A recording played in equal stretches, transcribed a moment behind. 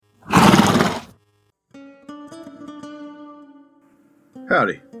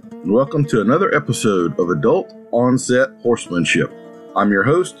Howdy, and welcome to another episode of Adult Onset Horsemanship. I'm your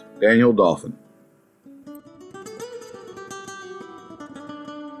host, Daniel Dolphin.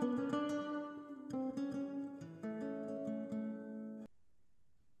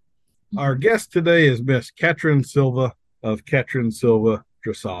 Our guest today is Miss Katrin Silva of Katrin Silva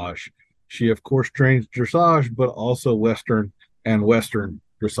Dressage. She, of course, trains dressage, but also Western and Western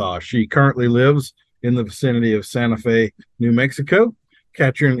dressage. She currently lives in the vicinity of Santa Fe, New Mexico.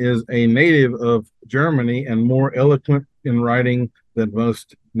 Katrin is a native of Germany and more eloquent in writing than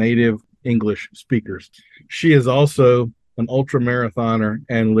most native English speakers. She is also an ultra-marathoner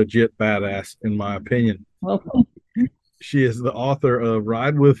and legit badass, in my opinion. Welcome. She is the author of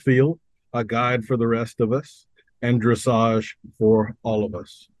Ride with Feel, a guide for the rest of us, and Dressage for all of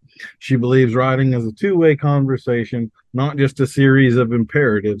us. She believes riding is a two-way conversation, not just a series of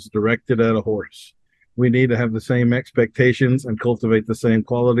imperatives directed at a horse. We need to have the same expectations and cultivate the same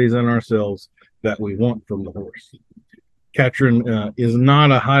qualities in ourselves that we want from the horse. Katrin is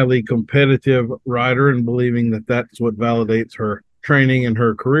not a highly competitive rider and believing that that's what validates her training and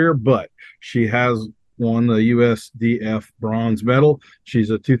her career, but she has won the USDF bronze medal. She's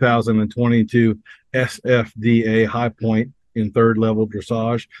a 2022 SFDA High Point in third level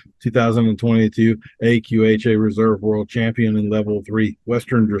dressage, 2022 AQHA Reserve World Champion in level 3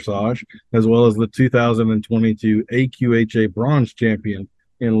 Western dressage, as well as the 2022 AQHA Bronze Champion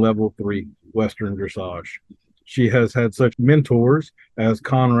in level 3 Western dressage. She has had such mentors as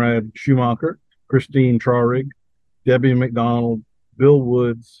Conrad Schumacher, Christine Traurig, Debbie McDonald, Bill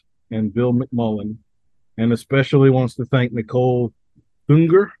Woods, and Bill McMullen, and especially wants to thank Nicole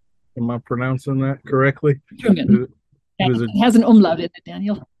Unger. Am I pronouncing that correctly? It has an umlaut in it,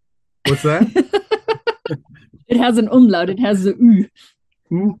 Daniel. What's that? It has an umlaut. It has a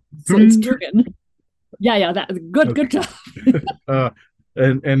U. So it's German. Yeah, that good. Okay. Good job.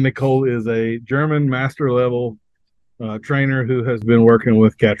 And Nicole is a German master level trainer who has been working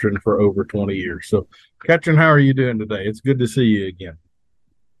with Katrin for over 20 years. So, Katrin, how are you doing today? It's good to see you again.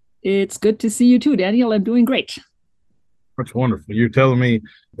 It's good to see you too, Daniel. I'm doing great. That's wonderful. You're telling me,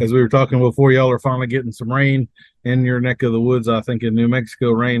 as we were talking before, y'all are finally getting some rain in your neck of the woods. I think in New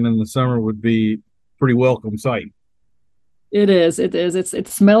Mexico, rain in the summer would be a pretty welcome sight. It is. It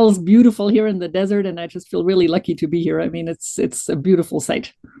smells beautiful here in the desert, and I just feel really lucky to be here. I mean, it's a beautiful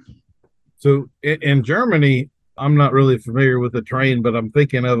sight. So in Germany, I'm not really familiar with the terrain, but I'm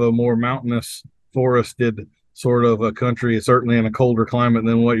thinking of a more mountainous, forested sort of a country, certainly in a colder climate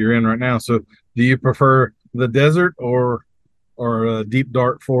than what you're in right now. So do you prefer the desert or a deep,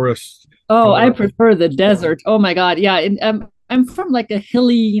 dark forest? Oh, I prefer the desert. Oh my God. Yeah. I'm from like a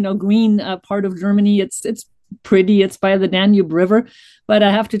hilly, green part of Germany. It's pretty. It's by the Danube River. But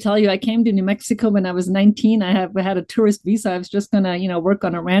I have to tell you, I came to New Mexico when I was 19. I had a tourist visa. I was just going to, work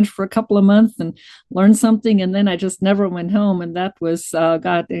on a ranch for a couple of months and learn something. And then I just never went home. And that was,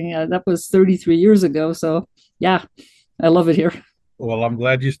 that was 33 years ago. So yeah, I love it here. Well, I'm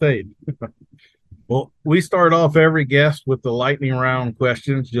glad you stayed. Well, we start off every guest with the lightning round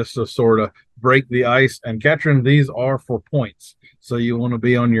questions just to sort of break the ice. And Katrin, these are for points. So you want to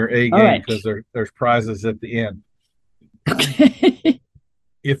be on your A game because there's prizes at the end. Okay.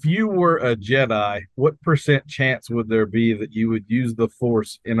 If you were a Jedi, what % chance would there be that you would use the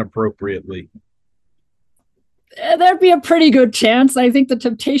Force inappropriately? There'd be a pretty good chance. I think the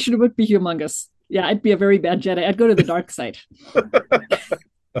temptation would be humongous. Yeah, I'd be a very bad Jedi. I'd go to the dark side.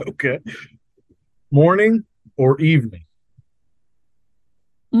 Okay. Morning or evening?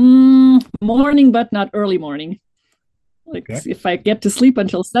 Morning, but not early morning. If I get to sleep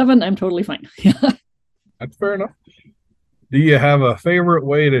until 7, I'm totally fine. That's fair enough. Do you have a favorite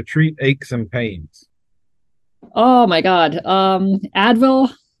way to treat aches and pains? Oh my God.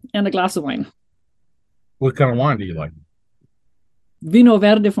 Advil and a glass of wine. What kind of wine do you like? Vinho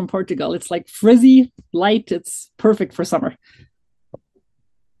Verde from Portugal. It's like frizzy, light. It's perfect for summer.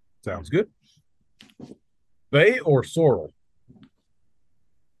 Sounds good. Bay or sorrel?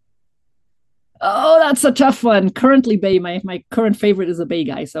 Oh, that's a tough one. Currently Bay. My current favorite is a Bay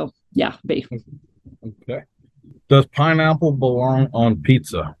guy. So yeah, Bay. Okay. Does pineapple belong on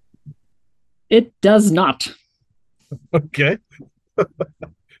pizza? It does not. Okay.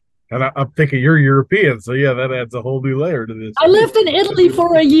 And I'm thinking you're European, so yeah, that adds a whole new layer to this. I lived in Italy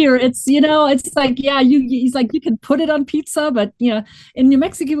for a year. It's it's like he's like you can put it on pizza, but in New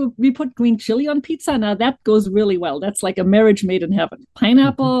Mexico we put green chili on pizza. Now that goes really well. That's like a marriage made in heaven.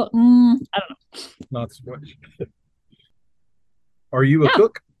 Pineapple, I don't know. Not so much. Are you a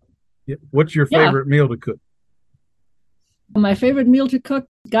cook? What's your favorite meal to cook? My favorite meal to cook,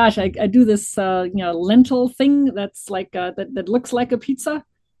 gosh, I do this lentil thing that's like that looks like a pizza,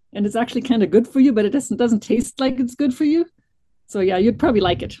 and it's actually kind of good for you, but it doesn't taste like it's good for you. So yeah, you'd probably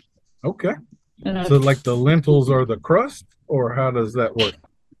like it. Okay. And So like the lentils are the crust, or how does that work?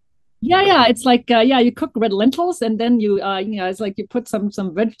 yeah, it's like you cook red lentils, and then it's like you put some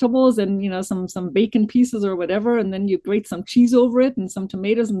vegetables and some bacon pieces or whatever, and then you grate some cheese over it and some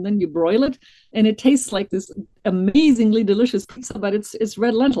tomatoes, and then you broil it, and it tastes like this amazingly delicious pizza. But it's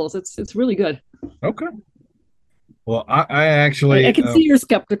red lentils. It's really good. Okay. Well, I I actually can see you're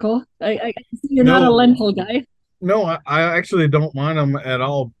skeptical. I can see you're not a no, lentil guy. no, I actually don't mind them at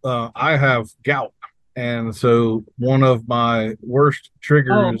all. I have gout, and so one of my worst Oh,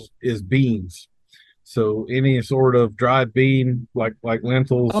 triggers is beans. So any sort of dried bean, like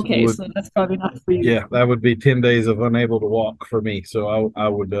lentils, okay, would, so that's probably not for you. yeah, that would be 10 days of unable to walk for me. So I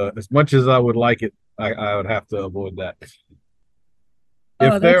would, as much as I would like it, I would have to avoid that. Oh,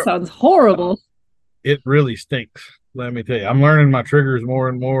 If that there, sounds horrible. it really stinks. Let me tell you, I'm learning my triggers more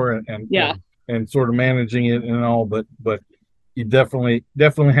and more, Yeah. and sort of managing it and all. But you definitely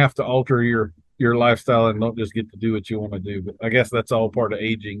have to alter your lifestyle and don't just get to do what you want to do. But I guess that's all part of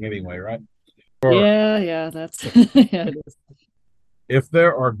aging anyway, right? Or Yeah, that's yeah, it is. if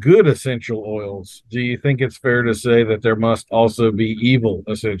there are good essential oils, do you think it's fair to say that there must also be evil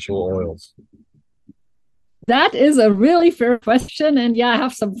essential oils? That is a really fair question. And yeah, I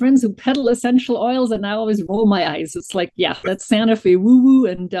have some friends who peddle essential oils, and I always roll my eyes. It's like, yeah, that's Santa Fe woo woo.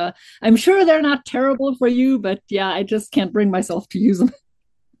 And I'm sure they're not terrible for you, but yeah, I just can't bring myself to use them.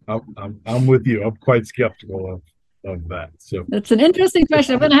 I'm with you. I'm quite skeptical of that. So, That's an interesting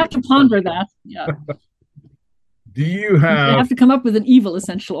question. I'm going to have to ponder that. Yeah. do you I'm going to have? have to come up with an evil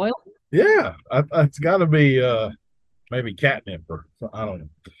essential oil. Yeah, it's got to be maybe catnip or I don't know.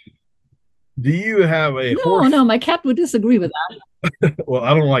 Do you have a No, horse? no, my cat would disagree with that. Well,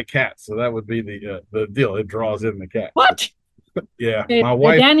 I don't like cats, so that would be the deal. It draws in the cat. What? Yeah, Okay, my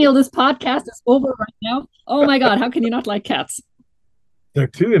wife. Daniel, this podcast is over right now. Oh my God, how can you not like cats? They're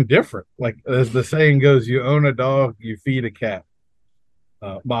too indifferent. Like as the saying goes, you own a dog, you feed a cat.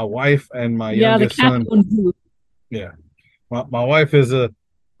 My wife and my Yeah, the youngest cat son. owns you. Yeah, my wife is a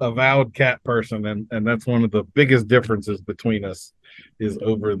avowed cat person, and that's one of the biggest differences between us is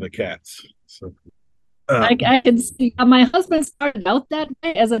over the cats. So, uh, I can see my husband started out that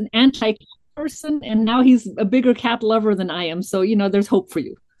way as an anti cat person, and now he's a bigger cat lover than I am. So, there's hope for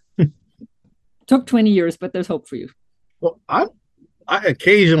you. Took 20 years, but there's hope for you. well, I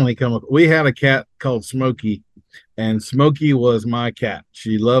occasionally come up. We had a cat called Smokey, and Smokey was my cat.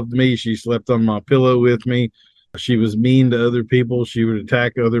 She loved me. She slept on my pillow with me. She was mean to other people. She would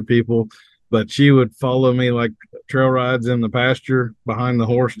attack other people, but she would follow me like trail rides in the pasture behind the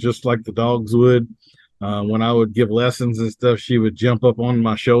horse, just like the dogs would. When I would give lessons and stuff, she would jump up on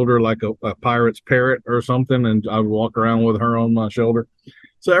my shoulder like a pirate's parrot or something, and I would walk around with her on my shoulder.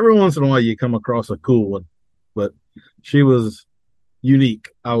 So every once in a while, you come across a cool one, but she was unique,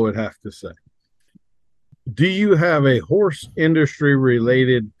 I would have to say. Do you have a horse industry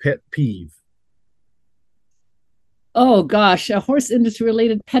related pet peeve? Oh gosh, a horse industry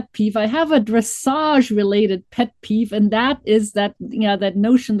related pet peeve. I have a dressage related pet peeve, and that is that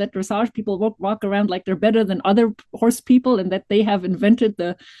notion that dressage people walk around like they're better than other horse people, and that they have invented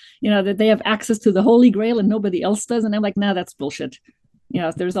that they have access to the holy grail and nobody else does. And I'm like, nah, that's bullshit.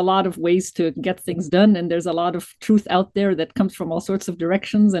 There's a lot of ways to get things done, and there's a lot of truth out there that comes from all sorts of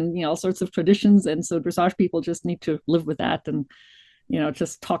directions and all sorts of traditions. And so dressage people just need to live with that and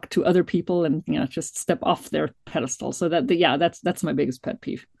just talk to other people and just step off their pedestal. So that's my biggest pet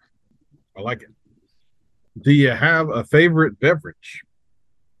peeve. I like it. Do you have a favorite beverage?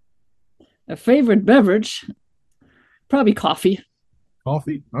 A favorite beverage, probably coffee.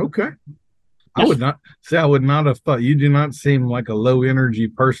 Coffee. Okay. I Yeah. would not say I would not have thought you do not seem like a low energy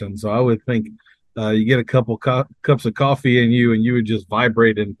person. So I would think you get a couple cups of coffee in you and you would just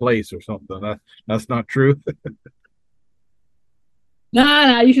vibrate in place or something. That's not true.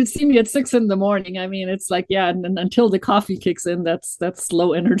 Nah, you should see me at 6 in the morning. I mean, it's like, yeah, and until the coffee kicks in, that's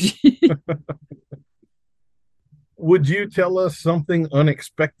low energy. Would you tell us something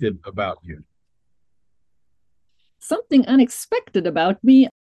unexpected about you? Something unexpected about me.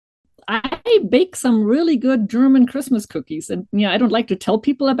 I bake some really good German Christmas cookies. And I don't like to tell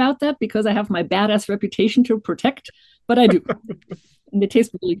people about that because I have my badass reputation to protect, but I do. And they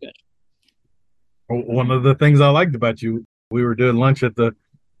taste really good. One of the things I liked about you, we were doing lunch at the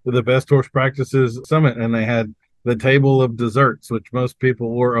Best Horse Practices Summit, and they had the table of desserts, which most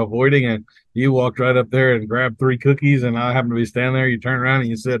people were avoiding. And you walked right up there and grabbed three cookies, and I happened to be standing there. You turned around and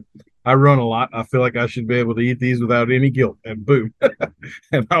you said, I run a lot. I feel like I should be able to eat these without any guilt. And boom.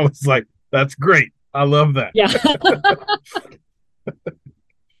 And I was like, that's great. I love that. Yeah.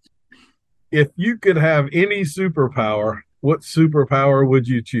 If you could have any superpower, what superpower would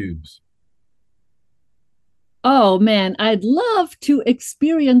you choose? Oh man, I'd love to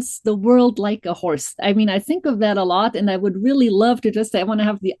experience the world like a horse. I mean, I think of that a lot, and I would really love to just, I want to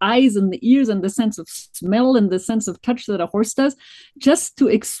have the eyes and the ears and the sense of smell and the sense of touch that a horse does, just to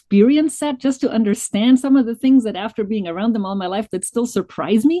experience that, just to understand some of the things that after being around them all my life that still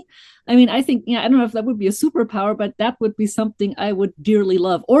surprise me. I mean, I think, yeah, I don't know if that would be a superpower, but that would be something I would dearly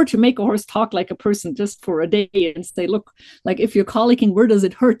love. Or to make a horse talk like a person just for a day and say, look, like if you're colicking, where does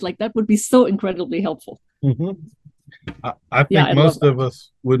it hurt? Like that would be so incredibly helpful. Mm-hmm. I Yeah, think I'd love most that. of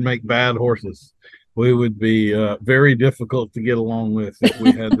us would make bad horses. We would be very difficult to get along with if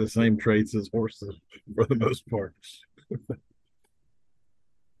we had the same traits as horses for the most part.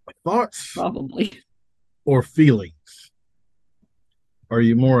 Thoughts Probably. or feelings? Are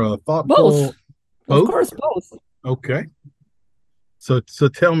you more Both. thoughtful? Of Both? course, both. Okay. So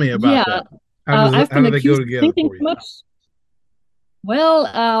tell me about Yeah. that. How does it, I've how been do they go accused of together thinking for too you? much. Well,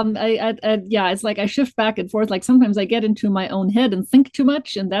 yeah, it's like I shift back and forth. Like sometimes I get into my own head and think too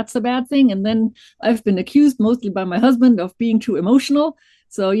much, and that's a bad thing. And then I've been accused mostly by my husband of being too emotional.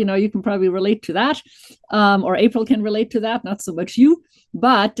 So, you can probably relate to that. Or April can relate to that, not so much you.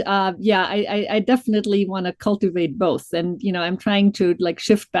 But yeah, I definitely want to cultivate both. And, I'm trying to like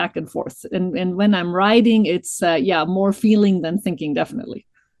shift back and forth. And when I'm writing, it's, yeah, more feeling than thinking, definitely.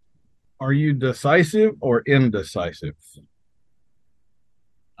 Are you decisive or indecisive?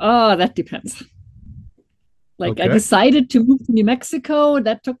 Oh, that depends. Like I Okay. decided to move to New Mexico.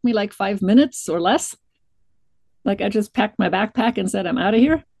 That took me like 5 minutes or less. Like I just packed my backpack and said, I'm out of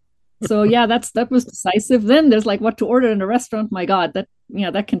here. So yeah, that was decisive. Then there's like what to order in a restaurant. My God,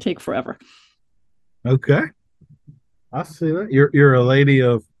 that can take forever. Okay. I see that. You're a lady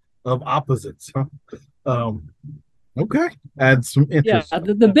of opposites, huh? Um, okay. Add some Yeah,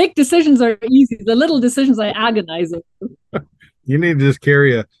 interest. the big decisions are easy. The little decisions I agonize over. You need to just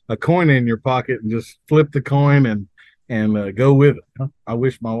carry a coin in your pocket and just flip the coin and go with it. Huh? I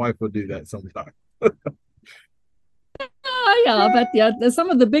wish my wife would do that sometime. Yeah, but yeah, some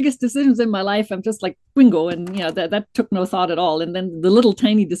of the biggest decisions in my life, I'm just like bingo, and that took no thought at all. And then the little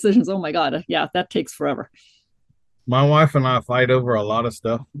tiny decisions, oh my God, yeah, that takes forever. My wife and I fight over a lot of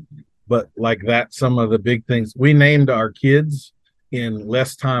stuff, but like that, some of the big things we named our kids in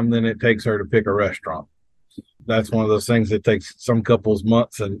less time than it takes her to pick a restaurant. That's one of those things that takes some couples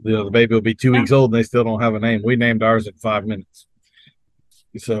months, and the baby will be two Yeah. weeks old and they still don't have a name. We named ours in 5 minutes,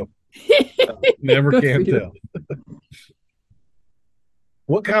 so never Good for can you. tell.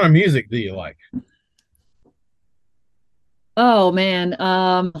 What kind of music do you like? Oh man.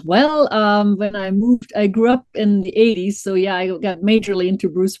 Well, when I moved, I grew up in the 80s. So yeah, I got majorly into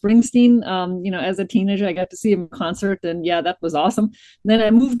Bruce Springsteen. As a teenager, I got to see him in concert and yeah, that was awesome. Then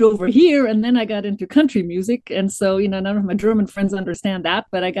I moved over here and then I got into country music. And so, none of my German friends understand that,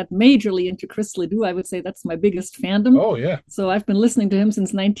 but I got majorly into Chris Ledoux. I would say that's my biggest fandom. Oh yeah, So I've been listening to him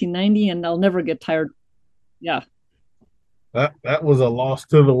since 1990 and I'll never get tired. Yeah. that was a loss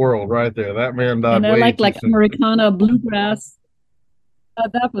to the world right there. That man died And I way too like soon. Americana, bluegrass.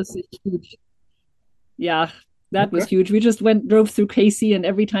 That was huge. Yeah, that was Okay. huge. We just drove through Casey, and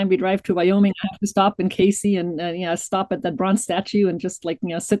every time we drive to Wyoming, I have to stop in Casey and stop at that bronze statue and just like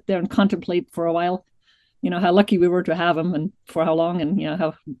sit there and contemplate for a while. How lucky we were to have him, and for how long, and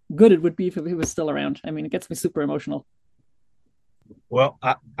how good it would be if he was still around. I mean, it gets me super emotional. Well,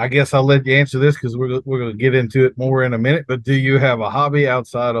 I guess I'll let you answer this because we're going to get into it more in a minute. But do you have a hobby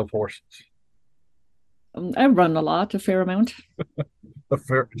outside of horses? I run a lot, a fair amount.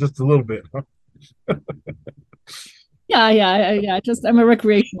 Just a little bit. Huh? Yeah, yeah, yeah. Just I'm a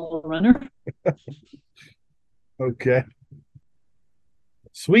recreational runner. Okay.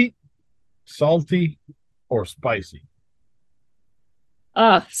 Sweet, salty, or spicy?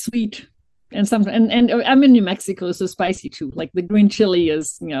 Sweet. And some and I'm in New Mexico, so spicy too. Like the green chili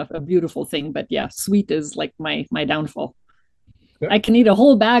is, a beautiful thing, but yeah, sweet is like my downfall. Okay. I can eat a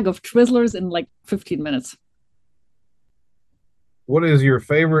whole bag of Twizzlers in like 15 minutes. What is your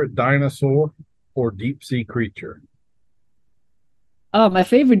favorite dinosaur or deep sea creature? Oh, my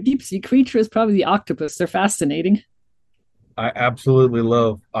favorite deep sea creature is probably the octopus. They're fascinating. I absolutely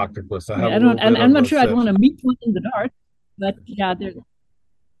love octopus. I I mean, have a I little don't, and bit I'm of not sure I'd want to obsession. meet one in the dark, but yeah,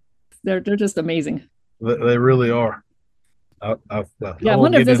 they're just amazing. They really are. Well, I Yeah, I won't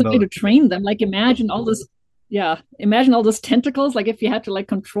wonder if get there's a way into to train them. Like, imagine all those tentacles. Like, if you had to like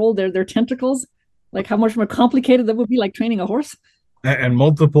control their tentacles, like how much more complicated that would be, like training a horse. and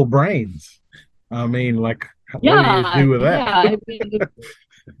multiple brains. I mean, like, what do you Yeah, do with that? yeah. I mean,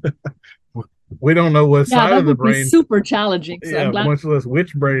 We don't know what yeah, side that of the would be brain, super challenging. So I'm yeah, glad. much less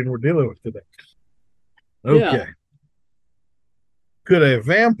which brain we're dealing with today. Yeah. Okay. Could a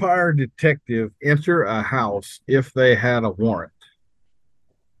vampire detective enter a house if they had a warrant?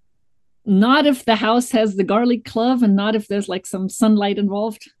 Not if the house has the garlic clove and not if there's like some sunlight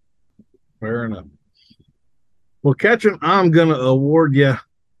involved. Fair enough. Well, Katrin, I'm going to award you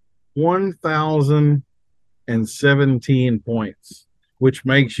 1,017 points, which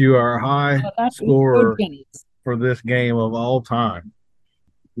makes you our high That is good scorer Guinness. for this game of all time.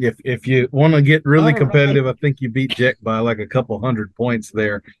 If you want to get really All right. competitive, I think you beat Jack by like a couple hundred points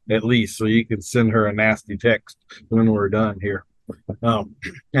there at least, so you can send her a nasty text when we're done here. Um,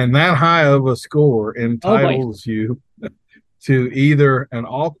 and that high of a score Oh boy. entitles you to either an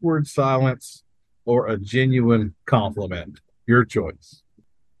awkward silence or a genuine compliment. Your choice.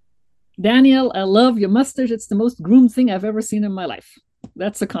 Daniel, I love your mustache. It's the most groomed thing I've ever seen in my life.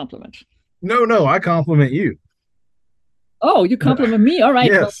 That's a compliment. No, no, I compliment you. Oh, you compliment me? All right.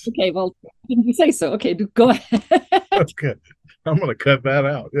 Well, Yes. okay. Well, didn't you say so? Okay, go ahead. Okay. I'm going to cut that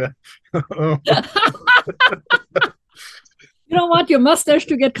out. Yeah. You don't want your mustache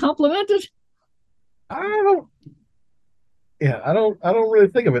to get complimented? I don't, yeah, I don't really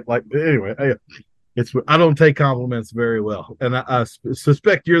think of it like, anyway, I don't take compliments very well. And I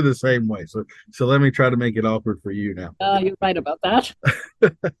suspect you're the same way. So let me try to make it awkward for you now. You're right about that.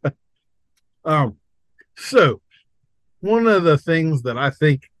 Um, so one of the things that I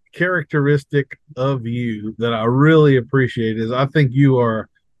think characteristic of you that I really appreciate is I think you are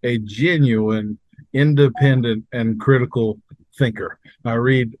a genuine, independent, and critical thinker. I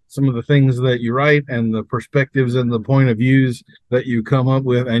read some of the things that you write and the perspectives and the point of views that you come up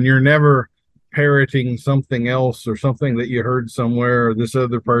with, and you're never parroting something else or something that you heard somewhere or this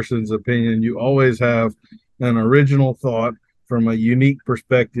other person's opinion. You always have an original thought from a unique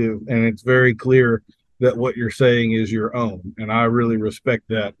perspective, and it's very clear that what you're saying is your own. And I really respect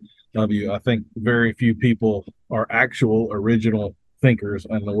that of you. I think very few people are actual original thinkers,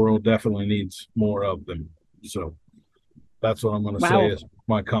 and the world definitely needs more of them. So that's what I'm going to say Wow. is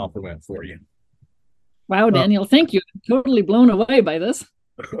my compliment for you. Wow, Uh, Daniel. Thank you. I'm totally blown away by this.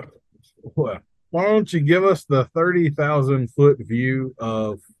 well, why don't you give us the 30,000 foot view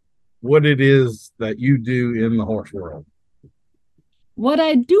of what it is that you do in the horse world? What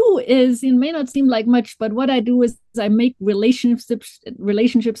I do is, it may not seem like much, but what I do is I make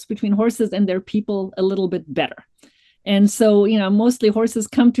relationships between horses and their people a little bit better. And so, mostly horses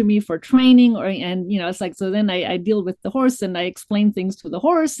come to me for training, and it's like, so then I deal with the horse and I explain things to the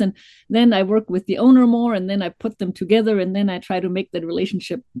horse, and then I work with the owner more, and then I put them together, and then I try to make that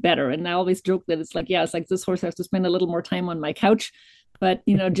relationship better. And I always joke that it's like, yeah, it's like this horse has to spend a little more time on my couch, but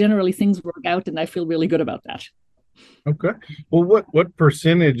generally things work out, and I feel really good about that. Okay. Well, what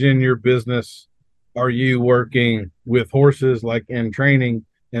percentage in your business are you working with horses, like in training,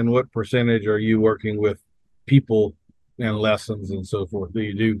 and what percentage are you working with people and lessons and so forth? Do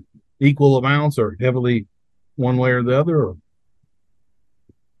you do equal amounts or heavily one way or the other? Or?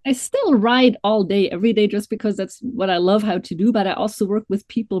 I still ride all day, every day, just because that's what I love how to do. But I also work with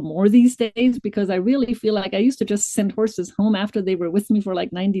people more these days because I really feel like I used to just send horses home after they were with me for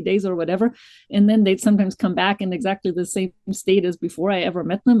like 90 days or whatever. And then they'd sometimes come back in exactly the same state as before I ever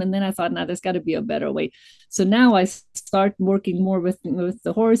met them. And then I thought, now there's got to be a better way. So now I start working more with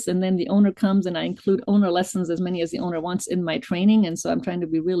the horse, and then the owner comes, and I include owner lessons, as many as the owner wants, in my training. And so I'm trying to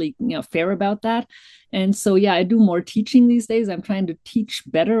be really fair about that. And so, yeah, I do more teaching these days. I'm trying to teach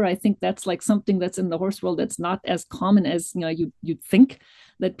better. I think that's like something that's in the horse world that's not as common as you'd think,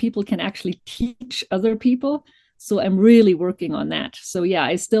 that people can actually teach other people. So I'm really working on that. So yeah,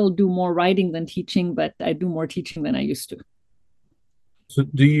 I still do more writing than teaching, but I do more teaching than I used to. So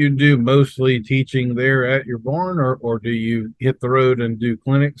do you do mostly teaching there at your barn, or do you hit the road and do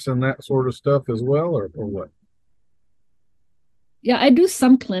clinics and that sort of stuff as well, or what? Yeah, I do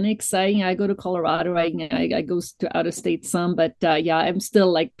some clinics. I go to Colorado. I go to out of state some, but yeah, I'm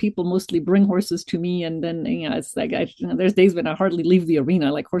still like, people mostly bring horses to me, and then it's like there's days when I hardly leave the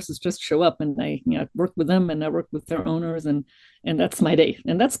arena. Like horses just show up, and I work with them, and I work with their owners, and that's my day,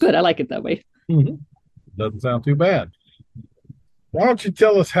 and that's good. I like it that way. Mm-hmm. Doesn't sound too bad. Why don't you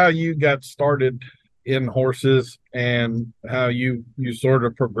tell us how you got started in horses and how you sort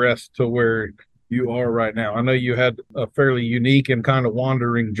of progressed to where you are right now? I know you had a fairly unique and kind of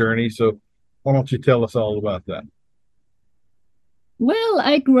wandering journey, so why don't you tell us all about that? Well,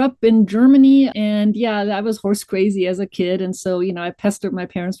 I grew up in Germany and yeah, I was horse crazy as a kid. And so, I pestered my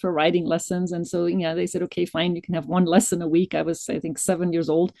parents for riding lessons. And so, they said, okay, fine, you can have one lesson a week. I was, I think, 7 years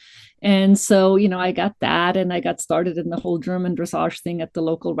old. And so, I got that and I got started in the whole German dressage thing at the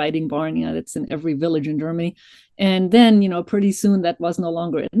local riding barn. It's in every village in Germany. And then, pretty soon that was no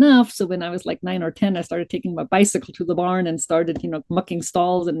longer enough. So when I was like 9 or 10, I started taking my bicycle to the barn and started, mucking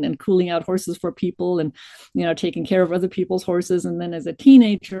stalls and cooling out horses for people and, taking care of other people's horses. And then as a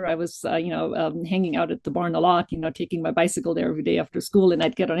teenager, I was, hanging out at the barn a lot, taking my bicycle there every day after school. And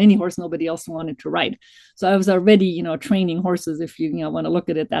I'd get on any horse nobody else wanted to ride. So I was already, training horses, if you want to look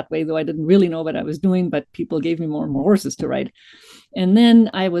at it that way, though I didn't really know what I was doing, but people gave me more and more horses to ride. And then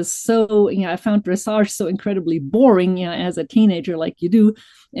I was so, I found dressage so incredibly boring, as a teenager, like you do.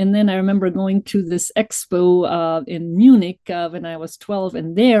 And then I remember going to this expo in Munich when I was 12.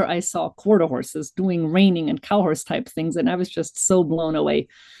 And there I saw quarter horses doing reining and cow horse type things. And I was just so blown away.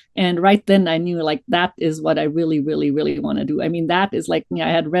 And right then I knew like that is what I really, really, really want to do. I mean, that is like, I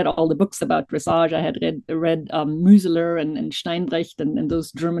had read all the books about dressage. I had read Müseler and Steinbrecht and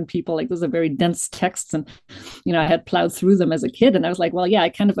those German people, like those are very dense texts. And, I had plowed through them as a kid. And I was like, well, yeah, I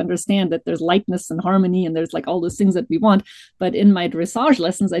kind of understand that there's lightness and harmony and there's like all those things that we want. But in my dressage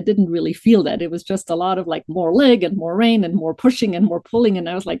lessons, I didn't really feel that. It was just a lot of like more leg and more rein and more pushing and more pulling. And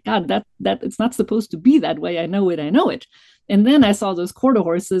I was like, God, that it's not supposed to be that way. I know it. I know it. And then I saw those quarter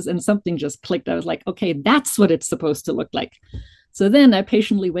horses and something just clicked. I was like, okay, that's what it's supposed to look like. So then I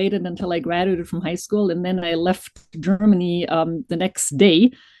patiently waited until I graduated from high school. And then I left Germany the next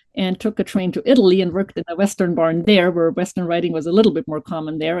day and took a train to Italy and worked in a Western barn there where Western riding was a little bit more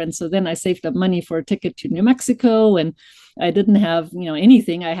common there. And so then I saved up money for a ticket to New Mexico and I didn't have,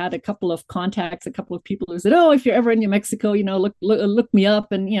 anything. I had a couple of contacts, a couple of people who said, oh, if you're ever in New Mexico, look me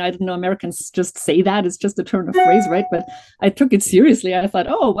up. And, I didn't know Americans just say that. It's just a turn of phrase, right? But I took it seriously. I thought,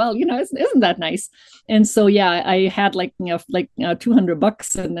 oh, well, isn't that nice? And so, yeah, I had like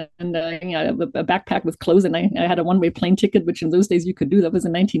 $200 and a backpack with clothes. And I had a one-way plane ticket, which in those days you could do. That was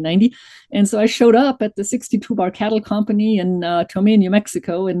in 1990. And so I showed up at the 62 Bar Cattle Company in Tomé, New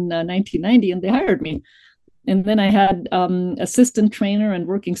Mexico in 1990, and they hired me. And then I had assistant trainer and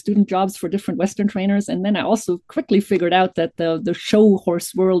working student jobs for different Western trainers. And then I also quickly figured out that the show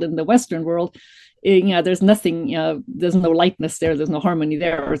horse world in the Western world, there's nothing, there's no lightness there. There's no harmony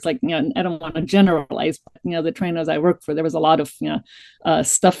there. Or it's like, I don't want to generalize, but, the trainers I worked for, there was a lot of,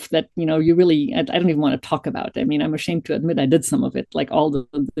 stuff that, you really, I don't even want to talk about. I mean, I'm ashamed to admit I did some of it, like all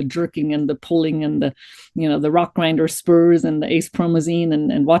the jerking and the pulling and the rock grinder spurs and the ace promazine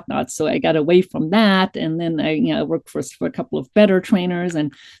and whatnot. So I got away from that. And then I worked for a couple of better trainers.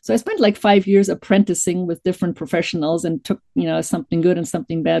 And so I spent like 5 years apprenticing with different professionals and took, something good and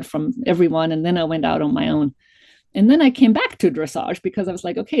something bad from everyone. And then I went out on my own. And then I came back to dressage because I was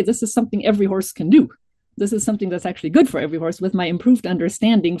like, okay, this is something every horse can do. This is something that's actually good for every horse with my improved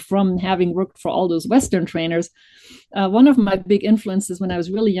understanding from having worked for all those Western trainers. One of my big influences when I was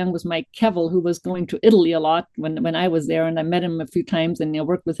really young was Mike Kevill, who was going to Italy a lot when I was there. And I met him a few times and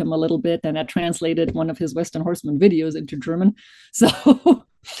worked with him a little bit. And I translated one of his Western horseman videos into German. So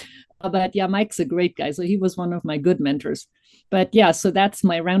but yeah, Mike's a great guy. So he was one of my good mentors. But yeah, so that's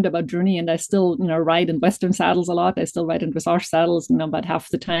my roundabout journey. And I still, ride in Western saddles a lot. I still ride in dressage saddles, about half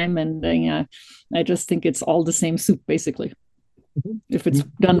the time. And I just think it's all the same soup, basically. If it's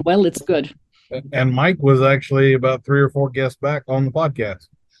done well, it's good. And Mike was actually about 3 or 4 guests back on the podcast.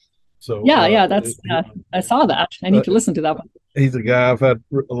 So yeah, that's I saw that. I need to listen to that one. He's a guy I've had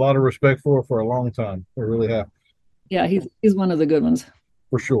a lot of respect for a long time. I really have. Yeah, he's one of the good ones.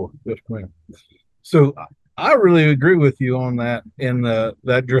 For sure. Yes, ma'am. So I really agree with you on that. And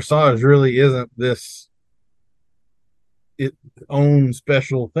that dressage really isn't this its own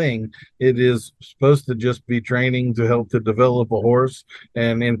special thing. It is supposed to just be training to help to develop a horse,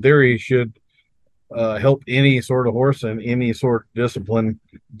 and in theory should help any sort of horse and any sort of discipline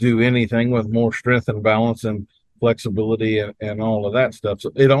do anything with more strength and balance and flexibility and all of that stuff. So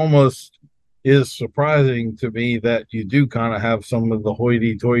it almost is surprising to me that you do kind of have some of the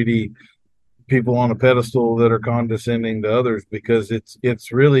hoity-toity people on a pedestal that are condescending to others, because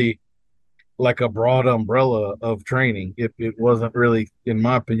it's really like a broad umbrella of training. It wasn't really, in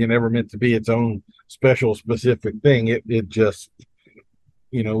my opinion, ever meant to be its own special specific thing. It just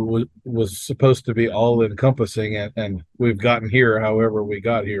was supposed to be all encompassing, and we've gotten here however we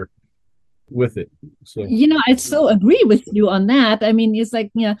got here with it. So I so agree with you on that. I mean, it's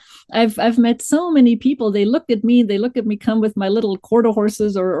like, I've met so many people. They look at me come with my little quarter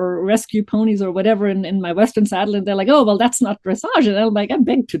horses or rescue ponies or whatever in my Western saddle, and they're like, oh, well, that's not dressage. And I'm like, I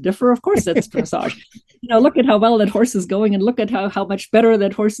beg to differ. Of course that's dressage. look at how well that horse is going, and look at how much better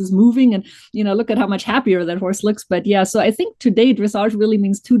that horse is moving, and look at how much happier that horse looks. But yeah, so I think today dressage really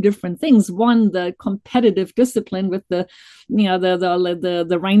means two different things. One, the competitive discipline with the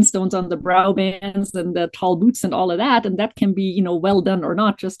the rhinestones on the brow bands and the tall boots and all of that, and that can be well done or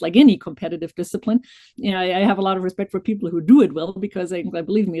not, just like any competitive discipline. I have a lot of respect for people who do it well, because I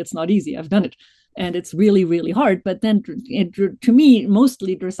believe me, it's not easy. I've done it, and it's really, really hard. But then to me,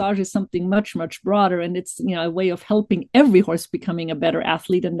 mostly dressage is something much, much broader, and it's a way of helping every horse becoming a better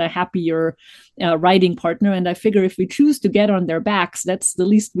athlete and a happier riding partner. And I figure if we choose to get on their backs, that's the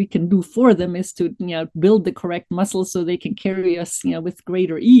least we can do for them, is to build the correct muscles so they can carry us with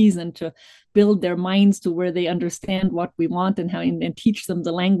greater ease, and to build their minds to where they understand what we want, and how, and teach them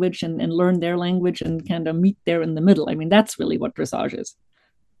the language, and learn their language, and kind of meet there in the middle. I mean, that's really what dressage is.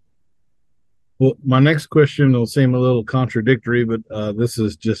 Well, my next question will seem a little contradictory, but this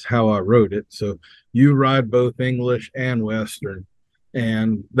is just how I wrote it. So you ride both English and Western,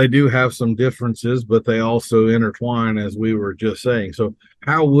 and they do have some differences, but they also intertwine, as we were just saying. So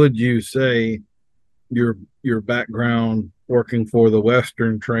how would you say your background working for the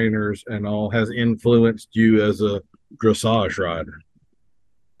Western trainers and all has influenced you as a dressage rider?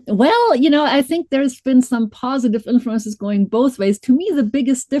 Well, I think there's been some positive influences going both ways. To me, the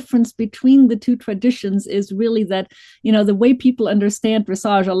biggest difference between the two traditions is really that, the way people understand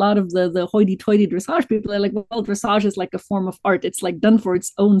dressage. A lot of the hoity-toity dressage people are like, well, dressage is like a form of art. It's like done for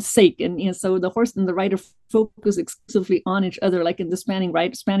its own sake. And so the horse and the rider focus exclusively on each other, like in the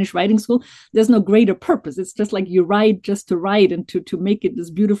Spanish riding school. There's no greater purpose. It's just like you ride just to ride, and to make it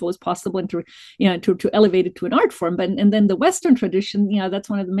as beautiful as possible, and to elevate it to an art form. And then the Western tradition, that's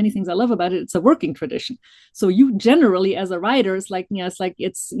one of the many things I love about it. It's a working tradition. So you generally, as a rider, it's like you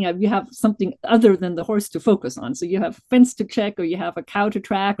have something other than the horse to focus on. So you have a fence to check, or you have a cow to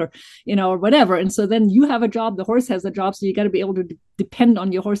track, or or whatever. And so then you have a job, the horse has a job. So you got to be able to depend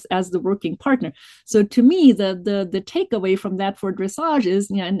on your horse as the working partner. So to me, the takeaway from that for dressage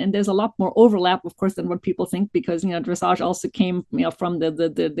is, and there's a lot more overlap, of course, than what people think, because dressage also came from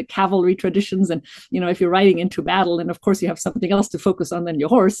the cavalry traditions. And if you're riding into battle, and of course you have something else to focus on than your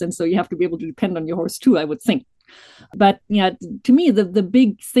horse, and so you have to be able to depend on your horse too, I would think. But to me, the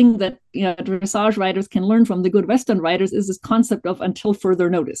big thing that dressage riders can learn from the good Western riders is this concept of until further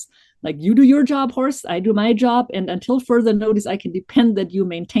notice. Like, you do your job, horse, I do my job, and until further notice, I can depend that you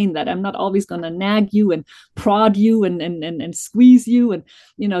maintain that. I'm not always going to nag you and prod you and squeeze you and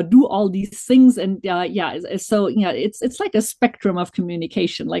do all these things. And so it's like a spectrum of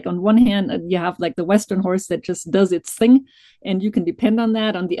communication. Like, on one hand, you have like the Western horse that just does its thing, and you can depend on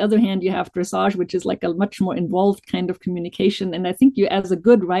that. On the other hand, you have dressage, which is like a much more involved kind of communication. And I think you, as a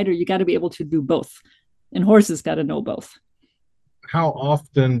good rider, you got to be able to do both, and horses got to know both. How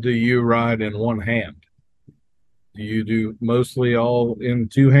often do you ride in one hand? Do you do mostly all in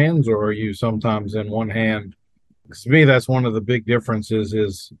two hands, or are you sometimes in one hand? Because to me, that's one of the big differences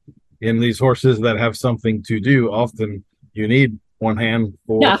is in these horses that have something to do. Often you need one hand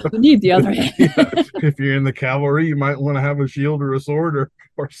for. Yeah, you need the other hand. If you're in the cavalry, you might want to have a shield or a sword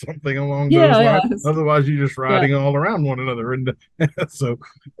or something along those lines. Otherwise, you're just riding all around one another. And so,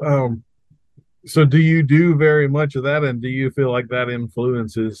 so do you do very much of that, and do you feel like that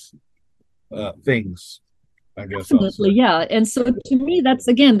influences things? I guess definitely, yeah. And so to me, that's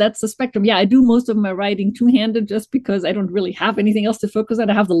the spectrum. Yeah, I do most of my riding two-handed, just because I don't really have anything else to focus on.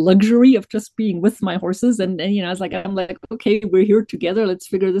 I have the luxury of just being with my horses, and it's like, I'm like, okay, we're here together, let's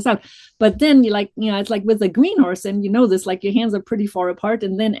figure this out. But then it's like with a green horse, and this, like, your hands are pretty far apart,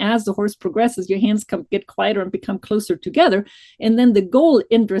 and then as the horse progresses, your hands get quieter and become closer together. And then the goal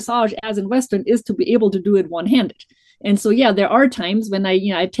in dressage, as in Western, is to be able to do it one-handed. And so, yeah, there are times when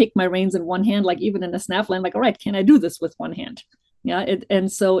I take my reins in one hand, like even in a snaffle, I'm like, all right, can I do this with one hand? Yeah.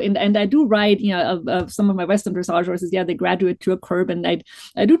 And I do ride, of some of my Western dressage horses. Yeah, they graduate to a curb, and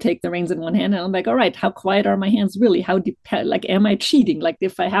I do take the reins in one hand, and I'm like, all right, how quiet are my hands really? Like, am I cheating? Like,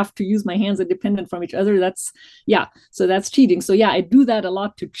 if I have to use my hands independent from each other, so that's cheating. So yeah, I do that a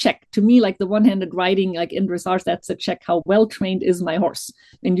lot to check. To me, like, the one-handed riding, like in dressage, that's a check. How well trained is my horse?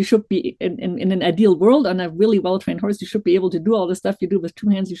 And you should be in an ideal world, on a really well-trained horse, you should be able to do all the stuff you do with two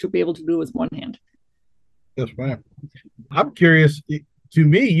hands, you should be able to do with one hand. Yes, ma'am. I'm curious. To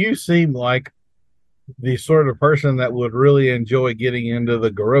me, you seem like the sort of person that would really enjoy getting into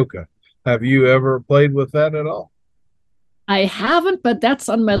the Goroka. Have you ever played with that at all? I haven't, but that's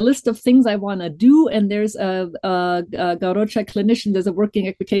on my list of things I want to do. And there's a Gaurocha clinician. There's a working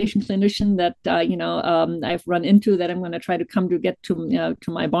equitation clinician that I've run into, that I'm going to try to come to get to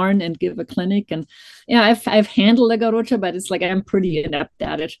my barn and give a clinic. And I've handled a Gaurocha, but it's like I'm pretty inept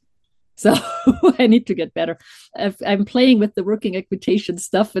at it. So I need to get better. I'm playing with the working equitation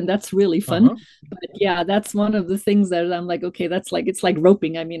stuff, and that's really fun. Uh-huh. But yeah, that's one of the things that I'm like, okay, that's like it's like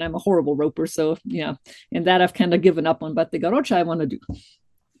roping. I mean, I'm a horrible roper, so yeah, and that I've kind of given up on. But the garocha I want to do.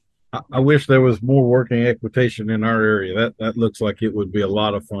 I wish there was more working equitation in our area. That looks like it would be a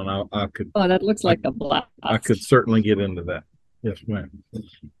lot of fun. Oh, that looks I like a I could blast. certainly get into that. Yes, ma'am.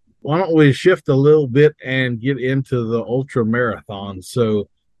 Why don't we shift a little bit and get into the ultra marathon? So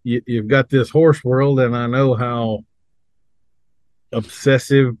you've got this horse world, and I know how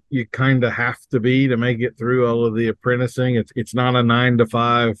obsessive you kind of have to be to make it through all of the apprenticing. It's not a 9 to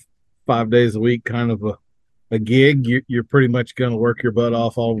 5, 5 days a week kind of a gig. You're pretty much going to work your butt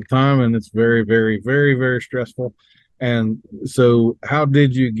off all the time, and it's very, very, very, very stressful. And so, how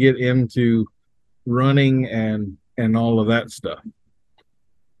did you get into running and all of that stuff?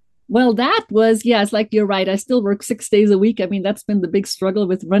 Well, that was, yeah, it's like you're right. I still work 6 days a week. I mean, that's been the big struggle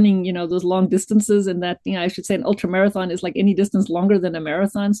with running, those long distances. And that, I should say an ultra marathon is like any distance longer than a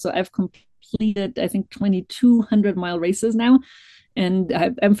marathon. So I've completed, I think, 2,200-mile races now. And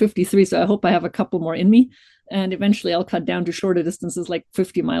I'm 53, so I hope I have a couple more in me. And eventually I'll cut down to shorter distances like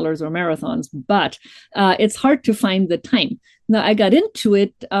 50 milers or marathons. But it's hard to find the time. Now, I got into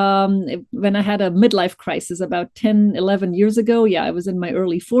it when I had a midlife crisis about 10, 11 years ago. Yeah, I was in my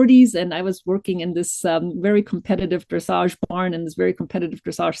early 40s and I was working in this very competitive dressage barn in this very competitive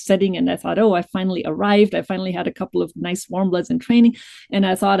dressage setting. And I thought, oh, I finally arrived. I finally had a couple of nice warm bloods in training. And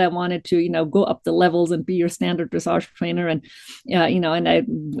I thought I wanted to, go up the levels and be your standard dressage trainer. And, and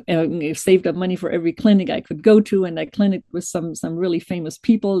I saved up money for every clinic I could go to. And I clinic with some really famous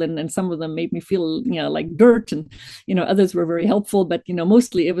people. And some of them made me feel, like dirt. And, others were very helpful, but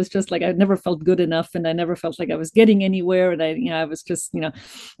mostly it was just like I never felt good enough, and I never felt like I was getting anywhere, and I was just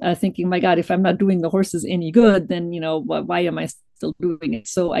thinking, my God, if I'm not doing the horses any good, then why am I still doing it?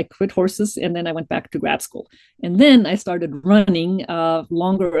 So I quit horses, and then I went back to grad school, and then I started running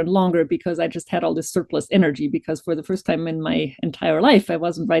longer and longer because I just had all this surplus energy. Because for the first time in my entire life, I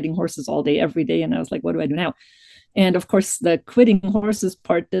wasn't riding horses all day every day, and I was like, what do I do now? And of course, the quitting horses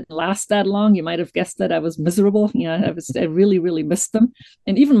part didn't last that long. You might have guessed that I was miserable. I really, really missed them.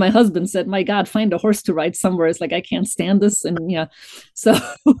 And even my husband said, my God, find a horse to ride somewhere. It's like, I can't stand this. And so,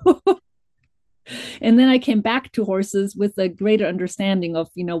 and then I came back to horses with a greater understanding of,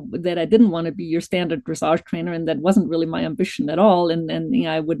 that I didn't want to be your standard dressage trainer. And that wasn't really my ambition at all. And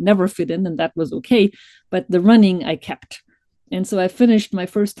I would never fit in, and that was okay. But the running I kept. And so I finished my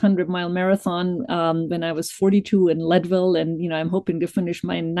first 100-mile marathon when I was 42 in Leadville. And, I'm hoping to finish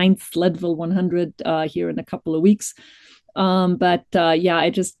my ninth Leadville 100 here in a couple of weeks. But yeah,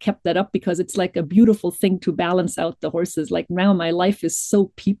 I just kept that up because it's like a beautiful thing to balance out the horses. Like now my life is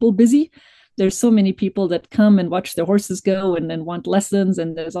so people busy. There's so many people that come and watch their horses go and then want lessons,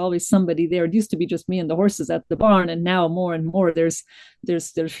 and there's always somebody there. It used to be just me and the horses at the barn, and now more and more there's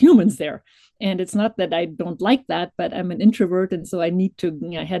humans there. And it's not that I don't like that, but I'm an introvert, and so I need to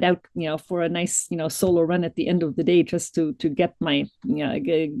head out for a nice solo run at the end of the day just to get my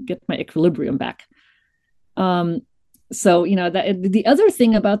get my equilibrium back. um so that the other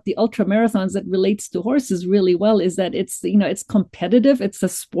thing about the ultra marathons that relates to horses really well is that it's competitive, it's a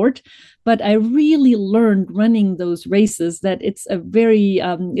sport. But I really learned running those races that it's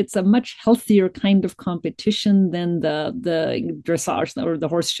a much healthier kind of competition than the dressage or the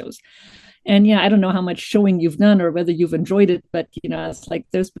horse shows. And yeah, I don't know how much showing you've done or whether you've enjoyed it, but it's like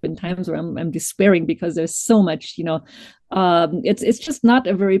there's been times where I'm despairing because there's so much, it's just not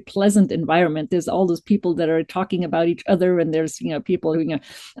a very pleasant environment. There's all those people that are talking about each other, and there's people who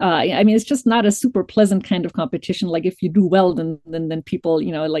I mean, it's just not a super pleasant kind of competition. Like if you do well, then people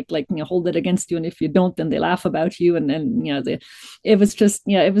hold it against you, and if you don't, then they laugh about you, and then it was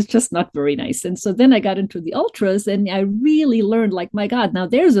just not very nice. And so then I got into the ultras, and I really learned, like, my God, now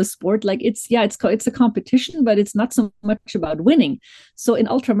there's a sport. Like it's a competition, but it's not so much about winning. So in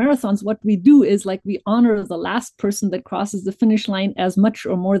ultra marathons, what we do is like we honor the last person that crosses the finish line as much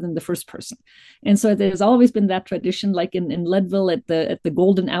or more than the first person. And so there's always been that tradition, like in Leadville at the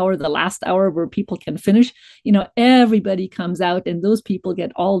golden hour, the last hour where people can finish, everybody comes out, and those people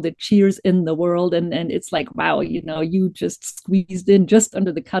get all the cheers in the world. And it's like, wow, you just squeezed in just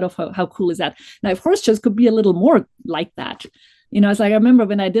under the cutoff. How cool is that? Now, if horse shows could be a little more like that, it's like I remember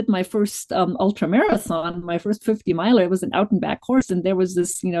when I did my first ultra marathon, my first 50 miler, it was an out and back horse. And there was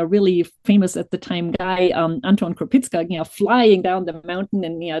this, really famous at the time guy, Anton Kropitska, flying down the mountain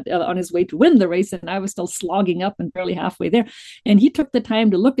and, on his way to win the race. And I was still slogging up and barely halfway there. And he took the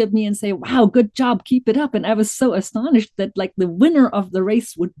time to look at me and say, wow, good job, keep it up. And I was so astonished that like the winner of the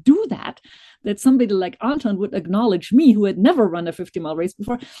race would do that. that somebody like Anton would acknowledge me, who had never run a 50-mile race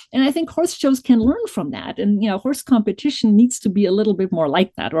before. And I think horse shows can learn from that. And, horse competition needs to be a little bit more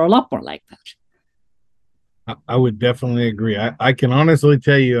like that, or a lot more like that. I would definitely agree. I can honestly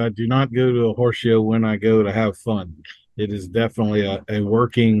tell you, I do not go to a horse show when I go to have fun. It is definitely a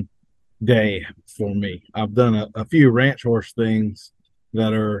working day for me. I've done a few ranch horse things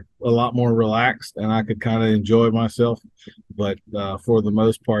that are a lot more relaxed and I could kind of enjoy myself. But for the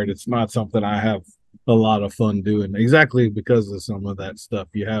most part, it's not something I have a lot of fun doing, exactly because of some of that stuff.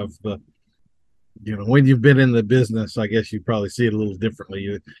 You have when you've been in the business, I guess you probably see it a little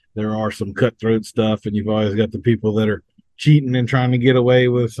differently. There are some cutthroat stuff, and you've always got the people that are cheating and trying to get away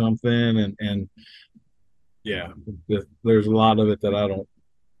with something. And yeah, there's a lot of it that I don't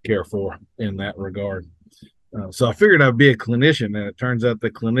care for in that regard. So I figured I'd be a clinician, and it turns out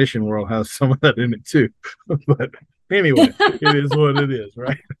the clinician world has some of that in it too. But anyway, it is what it is,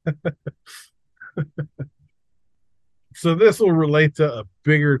 right? So this will relate to a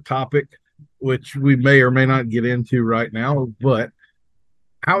bigger topic, which we may or may not get into right now, but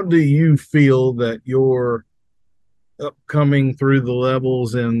how do you feel that your upcoming through the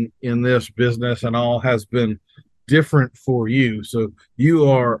levels in this business and all has been different for you? So you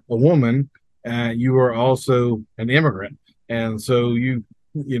are a woman, you are also an immigrant, and so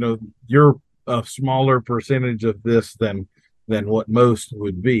you're a smaller percentage of this than what most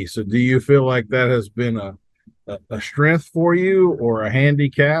would be. So do you feel like that has been a strength for you, or a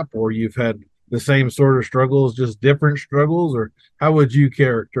handicap, or you've had the same sort of struggles, just different struggles? Or how would you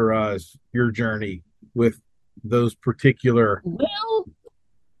characterize your journey with those particular? Well,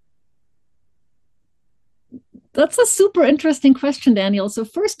 that's a super interesting question, Daniel. So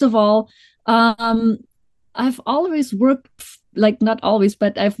first of all, I've always worked, like not always,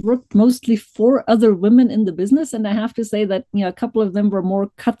 but I've worked mostly for other women in the business. And I have to say that, a couple of them were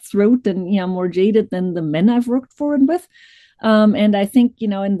more cutthroat and, more jaded than the men I've worked for and with. And I think,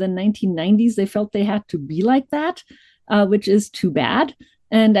 in the 1990s, they felt they had to be like that, which is too bad.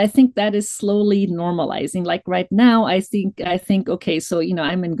 And I think that is slowly normalizing. Like right now, I think, okay, so,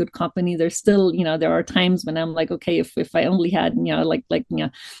 I'm in good company. There's still, there are times when I'm like, okay, if I only had,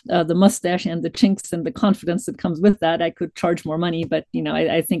 the mustache and the chinks and the confidence that comes with that, I could charge more money. But,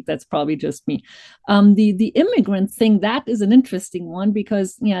 I think that's probably just me. The immigrant thing, that is an interesting one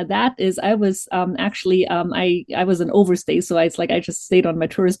because, that is, I was actually, I was an overstay. So it's like, I just stayed on my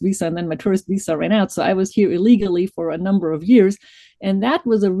tourist visa and then my tourist visa ran out. So I was here illegally for a number of years. And that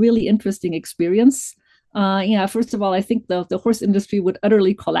was a really interesting experience. First of all, I think the horse industry would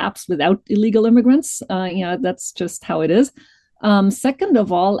utterly collapse without illegal immigrants. That's just how it is. Second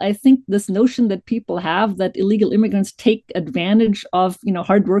of all, I think this notion that people have that illegal immigrants take advantage of,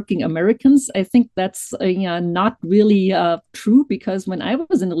 hardworking Americans, I think that's not really true, because when I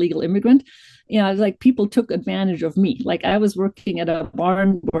was an illegal immigrant, like people took advantage of me. Like I was working at a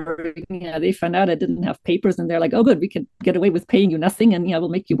barn where they found out I didn't have papers, and they're like, "Oh, good, we can get away with paying you nothing, and we'll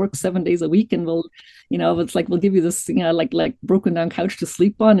make you work 7 days a week, and we'll, it's like we'll give you this, like broken down couch to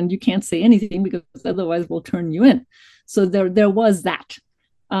sleep on, and you can't say anything because otherwise we'll turn you in." So there was that.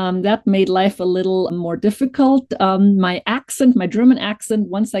 That made life a little more difficult. My accent, my German accent,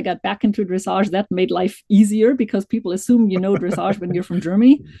 once I got back into dressage, that made life easier because people assume dressage when you're from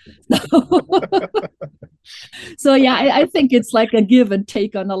Germany. So yeah, I think it's like a give and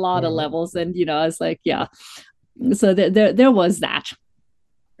take on a lot of levels. And, I was like, yeah. So there was that.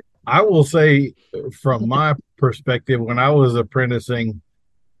 I will say, from my perspective, when I was apprenticing,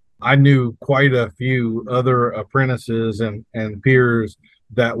 I knew quite a few other apprentices and peers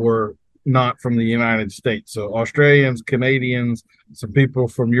that were not from the United States. So Australians, Canadians, some people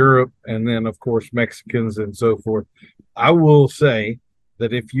from Europe, and then, of course, Mexicans and so forth. I will say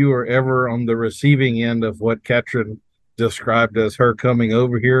that if you are ever on the receiving end of what Katrin described as her coming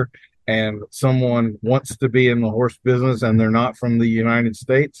over here, and someone wants to be in the horse business and they're not from the United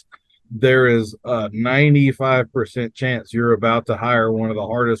States, there is a 95% chance you're about to hire one of the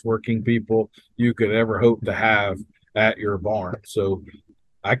hardest working people you could ever hope to have at your barn. So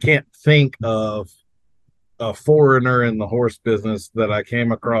I can't think of a foreigner in the horse business that I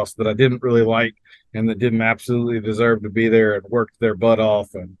came across that I didn't really like and that didn't absolutely deserve to be there and worked their butt off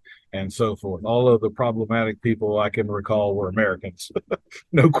and so forth. All of the problematic people I can recall were Americans.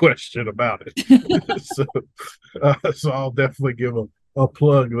 No question about it. So I'll definitely give a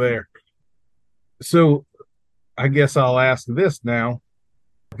plug there. So I guess I'll ask this now,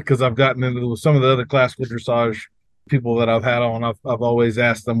 because I've gotten into some of the other classical dressage people that I've had on. I've always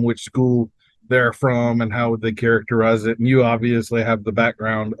asked them which school they're from and how would they characterize it. And you obviously have the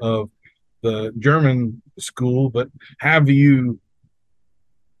background of the German school, but have you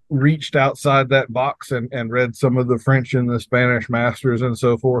reached outside that box and read some of the French and the Spanish masters and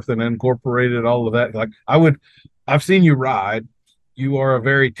so forth and incorporated all of that. Like I've seen you ride. You are a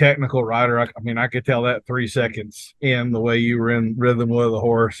very technical rider. I mean, I could tell that 3 seconds in the way you were in rhythm with the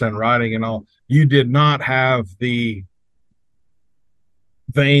horse and riding and all. You did not have the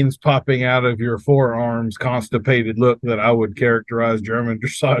veins popping out of your forearms, constipated look that I would characterize German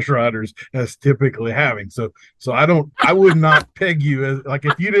dressage riders as typically having. So I would not peg you as like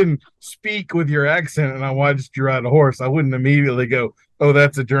if you didn't speak with your accent and I watched you ride a horse, I wouldn't immediately go, oh,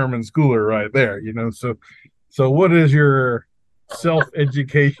 that's a German schooler right there, you know. So what is your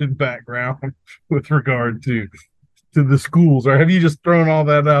self-education background with regard to the schools, or have you just thrown all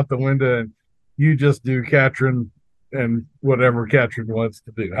that out the window and you just do Katrin and whatever Katrin wants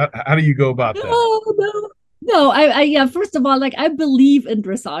to do? How do you go about that? No, yeah, first of all, like I believe in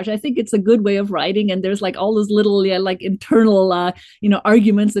dressage. I think it's a good way of riding. And there's like all those little, yeah, like internal,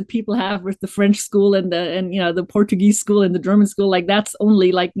 arguments that people have with the French school and the Portuguese school and the German school. Like that's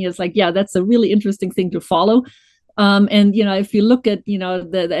only like, it's like, yeah, that's a really interesting thing to follow. And if you look at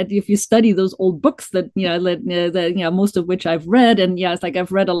if you study those old books that most of which I've read, and yeah, it's like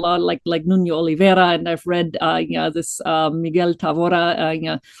I've read a lot like Nuno Oliveira, and I've read this Miguel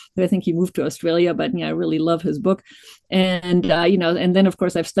Tavora, who I think he moved to Australia, but I really love his book. And and then of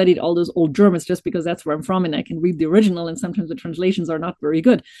course I've studied all those old Germans just because that's where I'm from and I can read the original, and sometimes the translations are not very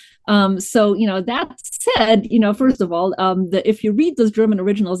good. So that said, first of all, if you read those German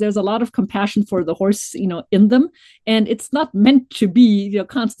originals, there's a lot of compassion for the horse, in them, and it's not meant to be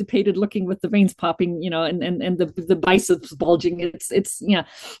constipated looking with the veins popping, and the biceps bulging. It's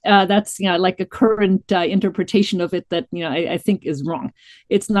that's like a current interpretation of it that I think is wrong.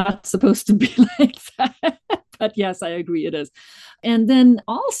 It's not supposed to be like that. But yes, I agree it is. And then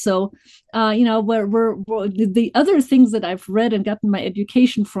also, where the other things that I've read and gotten my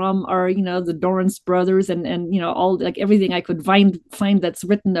education from are, the Dorrance brothers and all like everything I could find that's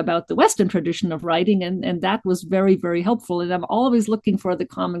written about the Western tradition of writing, and that was very, very helpful. And I'm always looking for the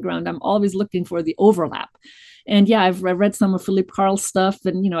common ground. I'm always looking for the overlap. And yeah, I've read some of Philippe Carl's stuff,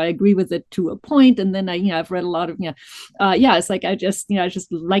 and I agree with it to a point. And then I've read a lot of it's like I just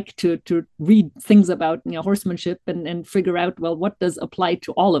like to read things about horsemanship and figure out, well, what does apply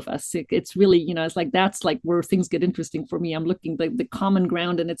to all of us. It's really it's like that's like where things get interesting for me. I'm looking the common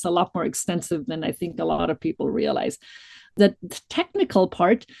ground, and it's a lot more extensive than I think a lot of people realize. The technical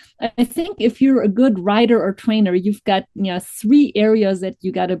part, I think if you're a good rider or trainer, you've got 3 areas that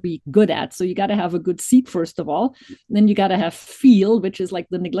you got to be good at. So you got to have a good seat, first of all. Then you got to have feel, which is like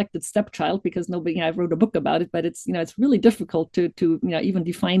the neglected stepchild, because nobody, I wrote a book about it, but it's it's really difficult to even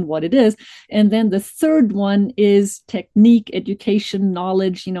define what it is. And then the third one is technique, education,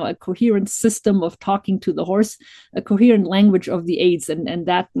 knowledge, a coherent system of talking to the horse, a coherent language of the aids, and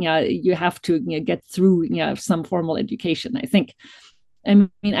that you have to get through some formal education, I think. I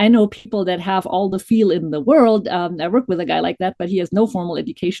mean, I know people that have all the feel in the world. I work with a guy like that, but he has no formal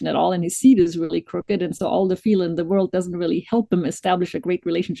education at all, and his seat is really crooked. And so all the feel in the world doesn't really help him establish a great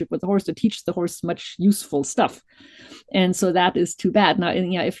relationship with the horse to teach the horse much useful stuff. And so that is too bad. Now,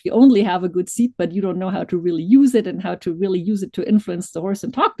 if you only have a good seat, but you don't know how to really use it and how to really use it to influence the horse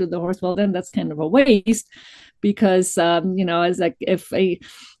and talk to the horse, well, then that's kind of a waste, because, it's like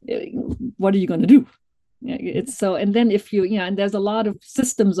what are you going to do? It's so, and then if and there's a lot of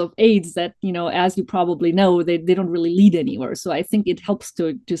systems of aids that as you probably know, they don't really lead anywhere. So I think it helps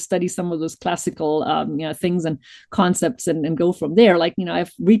to study some of those classical things and concepts and go from there. Like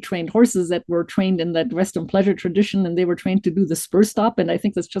I've retrained horses that were trained in that Western pleasure tradition, and they were trained to do the spur stop, and I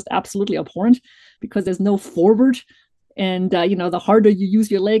think that's just absolutely abhorrent, because there's no forward. And the harder you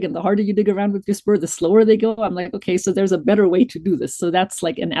use your leg and the harder you dig around with your spur, the slower they go. I'm like, okay, so there's a better way to do this. So that's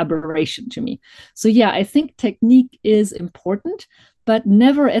like an aberration to me. So yeah, I think technique is important, but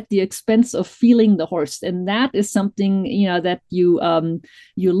never at the expense of feeling the horse. And that is something that you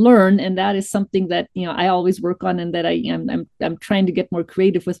learn, and that is something that I always work on, and that I'm trying to get more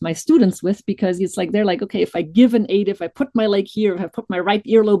creative with my students with, because it's like they're like, okay, if I give an aid, if I put my leg here, if I put my right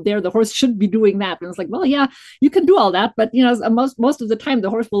earlobe there, the horse should be doing that. And it's like, well, yeah, you can do all that, but most of the time the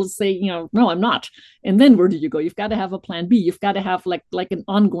horse will say, no, I'm not. And then where do you go? You've got to have a plan B. You've got to have like an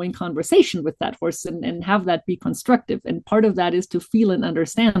ongoing conversation with that horse and have that be constructive. And part of that is to feel and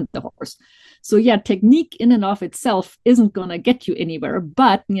understand the horse. So yeah, technique in and of itself isn't going to get you anywhere,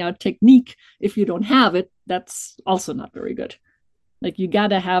 but technique, if you don't have it, that's also not very good. Like you got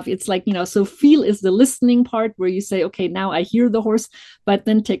to have, it's like, so feel is the listening part where you say, okay, now I hear the horse, but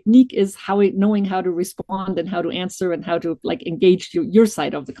then technique is knowing how to respond and how to answer and how to like engage your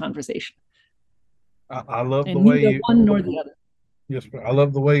side of the conversation. I love and the way neither you one nor the other. Yes, I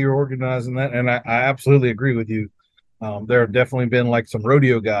love the way you're organizing that, and I absolutely agree with you. There have definitely been like some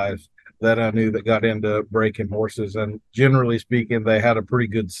rodeo guys that I knew that got into breaking horses, and generally speaking, they had a pretty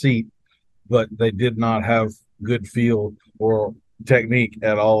good seat, but they did not have good feel or technique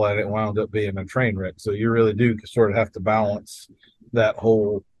at all, and it wound up being a train wreck. So you really do sort of have to balance that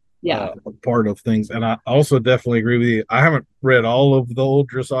whole Yeah. part of things. And I also definitely agree with you. I haven't read all of the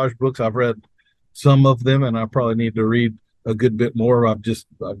old dressage books. I've read some of them, and I probably need to read a good bit more. I've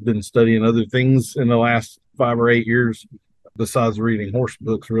been studying other things in the last 5 or 8 years besides reading horse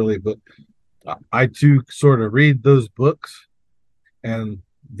books, really. But I too sort of read those books, and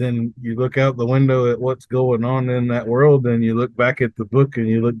then you look out the window at what's going on in that world, and you look back at the book, and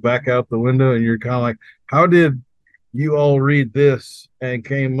you look back out the window, and you're kind of like, how did you all read this and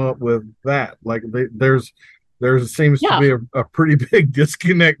came up with that? Like there seems to Yeah. be a pretty big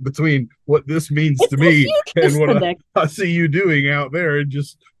disconnect between what this means It's to a me huge and what disconnect. I see you doing out there, and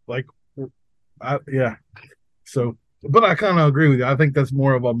just like, yeah. So, but I kind of agree with you. I think that's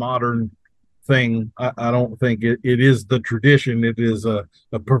more of a modern thing. I don't think it is the tradition. It is a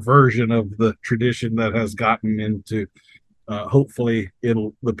perversion of the tradition that has gotten into. Hopefully,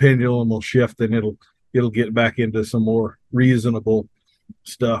 the pendulum will shift and it'll get back into some more reasonable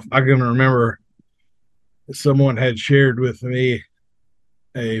stuff. I can remember someone had shared with me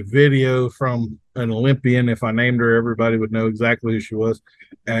a video from an Olympian. If I named her, everybody would know exactly who she was.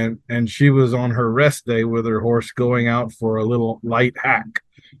 And she was on her rest day with her horse going out for a little light hack,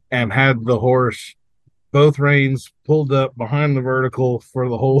 and had the horse both reins pulled up behind the vertical for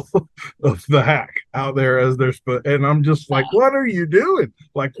the whole of the hack out there as they're supposed. And I'm just like, what are you doing?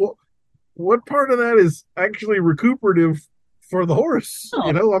 Like, what part of that is actually recuperative for the horse?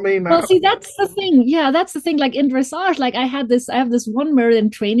 Oh. I mean, Well, see, that's the thing. Yeah, that's the thing. Like in dressage, like I have this one mare in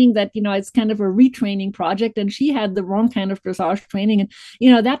training that, it's kind of a retraining project, and she had the wrong kind of dressage training.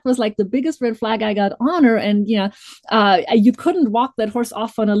 And, that was like the biggest red flag I got on her. And, you couldn't walk that horse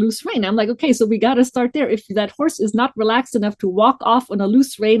off on a loose rein. I'm like, okay, so we got to start there. If that horse is not relaxed enough to walk off on a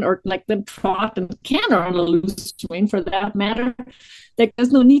loose rein, or like then trot and canter on a loose rein for that matter, like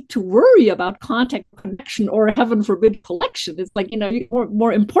there's no need to worry about contact connection or heaven forbid collection. It's like,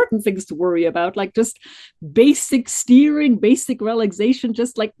 more important things to worry about, like just basic steering, basic relaxation,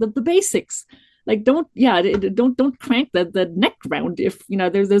 just like the basics. Like don't crank the neck round if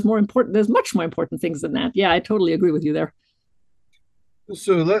there's much more important things than that. Yeah, I totally agree with you there.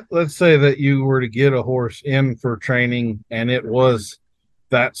 so let's say that you were to get a horse in for training, and it was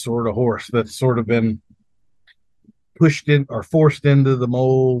that sort of horse that's sort of been pushed in or forced into the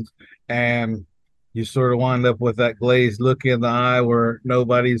mold, and you sort of wind up with that glazed look in the eye where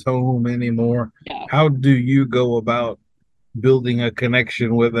nobody's home anymore. Yeah. How do you go about building a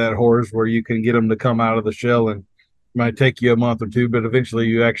connection with that horse where you can get them to come out of the shell? And it might take you a month or two, but eventually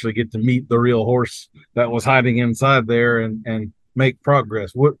you actually get to meet the real horse that was hiding inside there, and make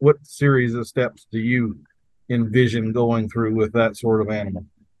progress. What series of steps do you envision going through with that sort of animal?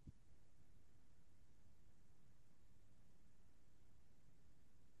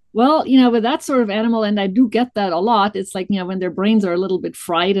 Well, with that sort of animal, and I do get that a lot, it's like, when their brains are a little bit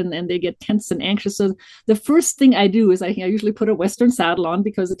fried and they get tense and anxious. So the first thing I do is I usually put a Western saddle on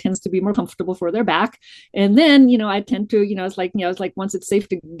because it tends to be more comfortable for their back. And then, I tend to, it's like once it's safe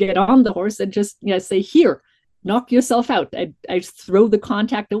to get on the horse and just, say, here, knock yourself out. I throw the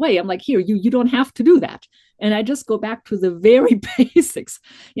contact away. I'm like, here, you don't have to do that. And I just go back to the very basics,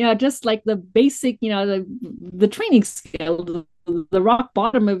 just like the basic, the training skill, the rock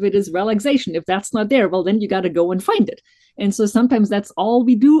bottom of it is relaxation. If that's not there, well, then you got to go and find it. And so sometimes that's all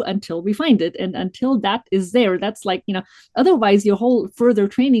we do until we find it. And until that is there, that's like, otherwise your whole further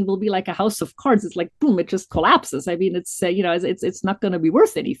training will be like a house of cards. It's like, boom, it just collapses. I mean, it's not going to be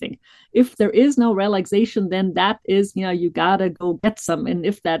worth anything. If there is no relaxation, then that is, you got to go get some. And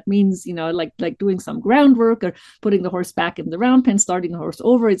if that means, like doing some groundwork or putting the horse back in the round pen, starting the horse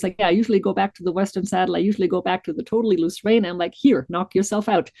over, it's like, yeah, I usually go back to the Western saddle. I usually go back to the totally loose rein. I'm like, here, knock yourself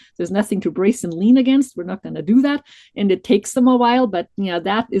out. There's nothing to brace and lean against. We're not going to do that. And it takes them a while, but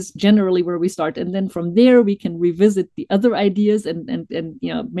that is generally where we start. And then from there, we can revisit the other ideas and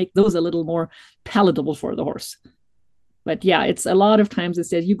make those a little more palatable for the horse. But yeah, it's a lot of times it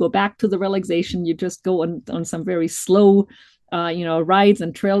says you go back to the relaxation, you just go on some very slow rides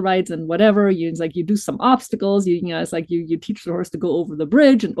and trail rides and whatever. It's like you do some obstacles. It's like you teach the horse to go over the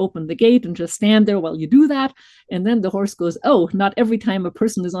bridge and open the gate and just stand there while you do that. And then the horse goes, oh, not every time a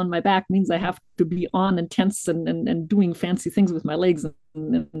person is on my back means I have to be on and tense and doing fancy things with my legs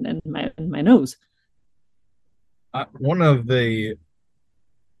and my nose. One of the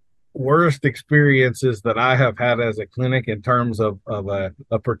worst experiences that I have had as a clinic in terms of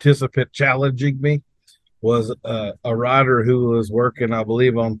a participant challenging me was a rider who was working, I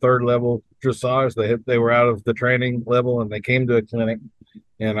believe, on third level dressage. They were out of the training level and they came to a clinic,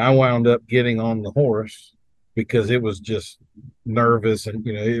 and I wound up getting on the horse because it was just nervous and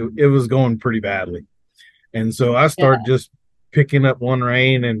it was going pretty badly. And so I Yeah. started just picking up one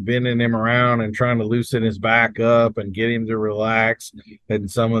rein and bending him around and trying to loosen his back up and get him to relax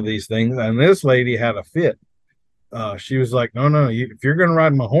and some of these things. And this lady had a fit. She was like, no, no, if you're going to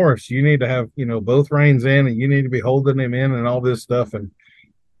ride my horse, you need to have, both reins in and you need to be holding him in and all this stuff. And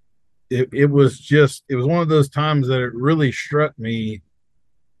it was one of those times that it really struck me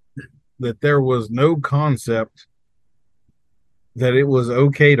that there was no concept that it was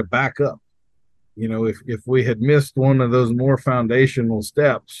okay to back up. If we had missed one of those more foundational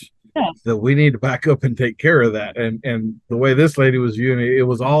steps, Yeah. that we need to back up and take care of that. And the way this lady was viewing it, it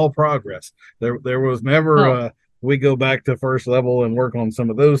was all progress. There was never Oh, we go back to first level and work on some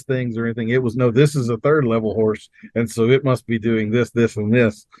of those things or anything. It was no, this is a third level horse, and so it must be doing this, this, and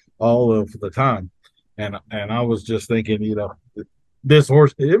this all of the time. And I was just thinking, this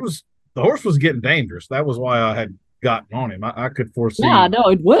horse, the horse was getting dangerous. That was why I had gotten on him. I could yeah, foresee no,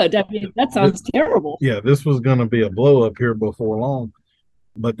 it would. I mean, that that, sounds terrible. yeah, this was going to be a blow up here before long.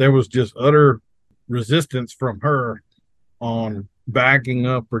 But there was just utter resistance from her on backing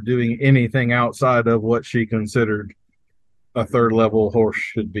up or doing anything outside of what she considered a third level horse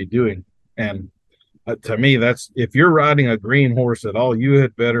should be doing. And to me, that's if you're riding a green horse at all, you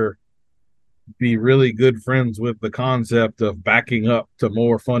had better be really good friends with the concept of backing up to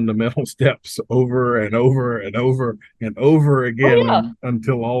more fundamental steps over and over and over and over Oh again yeah,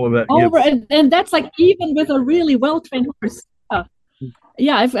 until all of that over gets. and that's like even with a really well trained horse.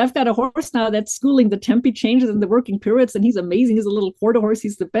 Yeah, I've got a horse now that's schooling the tempi changes and the working periods, and he's amazing. He's a little quarter horse.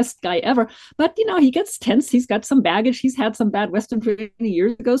 He's the best guy ever. But he gets tense. He's got some baggage. He's had some bad Western training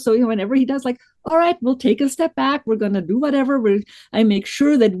years ago. So whenever he does, like, all right, we'll take a step back. We're gonna do whatever. I make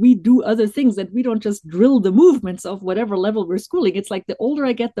sure that we do other things, that we don't just drill the movements of whatever level we're schooling. It's like the older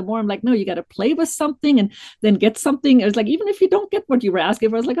I get, the more I'm like, no, you got to play with something and then get something. It's like even if you don't get what you were asking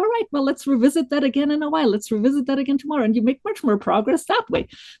for, I was like, all right, well, let's revisit that again in a while. Let's revisit that again tomorrow, and you make much more progress that way.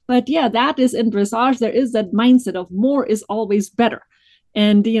 But yeah, that is in dressage. There is that mindset of more is always better.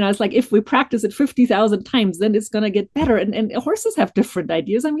 And it's like if we practice it 50,000 times, then it's going to get better. And horses have different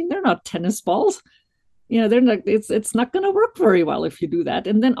ideas. I mean, they're not tennis balls. They're not. It's not going to work very well if you do that.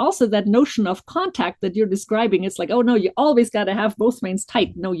 And then also that notion of contact that you're describing. It's like, oh no, you always got to have both reins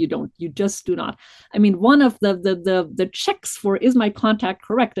tight. No, you don't. You just do not. I mean, one of the checks for is my contact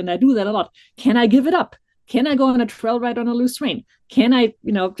correct, and I do that a lot. Can I give it up? Can I go on a trail ride on a loose rein? Can I,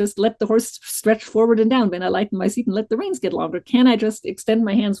 just let the horse stretch forward and down when I lighten my seat and let the reins get longer? Can I just extend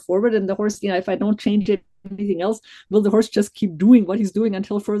my hands forward and the horse, if I don't change anything else, will the horse just keep doing what he's doing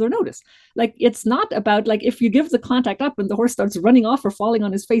until further notice? Like, it's not about like if you give the contact up and the horse starts running off or falling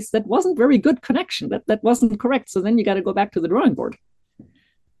on his face, that wasn't very good connection. That wasn't correct. So then you got to go back to the drawing board.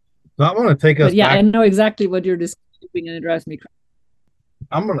 So I want to take us But yeah, I back. know exactly what you're describing, and it drives me crazy.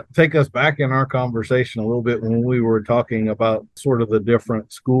 I'm going to take us back in our conversation a little bit when we were talking about sort of the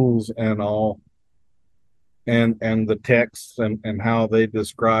different schools and all, and the texts and how they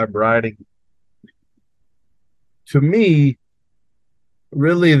describe writing. To me,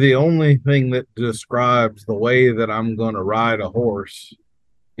 really the only thing that describes the way that I'm going to ride a horse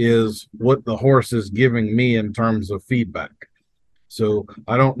is what the horse is giving me in terms of feedback. So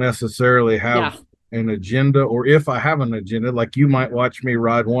I don't necessarily have Yeah. an agenda, or if I have an agenda, like you might watch me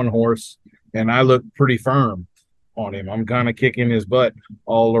ride one horse and I look pretty firm on him. I'm kind of kicking his butt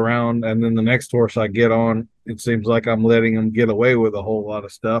all around. And then the next horse I get on, it seems like I'm letting him get away with a whole lot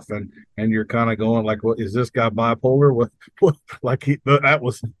of stuff. And you're kind of going like, what is this guy bipolar? What like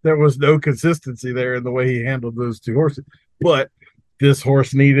there was no consistency there in the way he handled those two horses. But this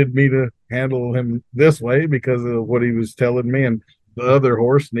horse needed me to handle him this way because of what he was telling me, and the other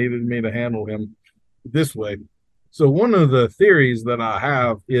horse needed me to handle him this way. So one of the theories that I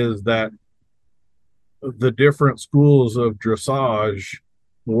have is that the different schools of dressage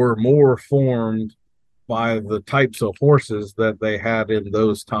were more formed by the types of horses that they had in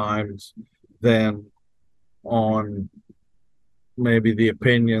those times than on maybe the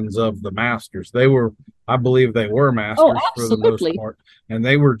opinions of the masters. I believe they were Oh, masters for the most absolutely. part, and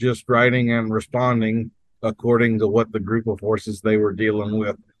they were just writing and responding according to what the group of horses they were dealing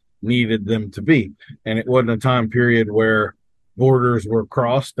with needed them to be. And it wasn't a time period where borders were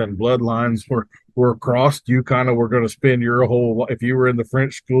crossed and bloodlines were crossed. You kind of were going to spend your whole, if you were in the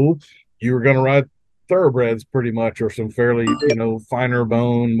French school, you were going to ride thoroughbreds pretty much, or some fairly, finer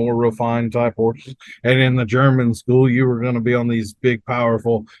bone, more refined type horses. And in the German school, you were going to be on these big,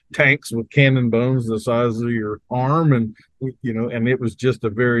 powerful tanks with cannon bones the size of your arm. And, and it was just a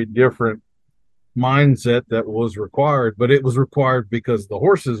very different mindset that was required, but it was required because the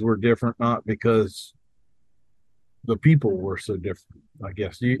horses were different, not because the people were so different, I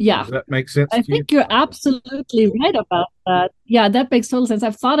guess. Yeah. Does that make sense I to you? think you're absolutely right about that. Yeah, that makes total sense.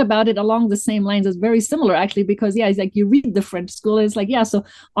 I've thought about it along the same lines. It's very similar actually, because yeah, it's like you read the French school, it's like, yeah, so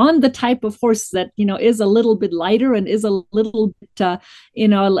on the type of horse that, is a little bit lighter and is a little bit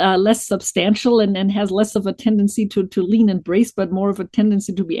less substantial and has less of a tendency to lean and brace, but more of a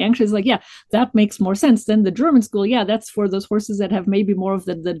tendency to be anxious. Like, yeah, that makes more sense than the German school. Yeah, that's for those horses that have maybe more of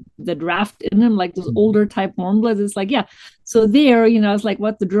the draft in them, like those older type warm bloods. It's like, yeah, so there, it's like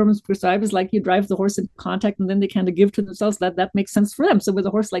what the Germans prescribe is like you drive the horse in contact and then they kind of give to themselves. That makes sense for them. So with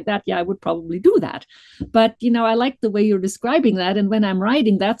a horse like that, yeah, I would probably do that. But I like the way you're describing that. And when I'm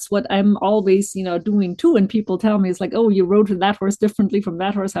riding, that's what I'm always, doing too. And people tell me it's like, oh, you rode that horse differently from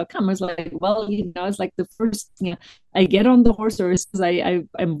that horse. How come? It's like, well, it's like the first, I get on the horse, or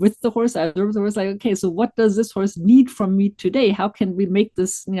I'm with the horse, I observe the horse, like, okay, so what does this horse need from me today? How can we make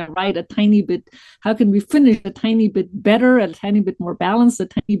this ride a tiny bit, how can we finish a tiny bit better, a tiny bit more balanced, a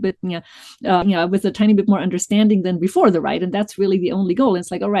tiny bit with a tiny bit more understanding than before the ride? And that's really the only goal. And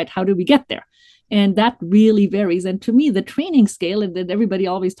it's like, all right, how do we get there? And that really varies. And to me, the training scale, and that everybody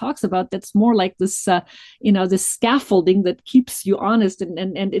always talks about, that's more like this, this scaffolding that keeps you honest.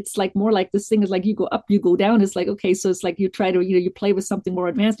 And it's like more like this thing is like you go up, you go down. It's like, okay, so it's like you try to, you play with something more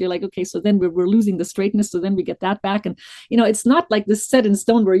advanced. You're like, okay, so then we're losing the straightness. So then we get that back. And, it's not like this set in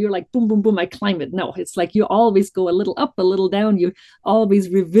stone where you're like, boom, boom, boom, I climb it. No, it's like you always go a little up, a little down. You always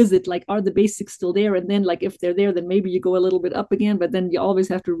revisit, like, are the basics still there? And then like, if they're there, then maybe you go a little bit up again, but then you always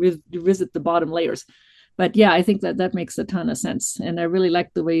have to revisit the bottom layers. But yeah, I think that makes a ton of sense, and I really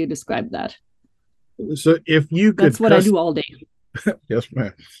like the way you described that. So if you could, that's what I do all day. Yes,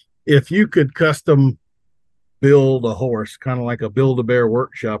 ma'am. If you could custom build a horse, kind of like a Build-A-Bear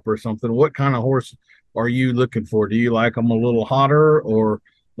workshop or something, what kind of horse are you looking for? Do you like them a little hotter or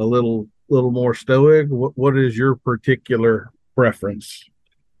a little more stoic? What is your particular preference?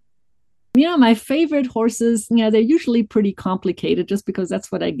 My favorite horses, they're usually pretty complicated just because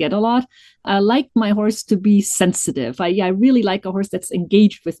that's what I get a lot. I like my horse to be sensitive. I really like a horse that's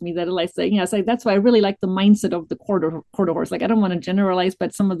engaged with me, that I say, so that's why I really like the mindset of the quarter horse. Like, I don't want to generalize,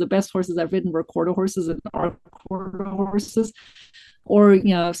 but some of the best horses I've ridden were quarter horses and are quarter horses. Or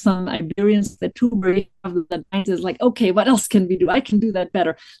some Iberians that too brave that is like, okay, what else can we do? I can do that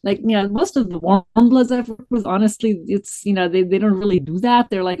better. Like, most of the warm bloods I've worked with, honestly, it's they don't really do that.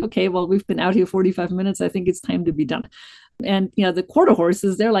 They're like, okay, well, we've been out here 45 minutes, I think it's time to be done. And the quarter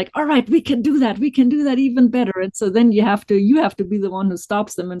horses, they're like, all right, we can do that even better. And so then you have to be the one who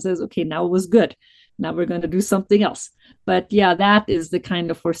stops them and says, okay, now it was good, now we're going to do something else. But yeah, that is the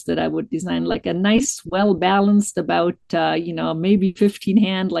kind of horse that I would design, like a nice, well balanced, about maybe 15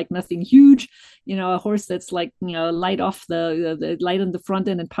 hand, like nothing huge, a horse that's like light off the light on the front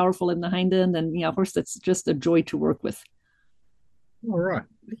end and powerful in the hind end, and a horse that's just a joy to work with. All right.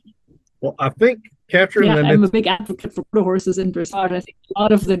 Well, I think, Katrin, yeah, I'm a big advocate for quarter horses in dressage. I think a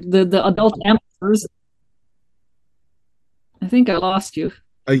lot of the adult amateurs. I think I lost you.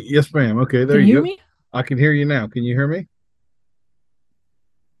 Yes, ma'am. Okay, there you go. Me? I can hear you now. Can you hear me?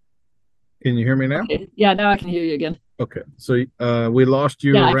 Can you hear me now? Okay. Yeah, now I can hear you again. Okay, so we lost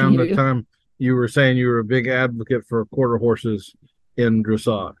you around the time you were saying you were a big advocate for quarter horses in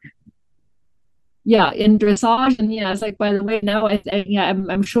dressage. Yeah, in dressage, and it's like, by the way, now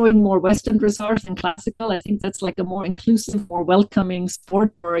I'm showing more Western dressage than classical. I think that's like a more inclusive, more welcoming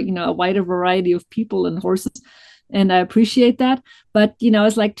sport for a wider variety of people and horses. And I appreciate that. But,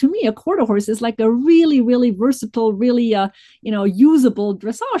 it's like, to me, a quarter horse is like a really, really versatile, really, usable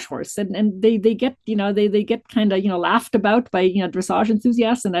dressage horse. And they get, they get kind of, laughed about by, dressage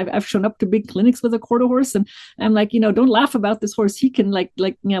enthusiasts. And I've shown up to big clinics with a quarter horse. And I'm like, don't laugh about this horse. He can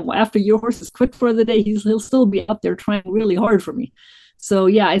after your horse is quit for the day, he'll still be out there trying really hard for me. So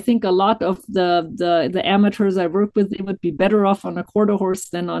yeah, I think a lot of the amateurs I work with, they would be better off on a quarter horse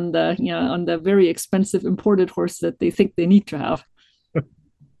than on the very expensive imported horse that they think they need to have.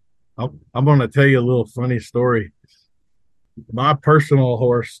 I'm going to tell you a little funny story. My personal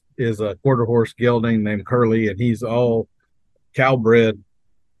horse is a quarter horse gelding named Curly, and he's all cow-bred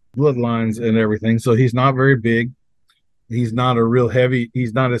bloodlines and everything. So he's not very big. He's not a real heavy.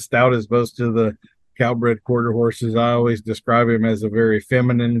 He's not as stout as most of the cow-bred quarter horses. I always describe him as a very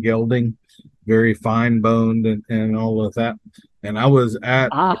feminine gelding, very fine boned and all of that. And I was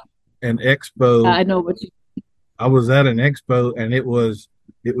at an expo. I know what you. I was at an expo, and it was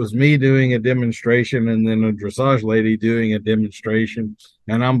me doing a demonstration and then a dressage lady doing a demonstration,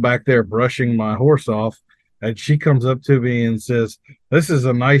 and I'm back there brushing my horse off, and she comes up to me and says, "This is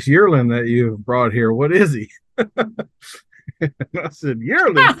a nice yearling that you've brought here. What is he?" And I said,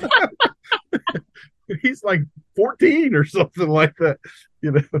 "Yearling? He's like 14 or something like that,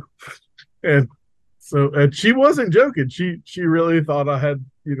 you know." And so, and she wasn't joking. She really thought I had,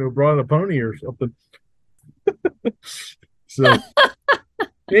 brought a pony or something. So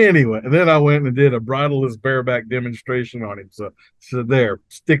anyway, then I went and did a bridleless bareback demonstration on him. So there,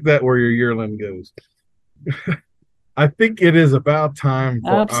 stick that where your yearling goes. I think it is about time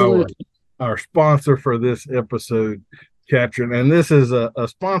for Absolutely. our sponsor for this episode, Katrin. And this is a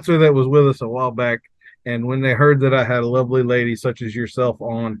sponsor that was with us a while back. And when they heard that I had a lovely lady such as yourself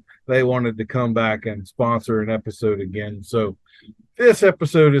on, they wanted to come back and sponsor an episode again. So this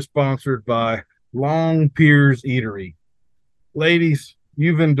episode is sponsored by Long Piers Eatery. Ladies,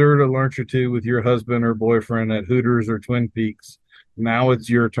 you've endured a lunch or two with your husband or boyfriend at Hooters or Twin Peaks. Now it's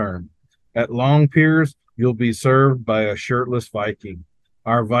your turn. At Long Piers, you'll be served by a shirtless Viking.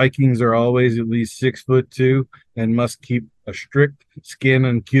 Our Vikings are always at least 6'2" and must keep a strict skin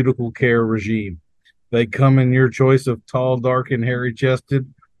and cuticle care regime. They come in your choice of tall, dark, and hairy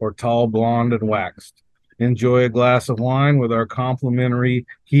chested or tall, blonde, and waxed. Enjoy a glass of wine with our complimentary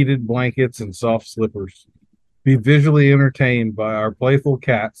heated blankets and soft slippers. Be visually entertained by our playful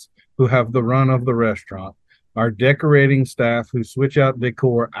cats who have the run of the restaurant, our decorating staff who switch out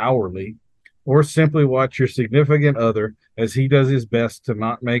decor hourly, or simply watch your significant other as he does his best to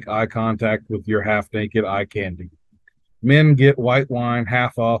not make eye contact with your half-naked eye candy. Men get white wine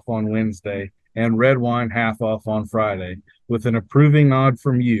half off on Wednesday and red wine half off on Friday, with an approving nod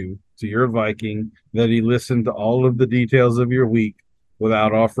from you to your Viking that he listened to all of the details of your week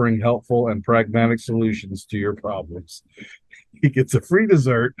without offering helpful and pragmatic solutions to your problems. He gets a free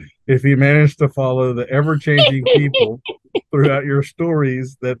dessert if he managed to follow the ever-changing people throughout your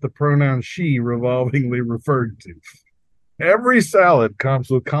stories that the pronoun she revolvingly referred to. Every salad comes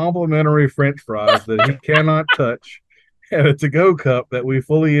with complimentary French fries that he cannot touch and a to-go cup that we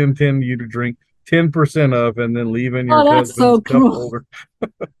fully intend you to drink 10% of and then leave in your That's husband's so cup cool. holder.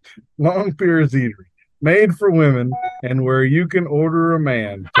 Long Piers Eatery, made for women and where you can order a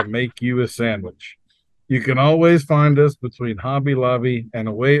man to make you a sandwich. You can always find us between Hobby Lobby and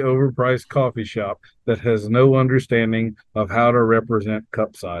a way overpriced coffee shop that has no understanding of how to represent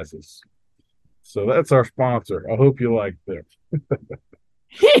cup sizes. So that's our sponsor. I hope you like them.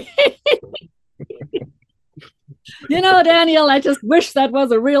 Daniel, I just wish that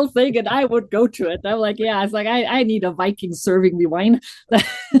was a real thing and I would go to it. I'm like, yeah, it's like I need a Viking serving me wine.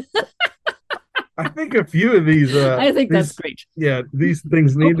 I think a few of these I think that's great. Yeah, these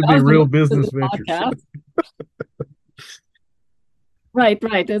things need to be real business ventures. Right.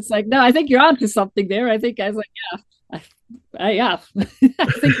 It's like, no, I think you're onto something there. I was like, yeah,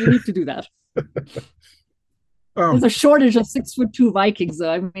 I think we need to do that. There's a shortage of 6'2" Vikings,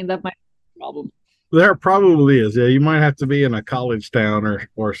 though. I mean, that might be a problem. There probably is. Yeah, you might have to be in a college town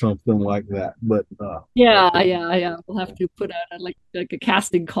or something like that. But yeah. We'll have to put out like a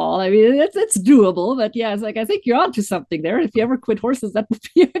casting call. I mean, it's doable, but yeah, it's like I think you're onto something there. If you ever quit horses, that would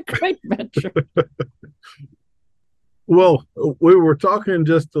be a great venture. Well, we were talking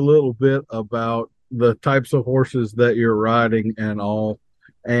just a little bit about the types of horses that you're riding and all,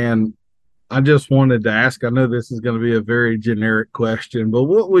 and I just wanted to ask. I know this is going to be a very generic question, but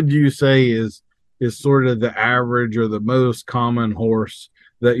what would you say is sort of the average or the most common horse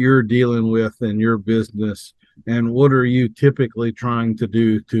that you're dealing with in your business, and what are you typically trying to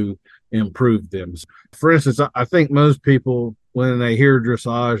do to improve them? For instance, I think most people, when they hear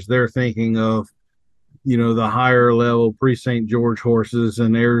dressage, they're thinking of, the higher level pre-St. George horses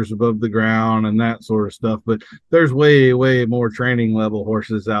and airs above the ground and that sort of stuff. But there's way, way more training level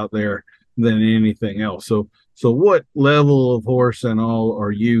horses out there than anything else. So what level of horse and all are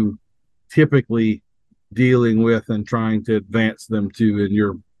you typically dealing with and trying to advance them to in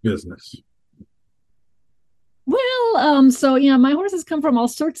your business? Well, so my horses come from all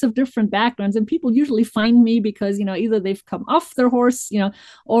sorts of different backgrounds, and people usually find me because either they've come off their horse,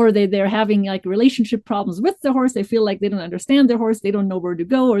 or they're having like relationship problems with their horse. They feel like they don't understand their horse, they don't know where to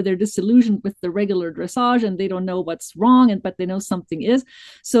go, or they're disillusioned with the regular dressage and they don't know what's wrong, but they know something is.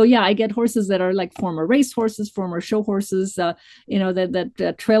 So yeah, I get horses that are like former race horses, former show horses,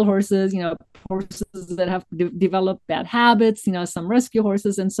 that trail horses, horses that have developed bad habits, some rescue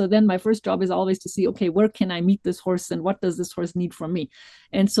horses, and so then my first job is always to see, okay, where can I meet this horse horse and what does this horse need from me.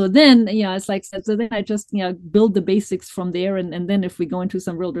 And so then, it's like, so then I just, build the basics from there. And then if we go into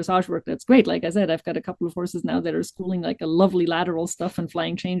some real dressage work, that's great. Like I said, I've got a couple of horses now that are schooling like a lovely lateral stuff and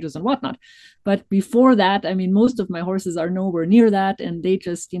flying changes and whatnot. But before that, I mean, most of my horses are nowhere near that. And they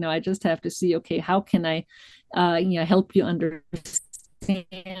just, I just have to see, okay, how can I, help you understand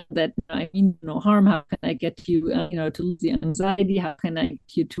that I mean no harm. How can I get you, to lose the anxiety? How can I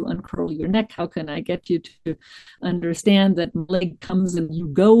get you to uncurl your neck? How can I get you to understand that my leg comes and you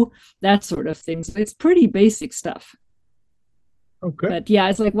go? That sort of thing. So it's pretty basic stuff. Okay. But yeah,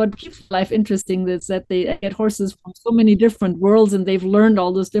 it's like what keeps life interesting is that they get horses from so many different worlds and they've learned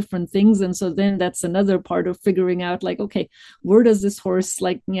all those different things. And so then that's another part of figuring out like, okay, where does this horse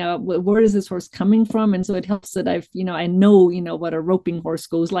where is this horse coming from? And so it helps that I know what a roping horse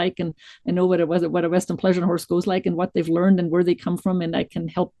goes like, and I know what a Western pleasure horse goes like and what they've learned and where they come from. And I can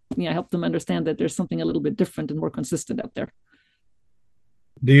help them understand that there's something a little bit different and more consistent out there.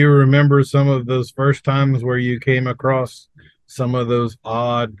 Do you remember some of those first times where you came across some of those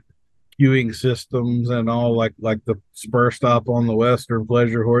odd cueing systems and all, like the spur stop on the Western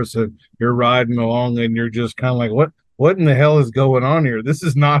pleasure horse, and you're riding along and you're just kind of like, what in the hell is going on here? This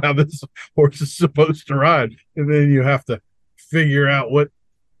is not how this horse is supposed to ride. And then you have to figure out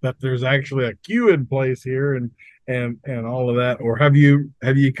that there's actually a cue in place here and all of that. Or have you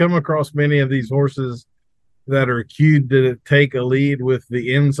come across many of these horses that are cued to take a lead with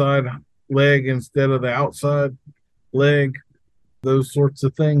the inside leg instead of the outside leg? Those sorts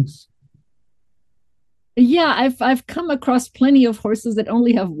of things. Yeah, I've come across plenty of horses that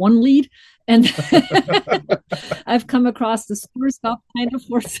only have one lead, and I've come across the spur stop kind of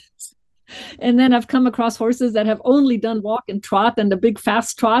horses. And then I've come across horses that have only done walk and trot and a big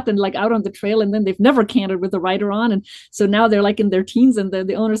fast trot and like out on the trail, and then they've never cantered with the rider on. And so now they're like in their teens, and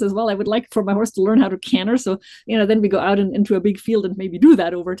the owner says, well, I would like for my horse to learn how to canter. So, then we go out into a big field and maybe do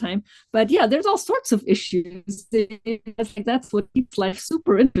that over time. But yeah, there's all sorts of issues. It's like, that's what keeps life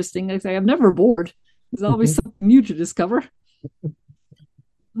super interesting. I'm never bored. There's always something new to discover.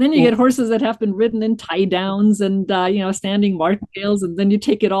 Then you get horses that have been ridden in tie downs and standing martingales, and then you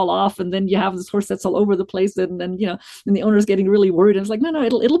take it all off, and then you have this horse that's all over the place, and then and the owner's getting really worried. And it's like, no,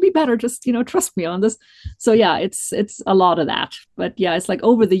 it'll be better. Just trust me on this. So yeah, it's a lot of that. But yeah, it's like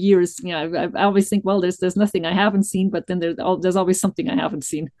over the years, I always think, well, there's nothing I haven't seen, but then there's always something I haven't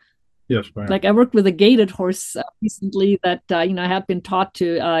seen. Yes, ma'am. Like I worked with a gaited horse recently that I had been taught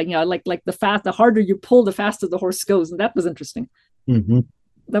to the harder you pull, the faster the horse goes, and that was interesting. Mm-hmm.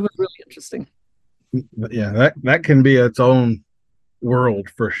 That was really interesting. Yeah, that can be its own world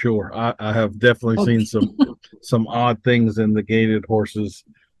for sure. I have definitely seen some odd things in the gaited horses.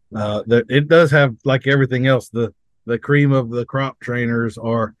 That it does have, like everything else, the cream of the crop trainers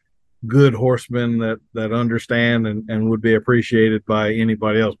are good horsemen that understand and would be appreciated by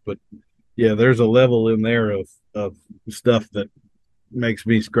anybody else. But yeah, there's a level in there of stuff that makes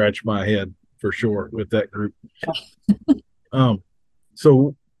me scratch my head for sure with that group.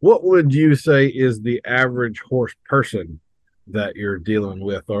 So what would you say is the average horse person that you're dealing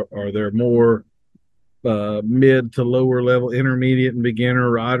with? Are there more mid to lower level, intermediate and beginner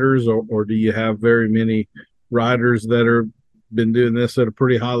riders, or do you have very many riders that are been doing this at a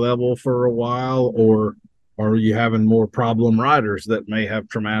pretty high level for a while, or are you having more problem riders that may have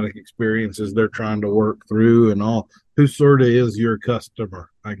traumatic experiences they're trying to work through and all? Who sort of is your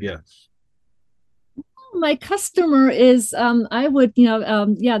customer, I guess? My customer is I would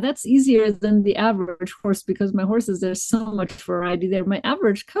that's easier than the average horse, because my horses, there's so much variety there. My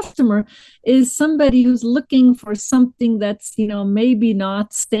average customer is somebody who's looking for something that's maybe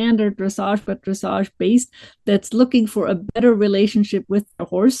not standard dressage but dressage based, that's looking for a better relationship with the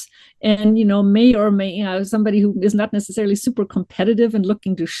horse, and may somebody who is not necessarily super competitive and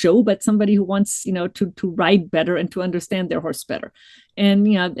looking to show, but somebody who wants to ride better and to understand their horse better. And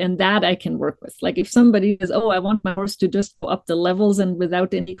and that I can work with. Like if somebody says, oh, I want my horse to just go up the levels and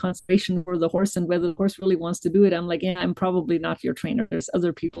without any consideration for the horse and whether the horse really wants to do it, I'm like, yeah, I'm probably not your trainer. There's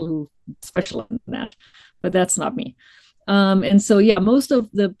other people who specialize in that, but that's not me. And so yeah, most of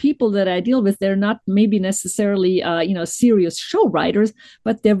the people that I deal with, they're not maybe necessarily serious show riders,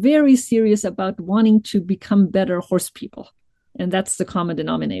 but they're very serious about wanting to become better horse people. And that's the common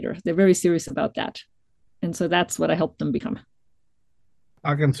denominator. They're very serious about that. And so that's what I help them become.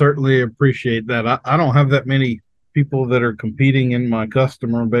 I can certainly appreciate that. I don't have that many people that are competing in my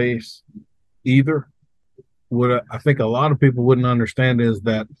customer base either. What I think a lot of people wouldn't understand is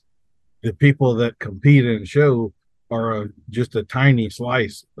that the people that compete and show are just a tiny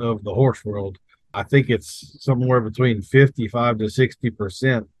slice of the horse world. I think it's somewhere between 55 to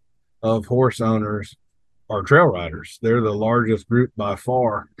 60% of horse owners are trail riders. They're the largest group by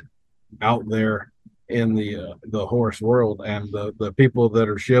far out there in the horse world, and the people that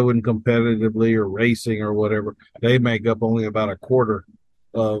are showing competitively or racing or whatever, they make up only about a quarter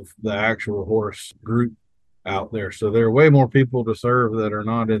of the actual horse group out there. So there are way more people to serve that are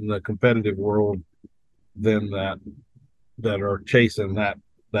not in the competitive world than that are chasing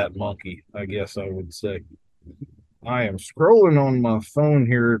that monkey, I guess I would say. I am scrolling on my phone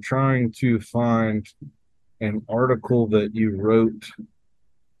here trying to find an article that you wrote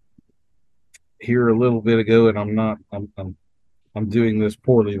here a little bit ago, and I'm doing this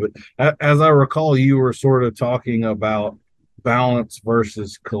poorly, but as I recall, you were sort of talking about balance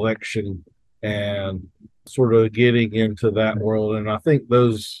versus collection and sort of getting into that world. And I think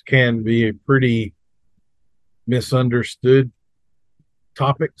those can be pretty misunderstood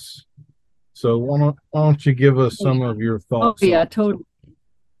topics. So why don't you give us some of your Oh thoughts yeah, on? totally.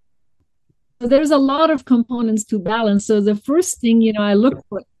 So there's a lot of components to balance. So the first thing, I look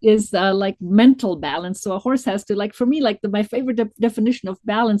for is like mental balance. So a horse has to, like, for me, like my favorite definition of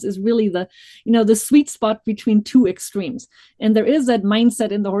balance is really the sweet spot between two extremes. And there is that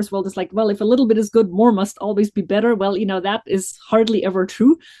mindset in the horse world. It's like, well, if a little bit is good, more must always be better. Well, that is hardly ever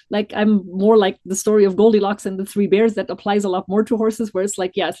true. Like, I'm more like the story of Goldilocks and the Three Bears. That applies a lot more to horses, where it's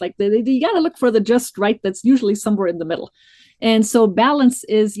like, yeah, it's like you got to look for the just right. That's usually somewhere in the middle. And so balance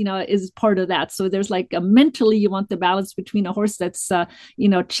is part of that. So there's like mentally, you want the balance between a horse that's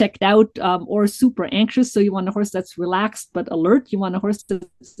checked out, or super anxious. So you want a horse that's relaxed but alert. You want a horse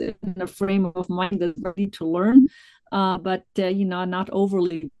that's in a frame of mind that's ready to learn, but not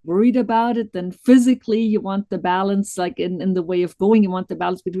overly worried about it. Then physically, you want the balance, like in the way of going. You want the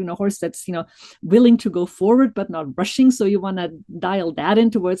balance between a horse that's willing to go forward but not rushing. So you want to dial that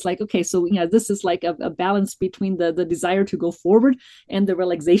into where it's like, okay, so this is like a balance between the desire to go forward and the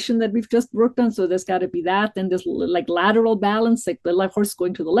relaxation that we've just worked on. So there's got to be that. Then there's like lateral balance, like the horse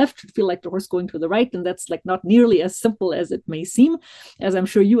going to the left should feel like the horse going to the right, and that's like not nearly as simple as it may seem, as I'm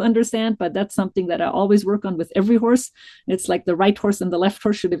sure you understand. But that's something that I always work on with every horse. It's like the right horse and the left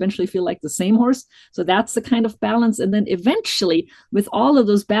horse should eventually feel like the same horse. So that's the kind of balance. And then eventually, with all of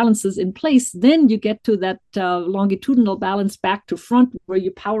those balances in place, then you get to that longitudinal balance back to front, where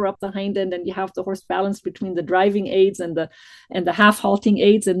you power up the hind end and you have the horse balance between the driving aids and the half halting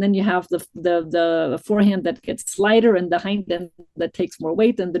aids. And then you have the forehand that gets slighter and the hind end that takes more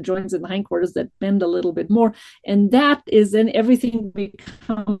weight, and the joints in the hindquarters that bend a little bit more. And that is then everything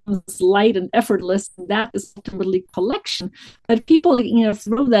becomes light and effortless. And that is ultimately collection. But people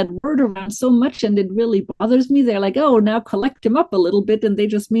throw that word around so much, and it really bothers me. They're like, oh, now collect him up a little bit, and they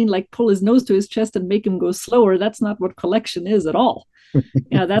just mean like pull his nose to his chest and make him go slower. That's not what collection is at all.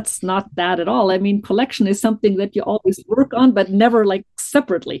 That's not that at all. I mean, collection is something that you always work on, but never like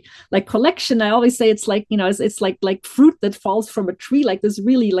separately. Like collection, I always say it's like, it's like fruit that falls from a tree, like this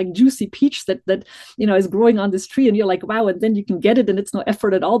really like juicy peach that is growing on this tree, and you're like, wow, and then you can get it and it's no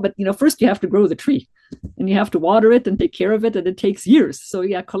effort at all. But first you have to grow the tree, and you have to water it and take care of it, and it takes years. So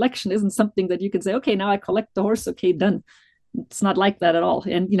yeah, collection isn't something that you can say, okay, now I collect the horse, okay, done. It's not like that at all.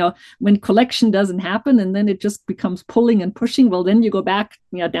 And when collection doesn't happen, and then it just becomes pulling and pushing, well, then you go back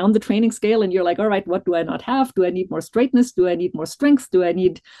down the training scale, and you're like, all right, what do I not have? Do I need more straightness? Do I need more strength? Do I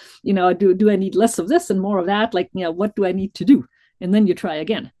need do I need less of this and more of that? Like, what do I need to do? And then you try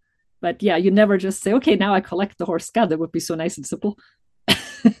again. But yeah, you never just say, okay, now I collect the horse. God, that would be so nice and simple.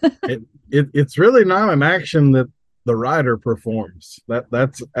 It's really not an action that the rider performs.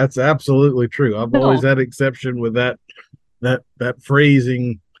 That's absolutely true. I've always No. had exception with that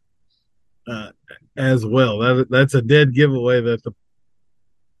phrasing as well. That's a dead giveaway that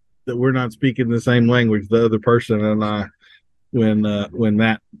we're not speaking the same language, the other person and I, when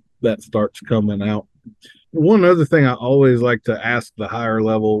that starts coming out. One other thing I always like to ask the higher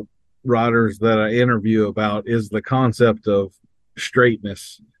level riders that I interview about is the concept of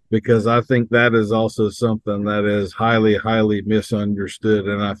straightness, because I think that is also something that is highly, highly misunderstood.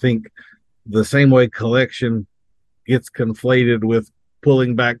 And I think the same way collection gets conflated with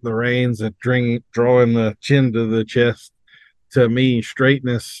pulling back the reins and drawing the chin to the chest, to me,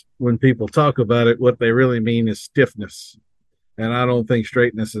 straightness, when people talk about it, what they really mean is stiffness. And I don't think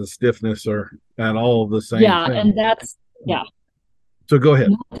straightness and stiffness are at all the same Yeah, thing. and that's yeah, So go ahead.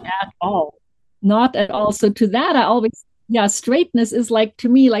 not at all. Not at all. So to that, I always Yeah, straightness is like, to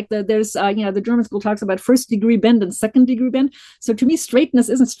me, like there's the German school talks about first degree bend and second degree bend. So to me, straightness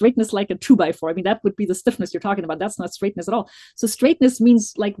isn't straightness like a 2x4. I mean, that would be the stiffness you're talking about. That's not straightness at all. So straightness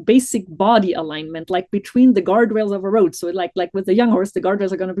means like basic body alignment, like between the guardrails of a road. So like with the young horse, the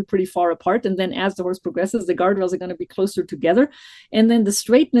guardrails are going to be pretty far apart, and then as the horse progresses, the guardrails are going to be closer together. And then the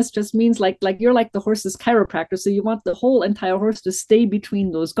straightness just means like you're like the horse's chiropractor. So you want the whole entire horse to stay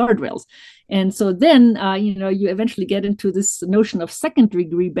between those guardrails. And so then, you eventually get into this notion of second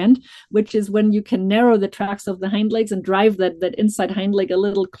degree bend, which is when you can narrow the tracks of the hind legs and drive that inside hind leg a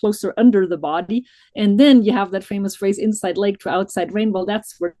little closer under the body. And then you have that famous phrase, inside leg to outside rein. Well,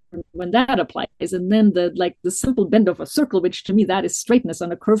 that's when that applies. And then the simple bend of a circle, which to me, that is straightness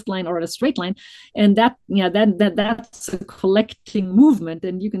on a curved line or on a straight line. And that's a collecting movement.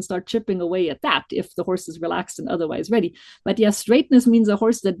 And you can start chipping away at that if the horse is relaxed and otherwise ready. But yeah, straightness means a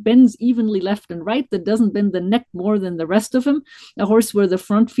horse that bends evenly left and right, that doesn't bend the neck more than the rest of him. A horse where the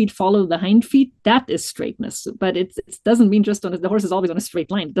front feet follow the hind feet, that is straightness. But it doesn't mean just the horse is always on a straight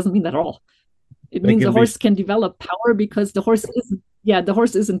line. It doesn't mean that at all. It means the horse can develop power because the horse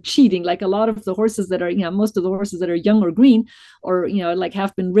isn't cheating. Like a lot of the horses that are, most of the horses that are young or green, or like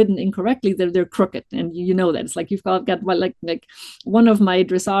have been ridden incorrectly, they're crooked, and you know that. It's like you've got like one of my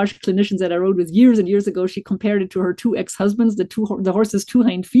dressage clinicians that I rode with years and years ago. She compared it to her two ex-husbands, the horse's two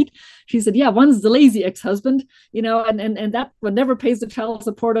hind feet. She said, yeah, one's the lazy ex-husband, and that one never pays the child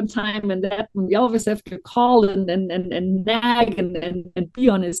support on time, and that we always have to call and nag and be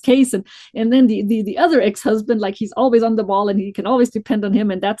on his case, and then the other ex-husband, like he's always on the ball and he can always depend on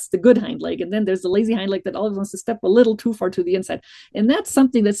him, and that's the good hind leg. And then there's the lazy hind leg that always wants to step a little too far to the inside, and that's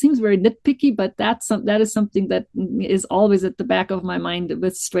something that seems very nitpicky, but that is something that is always at the back of my mind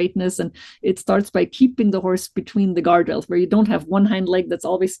with straightness. And it starts by keeping the horse between the guardrails, where you don't have one hind leg that's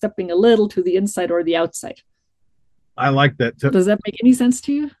always stepping a little to the inside or the outside. I like that. Does that make any sense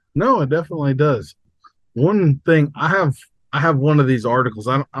to you? No, it definitely does. One thing, I have one of these articles.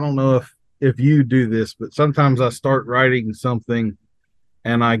 I don't know if you do this, but sometimes I start writing something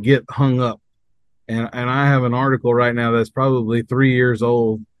and I get hung up. And I have an article right now that's probably 3 years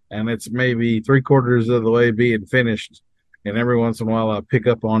old, and it's maybe 3/4 of the way being finished. And every once in a while I pick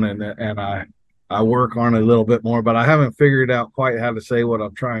up on it and I work on it a little bit more, but I haven't figured out quite how to say what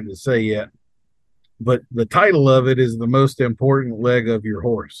I'm trying to say yet. But the title of it is The Most Important Leg of Your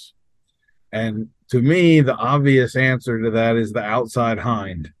Horse. And to me, the obvious answer to that is the outside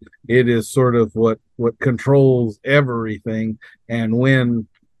hind. It is sort of what controls everything. And when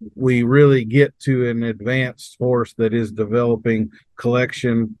we really get to an advanced horse that is developing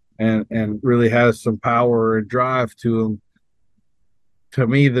collection and really has some power and drive to him, to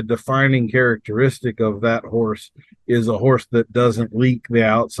me, the defining characteristic of that horse is a horse that doesn't leak the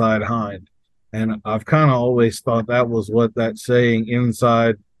outside hind. And I've kind of always thought that was what that saying,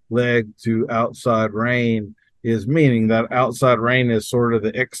 inside leg to outside rein, is meaning. That outside rein is sort of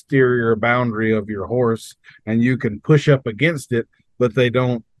the exterior boundary of your horse, and you can push up against it, but they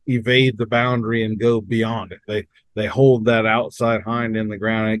don't evade the boundary and go beyond it. They hold that outside hind in the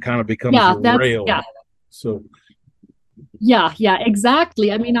ground, and it kind of becomes a rail. Yeah. So Yeah,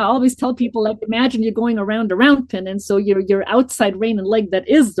 exactly. I mean, I always tell people, like, imagine you're going around a round pin, and so your outside rein and leg, that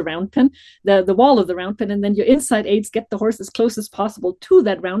is the round pin, the wall of the round pin, and then your inside aids get the horse as close as possible to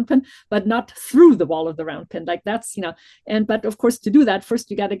that round pin, but not through the wall of the round pin. Like that's, but of course, to do that,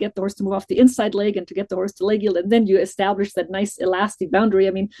 first you got to get the horse to move off the inside leg and to get the horse to leg yield, and then you establish that nice elastic boundary.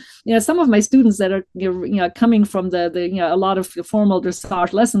 I mean, some of my students that are coming from the a lot of formal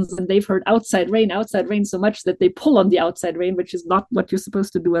dressage lessons, and they've heard outside rein so much that they pull on the outside rein, which is not what you're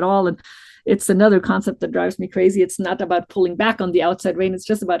supposed to do at all. And it's another concept that drives me crazy. It's not about pulling back on the outside rein. It's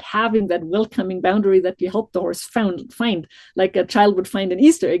just about having that welcoming boundary that you help the horse find, like a child would find an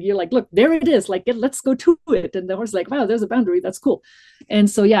Easter egg. You're like, look, there it is. Like, let's go to it. And the horse is like, wow, there's a boundary. That's cool. And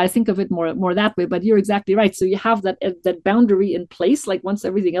so, yeah, I think of it more that way. But you're exactly right. So you have that boundary in place, like once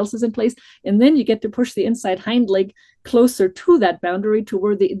everything else is in place, and then you get to push the inside hind leg closer to that boundary, to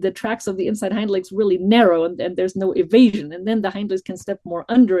where the tracks of the inside hind legs really narrow, and there's no evasion. And then the hind legs can step more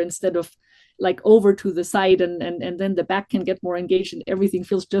under instead of like over to the side, and then the back can get more engaged, and everything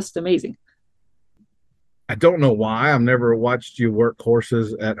feels just amazing. I don't know why I've never watched you work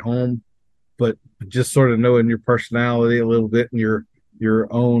horses at home, but just sort of knowing your personality a little bit and your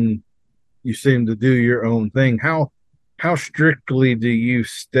own, you seem to do your own thing. How strictly do you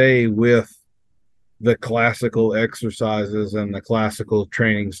stay with the classical exercises and the classical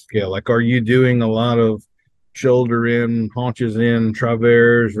training scale? Like, are you doing a lot of shoulder in, haunches in,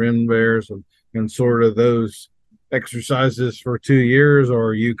 travers, renvers, and sort of those exercises for 2 years, or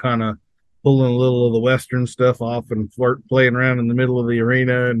are you kind of pulling a little of the Western stuff off and playing around in the middle of the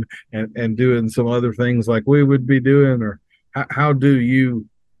arena and doing some other things like we would be doing? Or how do you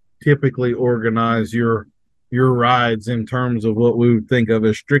typically organize your rides in terms of what we would think of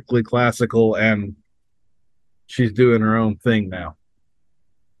as strictly classical, and she's doing her own thing now?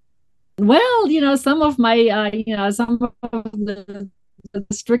 Well, some of my, some of the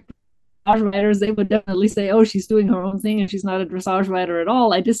strict dressage riders, they would definitely say, oh, she's doing her own thing and she's not a dressage rider at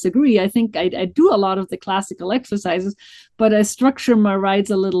all. I disagree. I think I do a lot of the classical exercises, but I structure my rides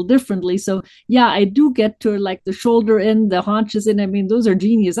a little differently. So yeah, I do get to like the shoulder in, the haunches in. I mean, those are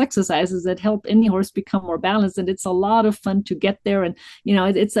genius exercises that help any horse become more balanced. And it's a lot of fun to get there. And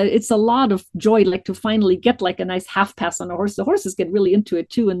it's a lot of joy, like to finally get like a nice half pass on a horse. The horses get really into it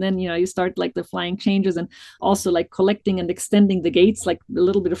too. And then you start like the flying changes and also like collecting and extending the gaits, like a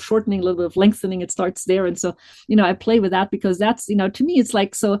little bit of shortening, a little bit of lengthening. It starts there. And so, I play with that because that's, to me, it's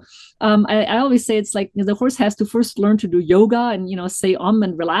like, so I always say it's like the horse has to first learn to do yoga and, say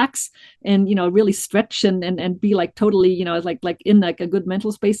and relax and, really stretch and be like totally, like in like a good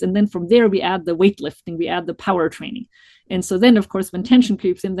mental space. And then from there, we add the weightlifting, we add the power training. And so then, of course, when tension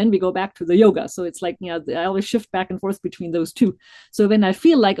creeps in, then we go back to the yoga. So it's like, I always shift back and forth between those two. So when I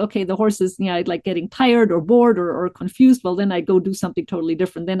feel like, okay, the horse is, like getting tired or bored or confused, well, then I go do something totally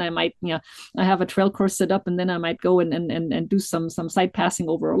different. Then I might, I have a trail course set up and then I might go and do some side passing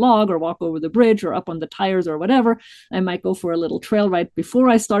over a log or walk over the bridge or up on the tires or whatever. I might go for a little trail ride before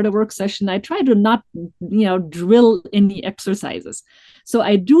I start a work session. I try to not, drill any exercises. So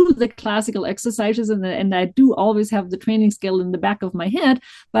I do the classical exercises and I do always have the training scale in the back of my head,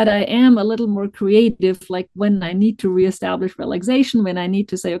 but I am a little more creative, like when I need to reestablish relaxation, when I need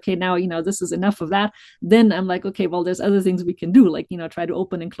to say, okay, now, this is enough of that. Then I'm like, okay, well, there's other things we can do, like, try to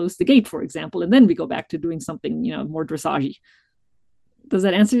open and close the gate, for example. And then we go back to doing something, more dressage. Does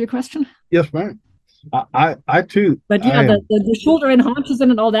that answer your question? Yes, ma'am. I too. But yeah, the shoulder and haunches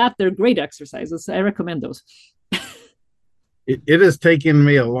and all that, they're great exercises. I recommend those. It has taken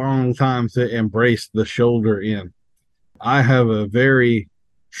me a long time to embrace the shoulder in. I have a very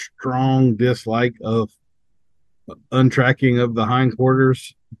strong dislike of untracking of the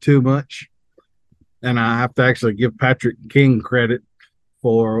hindquarters too much. And I have to actually give Patrick King credit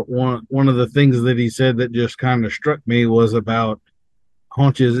for one of the things that he said that just kind of struck me was about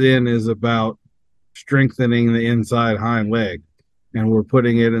haunches in is about strengthening the inside hind leg. And we're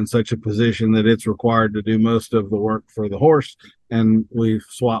putting it in such a position that it's required to do most of the work for the horse. And we've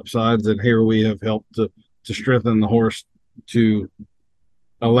swapped sides, and here we have helped to strengthen the horse to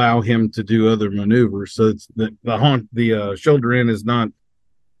allow him to do other maneuvers. So it's the shoulder in is not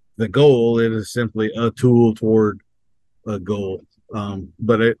the goal; it is simply a tool toward a goal.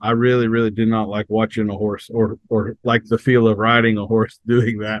 But I really, really do not like watching a horse or like the feel of riding a horse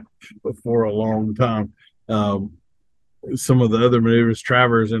doing that for a long time. Some of the other maneuvers,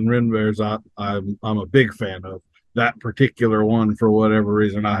 Travers and Renvers, I'm a big fan of. That particular one, for whatever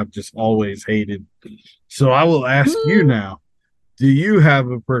reason, I have just always hated. So I will ask you now, do you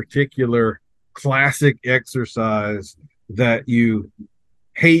have a particular classic exercise that you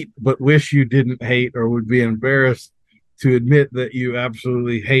hate but wish you didn't hate, or would be embarrassed to admit that you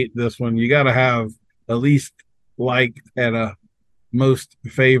absolutely hate this one? You got to have a least liked and a most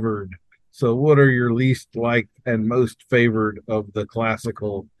favored. So what are your least liked and most favored of the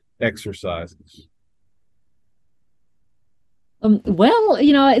classical exercises? Well,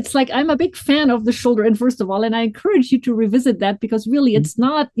 it's like I'm a big fan of the shoulder in, first of all, and I encourage you to revisit that because really it's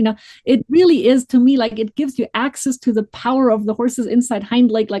not, it really is to me like it gives you access to the power of the horse's inside hind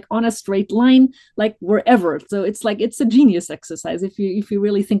leg, like on a straight line, like wherever. So it's like it's a genius exercise if you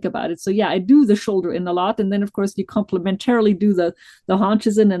really think about it. So yeah, I do the shoulder in a lot, and then of course you complementarily do the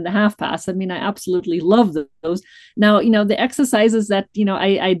haunches in and the half pass. I mean, I absolutely love those. Now, the exercises that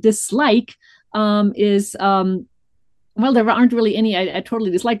I dislike is well, there aren't really any I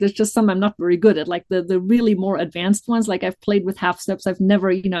totally dislike. There's just some I'm not very good at, like the really more advanced ones. Like I've played with half steps. I've never,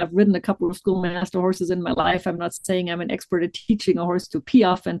 I've ridden a couple of schoolmaster horses in my life. I'm not saying I'm an expert at teaching a horse to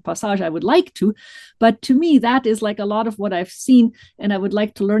piaffe and passage. I would like to, but to me, that is like a lot of what I've seen, and I would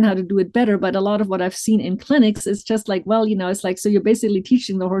like to learn how to do it better. But a lot of what I've seen in clinics is just like, well, it's like, so you're basically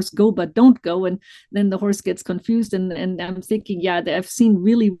teaching the horse go, but don't go. And then the horse gets confused. And I'm thinking, yeah, I've seen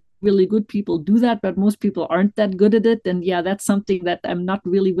really good people do that, but most people aren't that good at it. And yeah, that's something that I'm not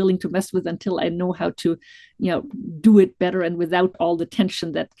really willing to mess with until I know how to, do it better and without all the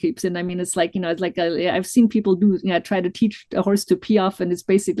tension that keeps in. I mean, it's like, I've seen people do, try to teach a horse to piaffe, and it's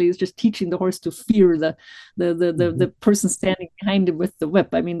just teaching the horse to fear the person standing behind him with the whip.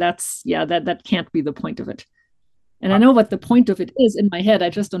 I mean, that can't be the point of it. And I know what the point of it is in my head. I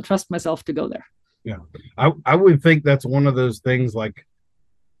just don't trust myself to go there. Yeah, I would think that's one of those things. Like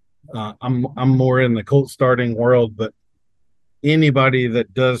I'm more in the colt starting world, but anybody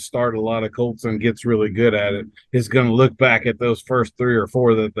that does start a lot of colts and gets really good at it is going to look back at those first three or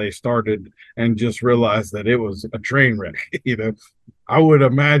four that they started and just realize that it was a train wreck. I would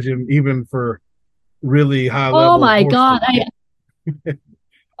imagine even for really high Oh level my God. horsemen.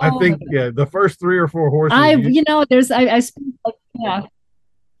 I Oh my think, God. yeah, the first three or four horses I spent like, yeah.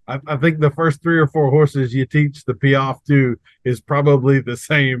 I think the first three or four horses you teach the piaffe to is probably the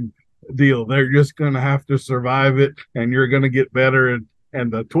same deal. They're just going to have to survive it, and you're going to get better,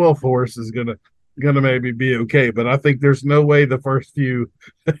 and the 12th horse is going to maybe be okay. But I think there's no way the first few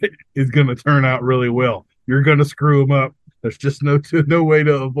is going to turn out really well. You're going to screw them up. There's just no way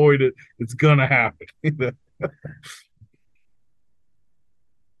to avoid it. It's going to happen.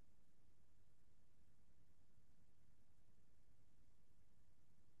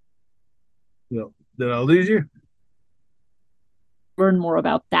 Did I lose you? Learn more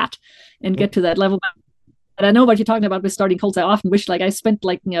about that and get to that level. But I know what you're talking about with starting colts. I often wish like I spent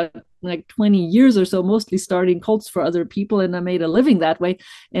like 20 years or so mostly starting colts for other people, and I made a living that way.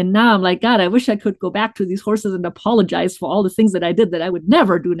 And now I'm like, God, I wish I could go back to these horses and apologize for all the things that I did that I would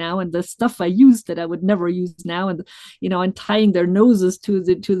never do now, and the stuff I used that I would never use now, and and tying their noses to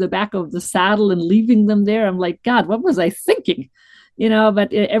the back of the saddle and leaving them there. I'm like, God, what was I thinking?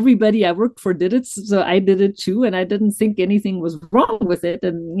 But everybody I worked for did it, so I did it too, and I didn't think anything was wrong with it.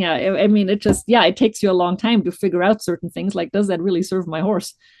 And yeah, I mean, it takes you a long time to figure out certain things, like, does that really serve my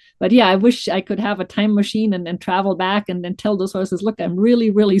horse? But yeah, I wish I could have a time machine and travel back and then tell those horses, look, I'm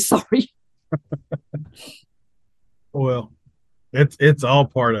really, really sorry. Well, it's all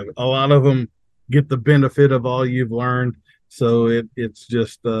part of it. A lot of them get the benefit of all you've learned, so it's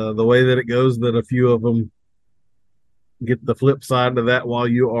just the way that it goes that a few of them get the flip side of that while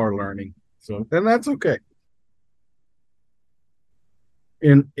you are learning. So, and that's okay.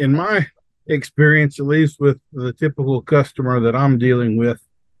 In my experience, at least with the typical customer that I'm dealing with,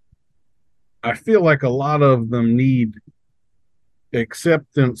 I feel like a lot of them need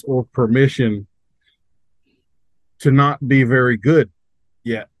acceptance or permission to not be very good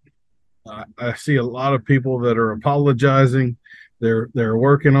yet. I see a lot of people that are apologizing. They're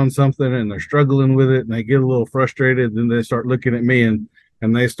working on something and they're struggling with it, and they get a little frustrated. Then they start looking at me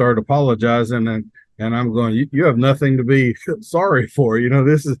and they start apologizing, and I'm going, you have nothing to be sorry for.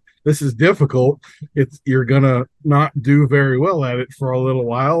 This is difficult. You're gonna not do very well at it for a little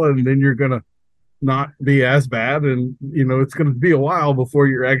while, and then you're gonna not be as bad, and it's gonna be a while before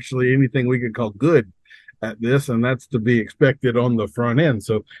you're actually anything we could call good at this, and that's to be expected on the front end.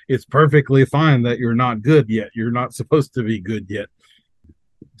 So it's perfectly fine that you're not good yet. You're not supposed to be good yet.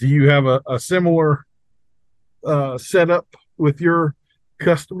 Do you have a similar setup with your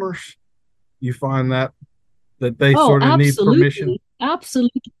customers? You find that they Oh, sort of need permission? absolutely.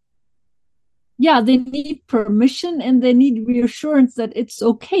 Absolutely. Yeah, they need permission and they need reassurance that it's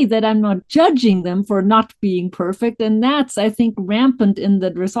okay, that I'm not judging them for not being perfect. And that's, I think, rampant in the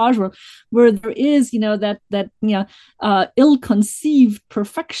dressage world, where there is, ill-conceived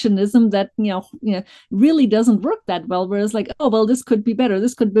perfectionism that really doesn't work that well. Whereas, like, oh well, this could be better.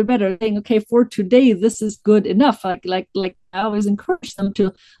 This could be better. Saying, okay, for today, this is good enough. Like I always encourage them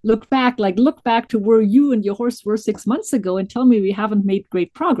to look back to where you and your horse were 6 months ago, and tell me we haven't made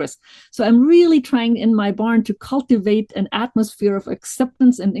great progress. So I'm really trying in my barn to cultivate an atmosphere of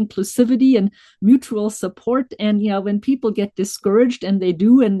acceptance and inclusivity and mutual support. And when people get discouraged, and they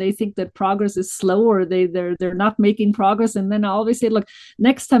do, and they think that progress is slow, or they're not making progress, and then I always say, look,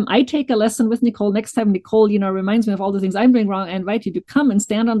 next time I take a lesson with Nicole, next time Nicole reminds me of all the things I'm doing wrong, I invite you to come and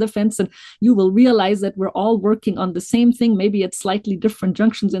stand on the fence, and you will realize that we're all working on the same thing. Maybe it's slightly different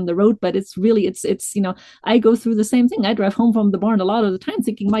junctions in the road, but it's I go through the same thing. I drive home from the barn a lot of the time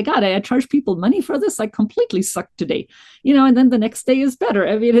thinking, my God, I charge people money for this. I completely sucked today, and then the next day is better.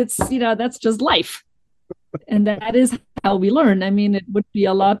 I mean, it's, that's just life. And that is how we learn. I mean, it would be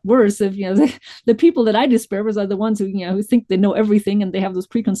a lot worse if the people that I despair with are the ones who think they know everything, and they have those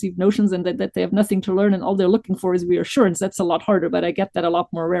preconceived notions, and that they have nothing to learn, and all they're looking for is reassurance. That's a lot harder, but I get that a lot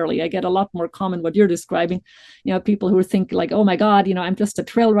more rarely. I get a lot more common what you're describing. People who think like, oh my God, I'm just a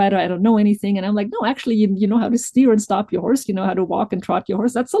trail rider, I don't know anything, and I'm like, no, actually, you know how to steer and stop your horse. You know how to walk and trot your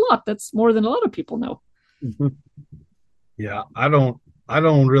horse. That's a lot. That's more than a lot of people know. Yeah, I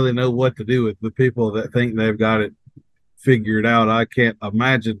don't really know what to do with the people that think they've got it figured out. I can't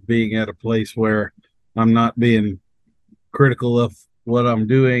imagine being at a place where I'm not being critical of what I'm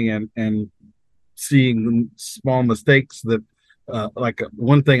doing, and seeing small mistakes that like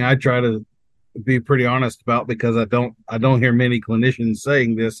one thing I try to be pretty honest about, because I don't hear many clinicians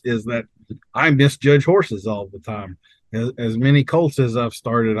saying this, is that I misjudge horses all the time. As many colts as I've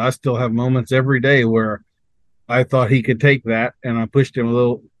started, I still have moments every day where I thought he could take that, and I pushed him a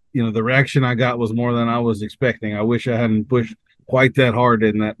little. The reaction I got was more than I was expecting. I wish I hadn't pushed quite that hard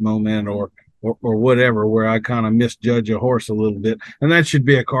in that moment, or whatever, where I kind of misjudge a horse a little bit, and that should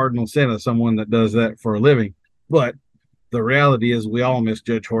be a cardinal sin of someone that does that for a living. But the reality is, we all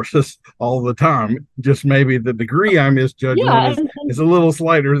misjudge horses all the time. Just maybe the degree I misjudge them Yeah, is a little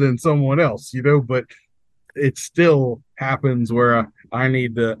slighter than someone else, but it still happens where I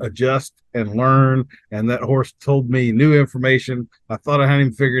need to adjust and learn. And that horse told me new information. I thought I had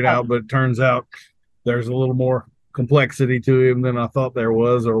him figured out, but it turns out there's a little more complexity to him than I thought there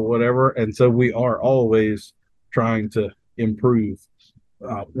was, or whatever. And so we are always trying to improve.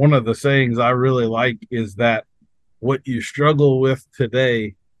 One of the sayings I really like is that what you struggle with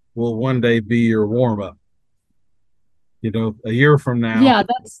today will one day be your warm up. A year from now, yeah,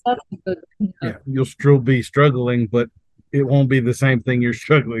 that's good. Yeah. yeah, you'll still be struggling, but it won't be the same thing you're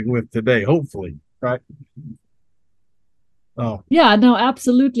struggling with today, hopefully, right? Oh, Yeah, no,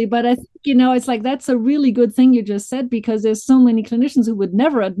 absolutely. But I think, it's like that's a really good thing you just said, because there's so many clinicians who would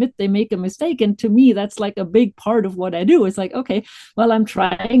never admit they make a mistake. And to me, that's like a big part of what I do. It's like, okay, well, I'm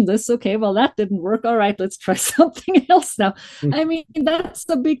trying this. Okay, well, that didn't work. All right, let's try something else now. I mean, that's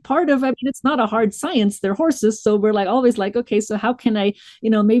a big part of, I mean, it's not a hard science. They're horses. So we're like always like, okay, so how can I,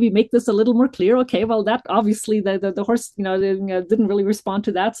 maybe make this a little more clear? Okay, well, that obviously the horse, didn't really respond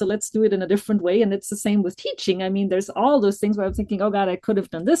to that. So let's do it in a different way. And it's the same with teaching. I mean, there's all those things where I'm thinking, oh God, I could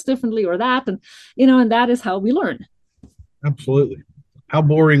have done this differently or that. And that is how we learn. absolutely. How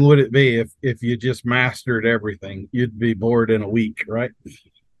boring would it be if you just mastered everything? You'd be bored in a week, right?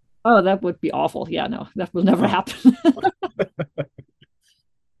 Oh, that would be awful. Yeah, no, that will never happen.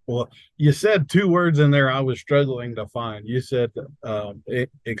 Well, you said two words in there I was struggling to find. You said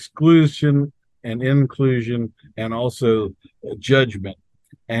exclusion and inclusion, and also judgment.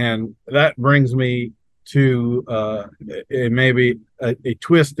 And that brings me to maybe a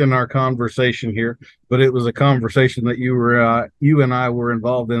twist in our conversation here, but it was a conversation that you and I were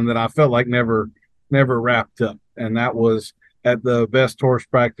involved in that I felt like never wrapped up, and that was at the Best Horse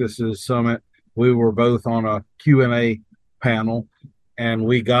Practices Summit. We were both on a Q&A panel, and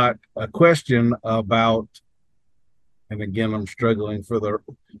we got a question about, and again, I'm struggling for the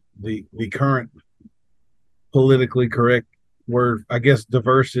current politically correct word, I guess,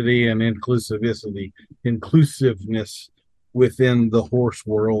 diversity and inclusiveness within the horse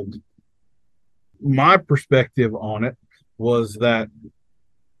world. My perspective on it was that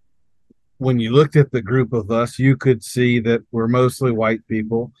when you looked at the group of us, you could see that we're mostly white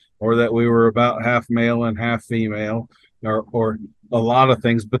people, or that we were about half male and half female, or a lot of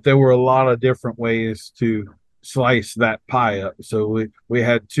things, but there were a lot of different ways to slice that pie up. So we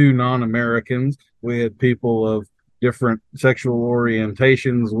had two non-Americans, we had people of different sexual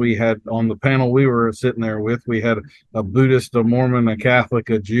orientations. We had, on the panel we were sitting there with, we had a Buddhist, a Mormon, a Catholic,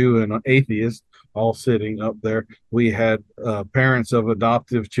 a Jew, and an atheist all sitting up there. We had parents of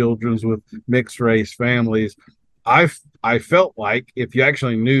adoptive children with mixed race families. I felt like if you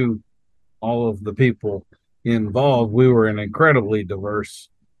actually knew all of the people involved, we were an incredibly diverse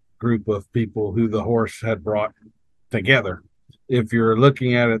group of people who the horse had brought together. If you're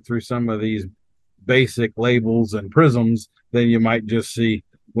looking at it through some of these basic labels and prisms, then you might just see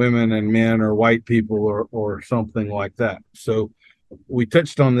women and men, or white people, or something like that. So we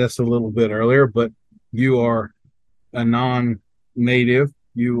touched on this a little bit earlier, but you are a non-native,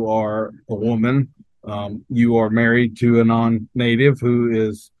 you are a woman, you are married to a non-native who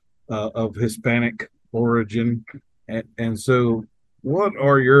is of Hispanic origin, and so what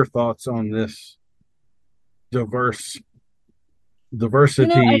are your thoughts on this You know, I,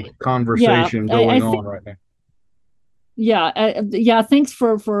 diversity yeah, conversation I going think on right now? yeah, thanks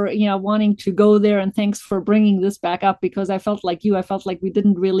for wanting to go there, and thanks for bringing this back up, because I felt like we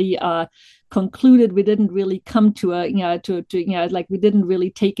didn't really concluded, we didn't really come to a like we didn't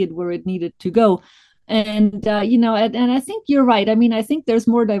really take it where it needed to go. And and I think you're right. I mean, I think there's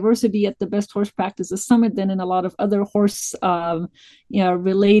more diversity at the Best Horse Practices Summit than in a lot of other horse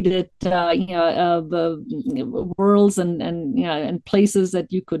related worlds and places that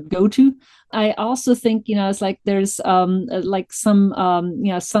you could go to. I also think, it's like there's like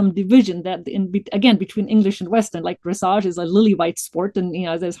some division that again between English and Western. Like dressage is a lily white sport, and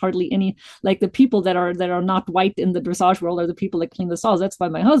there's hardly any, like, the people that are not white in the dressage world are the people that clean the stalls. That's why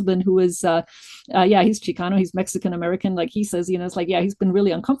my husband, who is yeah, he's Chicano, he's Mexican American. Like he says, it's like, yeah, he's been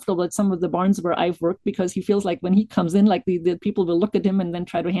really uncomfortable at some of the barns where I've worked because he feels like when he comes in, like the people will look at him and then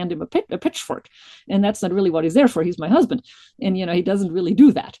try to hand him a pitchfork. And that's not really what he's there for. He's my husband. And, he doesn't really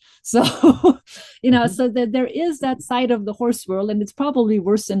do that. So, so that there is that side of the horse world, and it's probably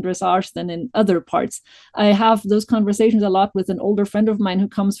worse in dressage than in other parts. I have those conversations a lot with an older friend of mine who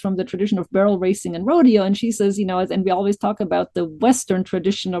comes from the tradition of barrel racing and rodeo. And she says, and we always talk about the Western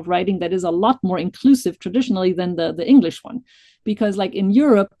tradition of riding that is a lot more inclusive traditionally than the English one. Because like in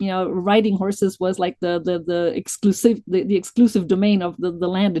Europe, riding horses was like the exclusive domain of the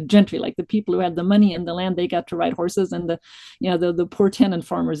landed gentry, like the people who had the money and the land, they got to ride horses, and the poor tenant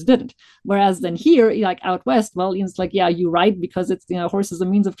farmers didn't. Whereas then here, like out west, well, it's like, yeah, you ride because it's, horse is a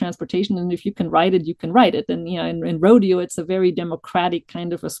means of transportation, and if you can ride it, you can ride it. And in rodeo, it's a very democratic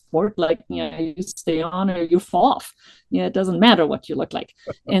kind of a sport. Like, you stay on or you fall off. It doesn't matter what you look like.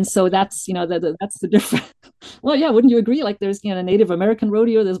 And so that's that's the difference. Well, yeah, wouldn't you agree? Like there's Native American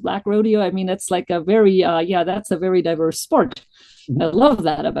rodeo, there's black rodeo. I mean, it's like a very that's a very diverse sport. I love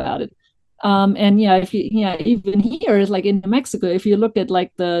that about it. And if you even here is like in New Mexico, if you look at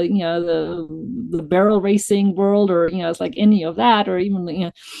like the barrel racing world, or it's like any of that, or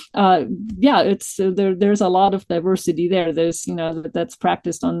even it's there's a lot of diversity there. There's that's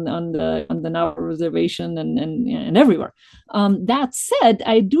practiced on the Navajo reservation and everywhere. That said,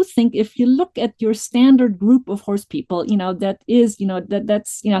 I do think if you look at your standard group of horse people, that is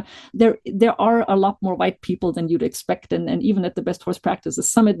that's there are a lot more white people than you'd expect, and even at the Best Horse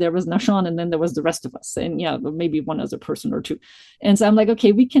Practices Summit, there was Nashon, and then there was the rest of us, and maybe one other person or two. And so I'm like,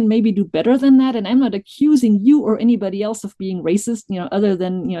 okay, we can maybe do better than that. And I'm not accusing you or anybody else of being racist, other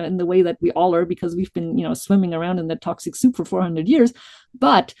than in the way that we all are, because we've been swimming around in the toxic soup for 400 years.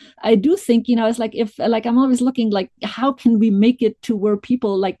 But I do think it's like, if like I'm always looking like, how can we make it to where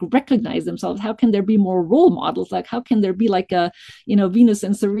people like recognize themselves? How can there be more role models? Like how can there be like a Venus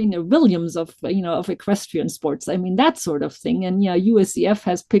and Serena Williams of of equestrian sports? I mean, that sort of thing. And USCF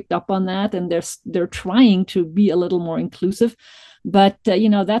has picked up on that, and they're trying to be a little more inclusive. But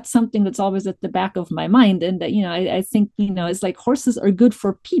that's something that's always at the back of my mind. And I think it's like horses are good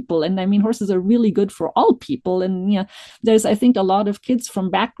for people, and I mean horses are really good for all people. And there's, I think, a lot of kids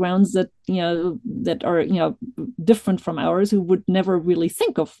from backgrounds that that are different from ours, who would never really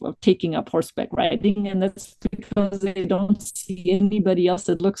think of taking up horseback riding, and that's because they don't see anybody else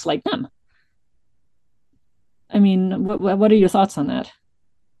that looks like them. I mean, what are your thoughts on that?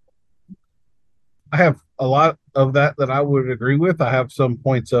 I have a lot of that I would agree with. I have some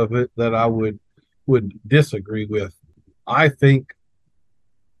points of it that I would disagree with. I think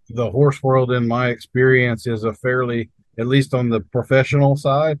the horse world, in my experience, is a fairly, at least on the professional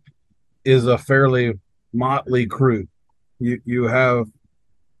side, is a fairly motley crew. You have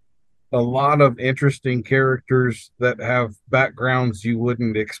a lot of interesting characters that have backgrounds you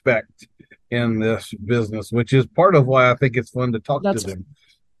wouldn't expect in this business, which is part of why I think it's fun to talk to them.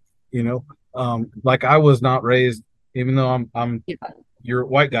 Like I was not raised, even though I'm you're a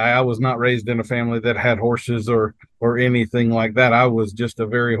white guy, I was not raised in a family that had horses or anything like that. I was just a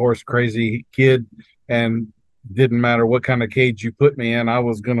very horse crazy kid, and didn't matter what kind of cage you put me in, I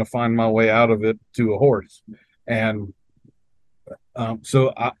was going to find my way out of it to a horse. And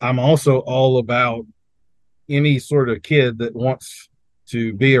so I'm also all about any sort of kid that wants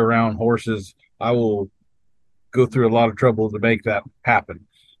to be around horses. I will go through a lot of trouble to make that happen.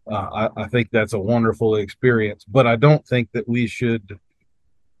 I think that's a wonderful experience, but I don't think that we should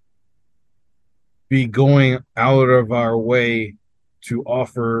be going out of our way to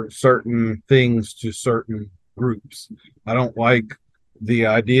offer certain things to certain groups. I don't like the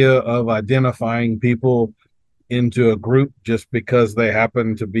idea of identifying people into a group just because they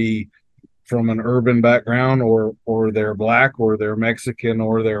happen to be from an urban background, or they're black, or they're Mexican,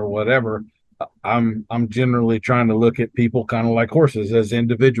 or they're whatever. I'm generally trying to look at people kind of like horses, as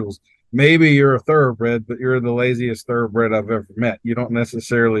individuals. Maybe you're a thoroughbred, but you're the laziest thoroughbred I've ever met. You don't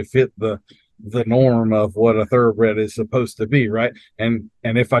necessarily fit the norm of what a thoroughbred is supposed to be, right? And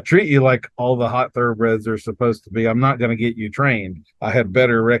if I treat you like all the hot thoroughbreds are supposed to be, I'm not going to get you trained. I had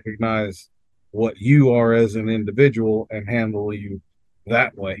better recognize what you are as an individual and handle you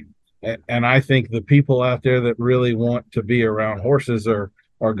that way. And I think the people out there that really want to be around horses are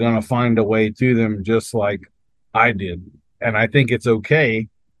going to find a way to them, just like I did. And I think it's okay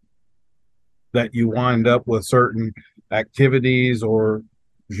that you wind up with certain activities or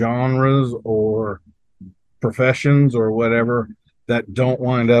genres or professions or whatever that don't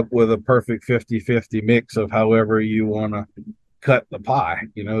wind up with a perfect 50-50 mix of however you want to cut the pie.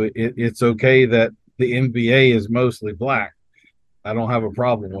 It's okay that the NBA is mostly black, I don't have a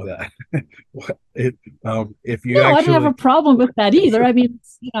problem with that. it, if you No, I don't have a actually, problem with that either. sure, I mean,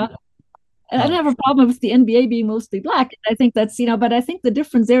 I don't um, have a problem with the NBA being mostly black. I think that's, but I think the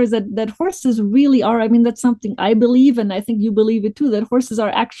difference there is that horses really are. I mean, that's something I believe, and I think you believe it too. That horses are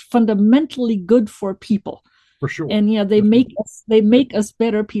actually fundamentally good for people, for sure. and Yes, ma'am. they make us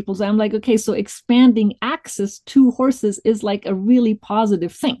better people. So I'm like, okay, so expanding access to horses is like a really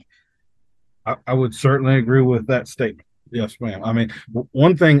positive thing. I would certainly agree with that statement. Yes, ma'am. I mean,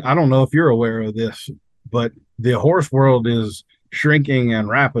 one thing, I don't know if you're aware of this, but the horse world is shrinking and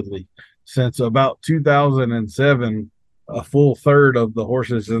rapidly. Since about 2007, a full third of the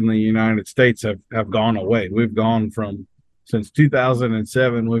horses in the United States have gone away. We've gone from, since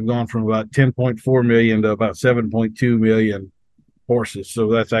 2007, we've gone from about 10.4 million to about 7.2 million horses. So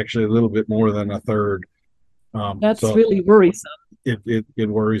that's actually a little bit more than a third. That's So really worrisome. it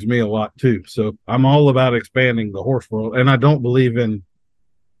worries me a lot too. So I'm all about expanding the horse world, and I don't believe in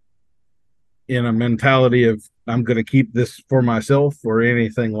a mentality of I'm going to keep this for myself or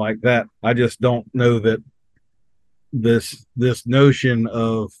anything like that. I just don't know that this notion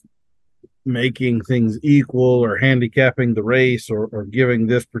of making things equal or handicapping the race or giving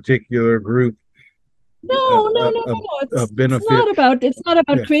this particular group a, No, no, a, no, a, no, no. a It's benefit. not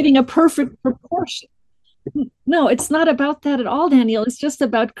about Yeah. creating a perfect proportion. No, it's not about that at all, Daniel. It's just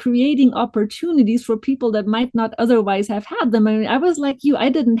about creating opportunities for people that might not otherwise have had them. I mean, I was like you, I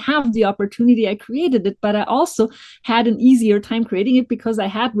didn't have the opportunity. I created it, but I also had an easier time creating it because I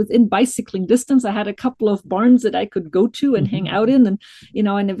had within bicycling distance, I had a couple of barns that I could go to and hang out in and,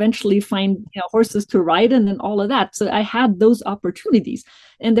 and eventually find, horses to ride in and all of that. So I had those opportunities.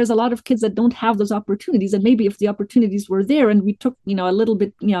 And there's a lot of kids that don't have those opportunities. And maybe if the opportunities were there and we took, a little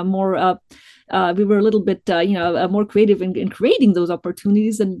bit, more we were a little bit more creative in creating those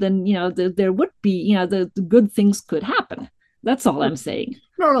opportunities, and then there would be the good things could happen. That's all I'm saying.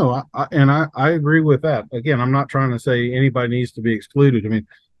 No, no, I agree with that. Again, I'm not trying to say anybody needs to be excluded. I mean,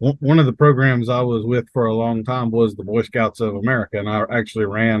 one of the programs I was with for a long time was the Boy Scouts of America, and I actually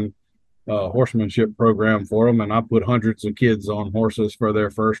ran a horsemanship program for them, and I put hundreds of kids on horses for their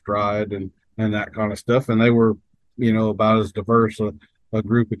first ride and that kind of stuff, and they were, about as diverse a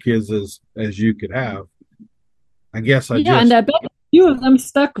group of kids as you could have. I guess Yeah, and I bet a few of them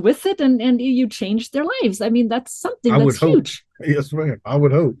stuck with it, and you changed their lives. I mean, that's something I would that's hope. huge. Yes, ma'am. I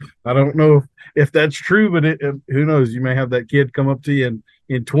would hope. I don't know if that's true, but who knows? You may have that kid come up to you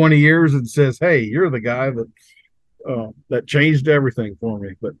in 20 years and says, "Hey, you're the guy that changed everything for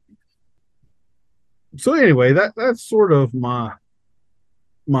me." But so anyway, that's sort of my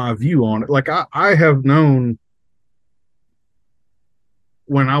view on it. Like I have known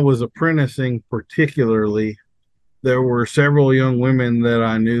when I was apprenticing, particularly, there were several young women that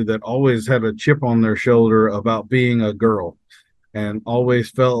I knew that always had a chip on their shoulder about being a girl and always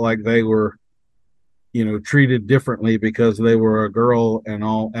felt like they were, treated differently because they were a girl and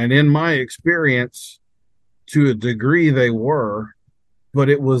all. And in my experience, to a degree, they were, but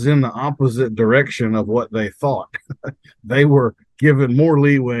it was in the opposite direction of what they thought. They were given more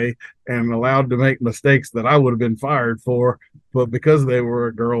leeway and allowed to make mistakes that I would have been fired for. But because they were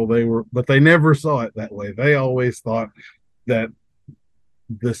a girl, but they never saw it that way. They always thought that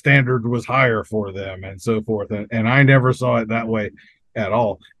the standard was higher for them and so forth. And I never saw it that way at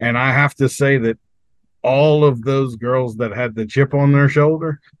all. And I have to say that all of those girls that had the chip on their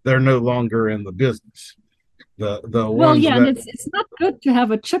shoulder, they're no longer in the business. The Well, ones yeah, and that it's not good to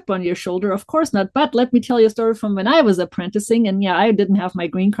have a chip on your shoulder, of course not. But let me tell you a story from when I was apprenticing, and yeah, I didn't have my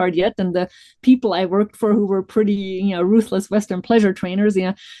green card yet, and the people I worked for who were pretty, ruthless Western pleasure trainers,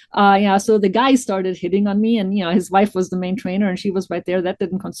 yeah, so the guy started hitting on me, and his wife was the main trainer, and she was right there. That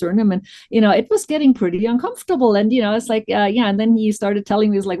didn't concern him, and it was getting pretty uncomfortable, and it's like, yeah, and then he started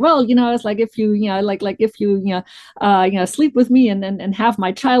telling me, it's like, well, it's like if you, like if you, sleep with me and have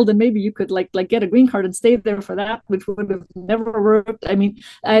my child, and maybe you could like get a green card and stay there for that, which would have never worked. I mean,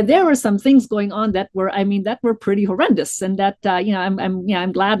 there were some things going on that were, that were pretty horrendous, and that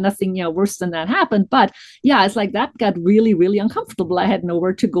I'm glad nothing worse than that happened. But yeah, it's like that got really, really uncomfortable. I had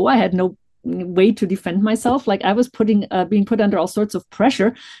nowhere to go. I had no way to defend myself. Like I was being put under all sorts of pressure.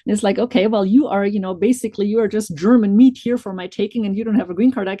 And it's like, okay, well, you are, basically you are just German meat here for my taking, and you don't have a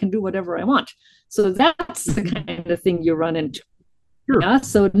green card. I can do whatever I want. So that's the kind of thing you run into. sure. Yeah.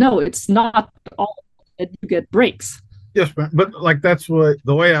 So no, it's not all that you get breaks. Yes, but like that's what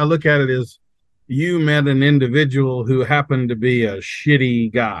the way I look at it is you met an individual who happened to be a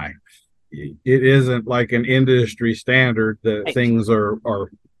shitty guy. It isn't like an industry standard that Right. things are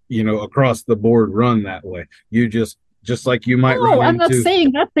across the board run that way. You just like you might No, run I'm not into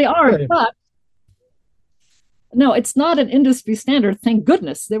saying that they are, yeah, but No, it's not an industry standard. Thank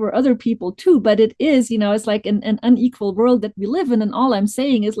goodness. There were other people too, but it is, it's like an unequal world that we live in. And all I'm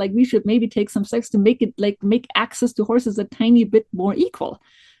saying is like we should maybe take some steps to make it like make access to horses a tiny bit more equal.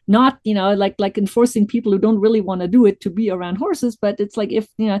 Not, like enforcing people who don't really want to do it to be around horses, but it's like if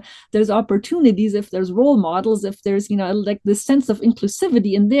there's opportunities, if there's role models, if there's like this sense of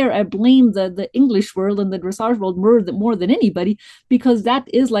inclusivity in there. I blame the English world and the dressage world more than anybody, because that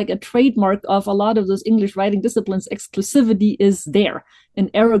is like a trademark of a lot of those English riding disciplines. Exclusivity is there and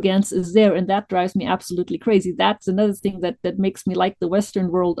arrogance is there, and that drives me absolutely crazy. That's another thing that makes me like the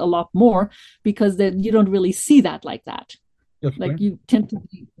Western world a lot more, because that you don't really see that like that. Yes, Like ma'am. you tend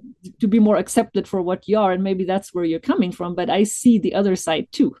to be more accepted for what you are, and maybe that's where you're coming from, but I see the other side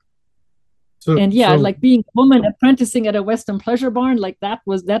too. So, And yeah, so, like being a woman apprenticing at a Western pleasure barn, like that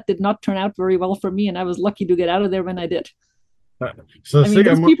did not turn out very well for me, and I was lucky to get out of there when I did. uh, so I mean, see,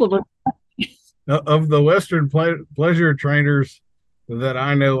 those people were of the Western pleasure trainers that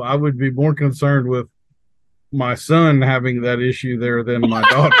I know, I would be more concerned with my son having that issue there than my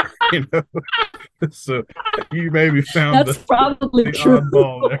daughter. You know, so you maybe found that's probably the true.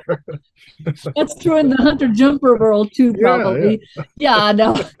 oddball there. That's true in the hunter jumper world too, Yeah, yeah. probably. Yeah,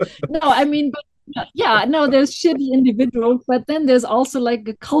 no, no. I mean, but yeah, no. There's shitty individuals, but then there's also like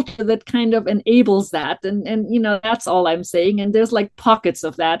a culture that kind of enables that, and that's all I'm saying. And there's like pockets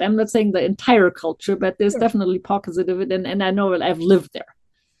of that. I'm not saying the entire culture, but there's Yeah, definitely pockets of it, and I know I've lived there.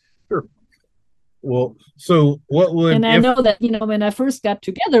 sure. Well, so what would And I if know that when I first got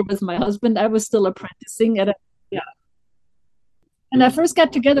together with my husband, I was still apprenticing at a yeah, and I first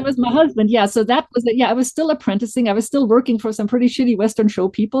got together with my husband. Yeah, so that was it. Yeah, I was still apprenticing. I was still working for some pretty shitty Western show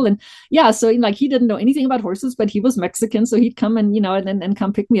people, and yeah, so like he didn't know anything about horses, but he was Mexican, so he'd come and and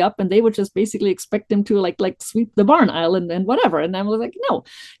come pick me up, and they would just basically expect him to like sweep the barn aisle and whatever, and I was like no,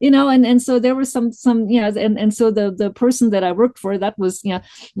 and so there was some and so the person that I worked for, that was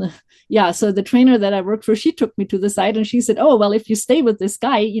yeah, so the trainer that I worked for, she took me to the side and she said, oh well, if you stay with this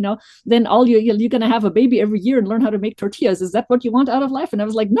guy, then all you're going to have a baby every year and learn how to make tortillas. Is that what you want out of life? And I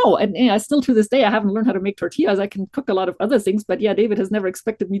was like, no. And I still to this day, I haven't learned how to make tortillas. I can cook a lot of other things, but yeah, David has never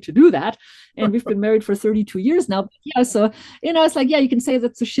expected me to do that. And we've been married for 32 years now. But yeah, so it's like, yeah, you can say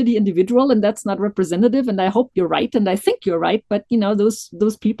that's a shitty individual and that's not representative. And I hope you're right, and I think you're right. But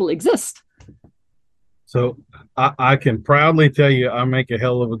those people exist. so I can proudly tell you I make a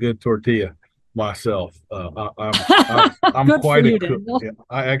hell of a good tortilla myself. I'm Good for quite a you, cook. Daniel. Yeah,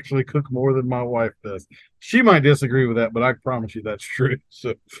 I actually cook more than my wife does. She might disagree with that, but I promise you that's true.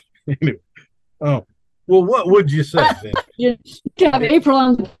 So anyway, oh well, what would you say then? You have April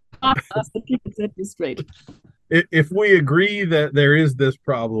on the podcast that you can set you straight. If we agree that there is this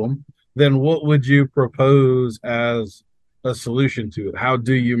problem, then what would you propose as a solution to it? How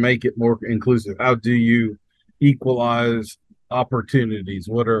do you make it more inclusive? How do you equalize opportunities?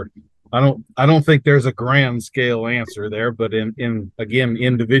 I don't think there's a grand scale answer there, but in again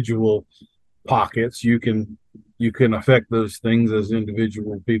individual pockets you can affect those things as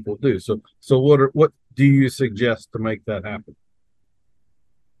individual people do. So what do you suggest to make that happen?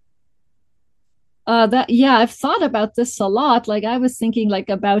 That yeah, I've thought about this a lot. Like I was thinking like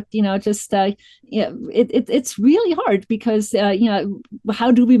about just it's really hard because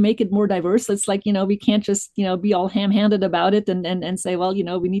how do we make it more diverse? It's like we can't just be all ham-handed about it and say, well,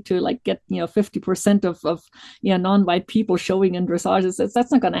 we need to like get 50% of non-white people showing in dressage.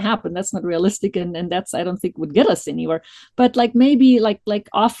 That's not going to happen. That's not realistic, and that's, I don't think, would get us anywhere. But like maybe like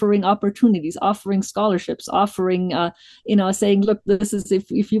offering opportunities, offering scholarships, offering saying, look, this is,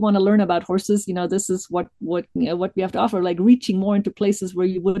 if you want to learn about horses, this is what we have to offer, like reaching more into places where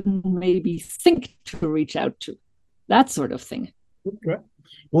you wouldn't maybe think to reach out to, that sort of thing. Okay.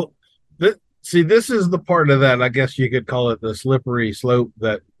 Well, see, this is the part of that, I guess you could call it the slippery slope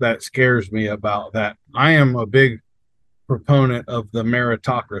that scares me about that. I am a big proponent of the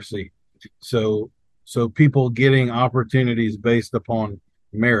meritocracy. So people getting opportunities based upon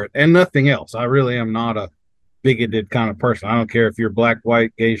merit and nothing else. I really am not a bigoted kind of person. I don't care if you're black,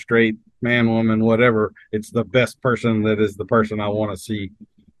 white, gay, straight, man, woman, whatever. It's the best person that is the person I want to see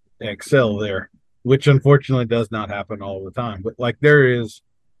excel there, which unfortunately does not happen all the time. But like this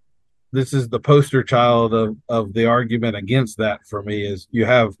is the poster child of the argument against that for me. Is you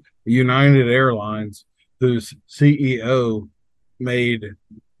have United Airlines, whose CEO made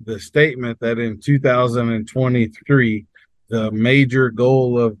the statement that in 2023 the major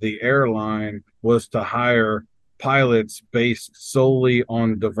goal of the airline was to hire pilots based solely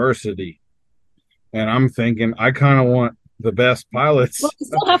on diversity. And I'm thinking, I kind of want the best Well, pilots. they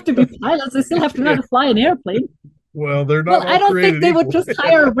still have to be pilots. They still have to know Yeah. how to fly an airplane. Well, they're Well, not I all don't think created they would equal. just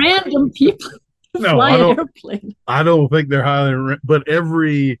hire random people. No, fly an airplane. I don't think they're highly, but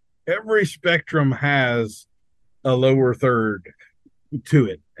every spectrum has a lower third to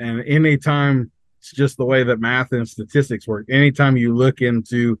it. And anytime, it's just the way that math and statistics work. Anytime you look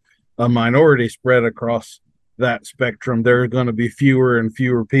into a minority spread across that spectrum, there are going to be fewer and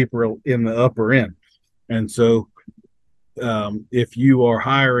fewer people in the upper end. And so, if you are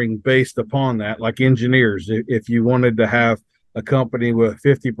hiring based upon that, like engineers, if you wanted to have a company with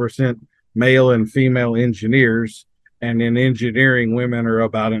 50% male and female engineers, and in engineering, women are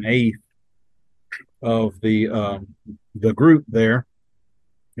about an eighth of the group there.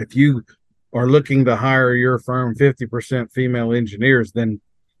 If you are looking to hire your firm 50% female engineers, then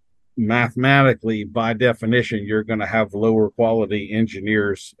mathematically, by definition, you're going to have lower quality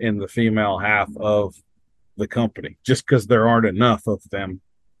engineers in the female half of the company, just because there aren't enough of them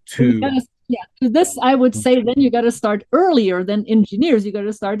to. Yeah, this I would say then you got to start earlier than engineers. You got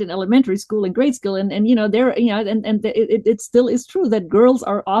to start in elementary school and grade school, and there and it still is true that girls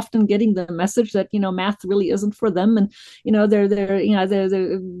are often getting the message that math really isn't for them, and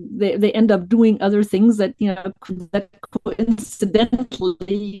they end up doing other things that that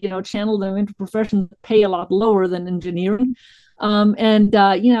coincidentally channel them into professions that pay a lot lower than engineering. So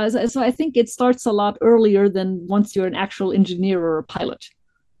I think it starts a lot earlier than once you're an actual engineer or a pilot.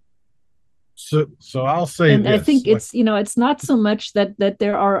 So I'll say and this, I think it's it's not so much that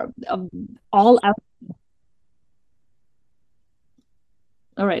there are all out.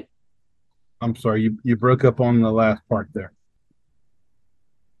 All right. I'm sorry, you broke up on the last part there.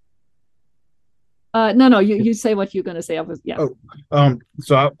 No, you say what you're going to say. Yeah.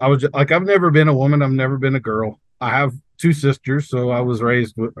 So I was just, like, I've never been a woman. I've never been a girl. I have two sisters, so I was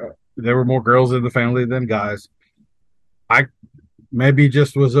raised with. There were more girls in the family than guys. I maybe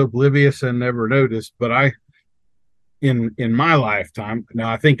just was oblivious and never noticed, but in my lifetime,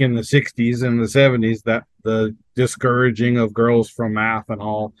 now I think in the 60s and the 70s, that the discouraging of girls from math and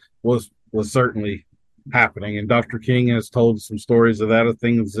all was certainly happening. And Dr. King has told some stories of that, of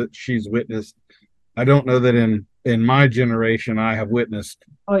things that she's witnessed. I don't know that in my generation I have witnessed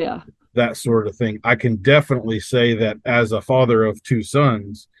that sort of thing. I can definitely say that as a father of two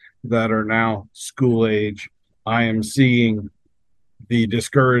sons that are now school age, I am seeing the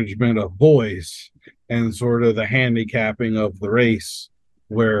discouragement of boys and sort of the handicapping of the race,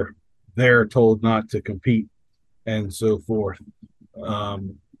 where they're told not to compete and so forth,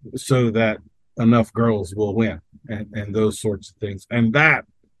 so that enough girls will win, and those sorts of things. And that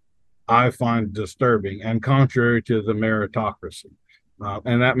I find disturbing and contrary to the meritocracy.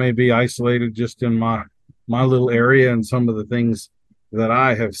 And that may be isolated just in my little area and some of the things that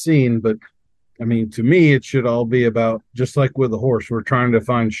I have seen, but I mean, to me, it should all be about, just like with a horse, we're trying to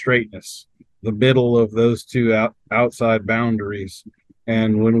find straightness, the middle of those two outside boundaries.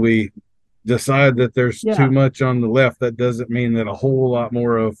 And when we decide that there's too much on the left, that doesn't mean that a whole lot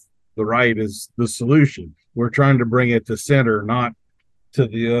more of the right is the solution. We're trying to bring it to center, not to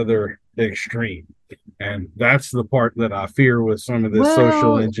the other extreme. And that's the part that I fear with some of this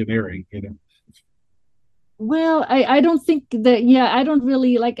social engineering, Well, I don't think that, I don't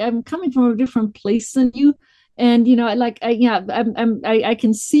really I'm coming from a different place than you. And, I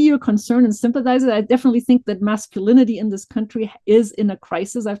can see your concern and sympathize with it. I definitely think that masculinity in this country is in a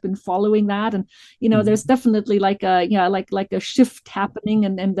crisis. I've been following that. And, there's definitely like a shift happening,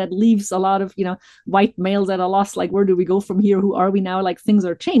 and that leaves a lot of, white males at a loss. Like, where do we go from here? Who are we now? Like, things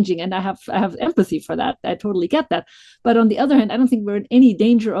are changing. And I have empathy for that. I totally get that. But on the other hand, I don't think we're in any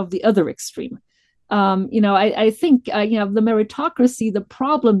danger of the other extreme. I think, the meritocracy, the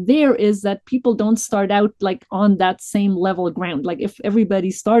problem there is that people don't start out like on that same level ground. Like, if everybody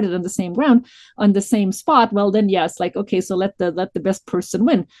started on the same ground, on the same spot, well, then yes, like, okay, so let the best person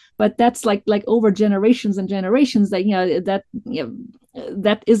win. But that's like over generations and generations that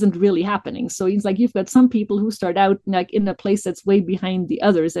isn't really happening. So it's like you've got some people who start out like in a place that's way behind the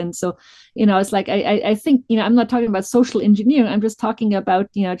others. And so, it's like I think, I'm not talking about social engineering. I'm just talking about,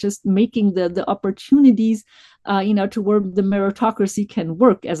 just making the opportunities, to where the meritocracy can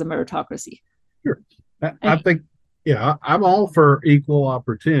work as a meritocracy. Sure. I think, I'm all for equal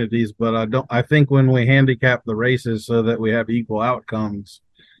opportunities, but I think when we handicap the races so that we have equal outcomes,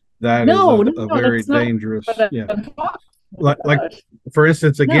 that is a very dangerous. Like for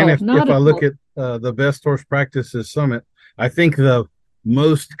instance, again, if I look at the Best Horse Practices Summit, I think the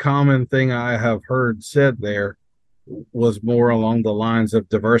most common thing I have heard said there was more along the lines of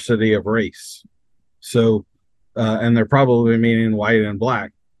diversity of race. So, and they're probably meaning white and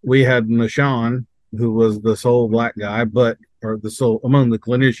black. We had Nishan, who was the sole black guy, or the sole among the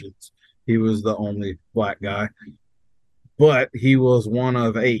clinicians, he was the only black guy, but he was one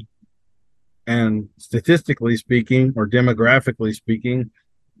of 8. And statistically speaking, or demographically speaking,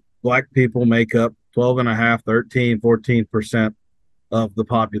 Black people make up 12 and a half, 13, 14% of the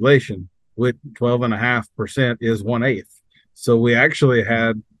population, with 12.5% is 1/8. So we actually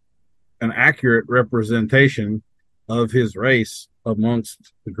had an accurate representation of his race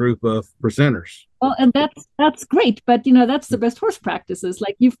amongst the group of presenters. Well, and that's great, but that's the best horse practices.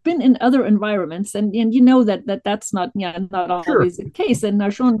 Like you've been in other environments, and you know that's not not Sure. always the case.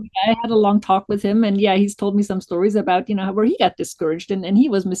 And Sean, I had a long talk with him, and yeah, he's told me some stories about where he got discouraged, and he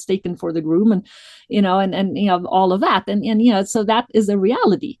was mistaken for the groom, and and all of that, and so that is a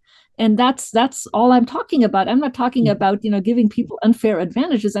reality. And that's all I'm talking about. I'm not talking about giving people unfair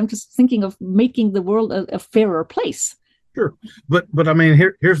advantages. I'm just thinking of making the world a fairer place. Sure. But I mean,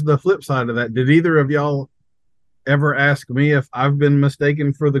 here's the flip side of that. Did either of y'all ever ask me if I've been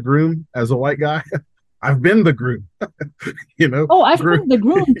mistaken for the groom as a white guy? I've been the groom, you know. Oh, I've Groom, been the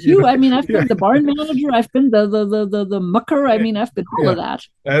groom you too. know, I mean, I've yeah, been the barn manager. I've been the mucker. I mean, I've been all yeah. of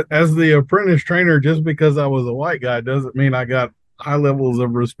that. As the apprentice trainer, just because I was a white guy doesn't mean I got high levels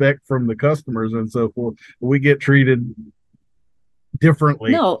of respect from the customers and so forth. We get treated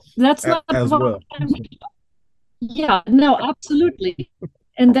differently No, that's not as what well. I'm. Yeah, no, absolutely.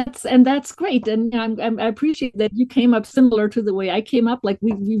 And that's great. And I appreciate that you came up similar to the way I came up. Like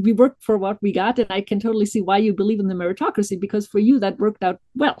we worked for what we got, and I can totally see why you believe in the meritocracy, because for you that worked out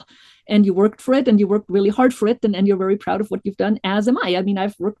well, and you worked for it, and you worked really hard for it, and you're very proud of what you've done. As am I. I mean,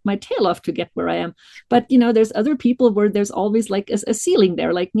 I've worked my tail off to get where I am. But there's other people where there's always like a ceiling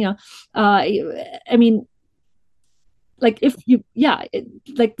there. Like I mean, like if you yeah it,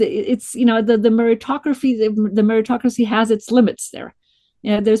 like it's the meritocracy, the meritocracy has its limits there.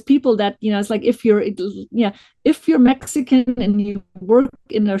 Yeah, there's people that it's like if you're Mexican and you work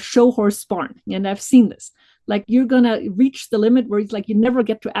in a show horse barn, and I've seen this, like you're gonna reach the limit where it's like you never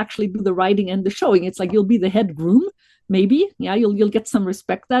get to actually do the riding and the showing. It's like you'll be the head groom, maybe, yeah, you'll get some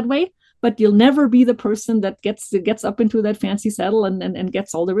respect that way, but you'll never be the person that gets up into that fancy saddle and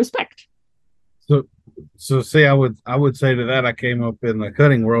gets all the respect. So, so see, I would say to that, I came up in the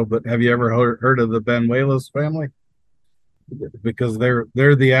cutting world, but have you ever heard of the Banuelos family? Because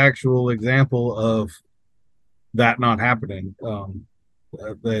they're the actual example of that not happening.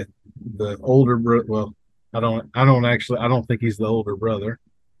 The older well, I don't think he's the older brother,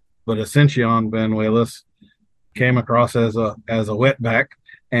 but Ascension Banuelos came across as a wetback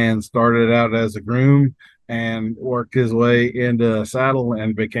and started out as a groom and worked his way into a saddle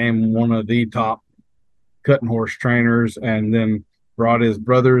and became one of the top cutting horse trainers, and then brought his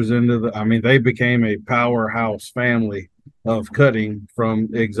brothers into I mean, they became a powerhouse family of cutting from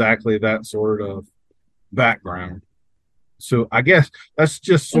exactly that sort of background. So I guess that's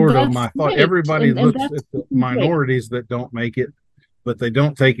just And sort of that's my thought. great, Everybody and looks that's at the great. minorities that don't make it, but they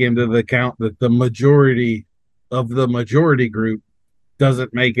don't take into the account that the majority of the majority group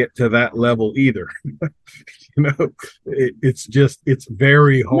doesn't make it to that level either. you know, it's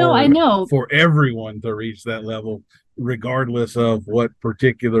very No, I hard know. for everyone to reach that level, regardless of what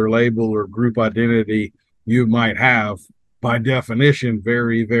particular label or group identity you might have. By definition,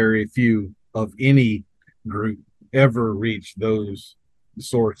 very, very few of any group ever reach those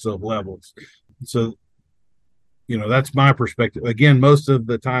sorts of levels. So, that's my perspective. Again, most of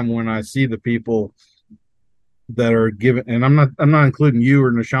the time when I see the people that are given, and I'm not including you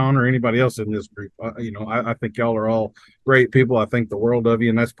or Nishan or anybody else in this group. I think y'all are all great people. I think the world of you,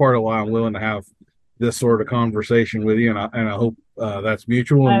 and that's part of why I'm willing to have this sort of conversation with you. And I hope that's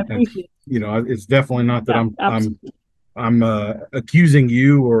mutual. I And appreciate it. it's definitely not that Yeah, I'm absolutely. I'm accusing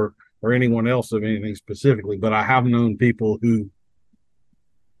you or anyone else of anything specifically, but I have known people who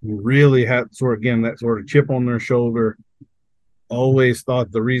really had sort of, again, that sort of chip on their shoulder, always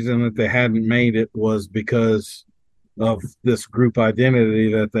thought the reason that they hadn't made it was because of this group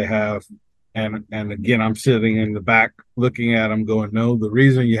identity that they have. And again, I'm sitting in the back looking at them going, no, the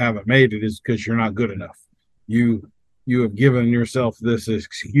reason you haven't made it is because you're not good enough. You have given yourself this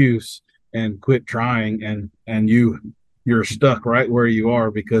excuse and quit trying, and you're stuck right where you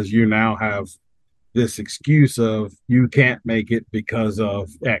are because you now have this excuse of you can't make it because of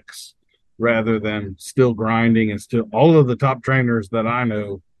X, rather than still grinding. And still, all of the top trainers that I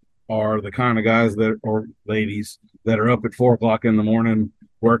know are the kind of guys that, or ladies, that are up at 4 o'clock in the morning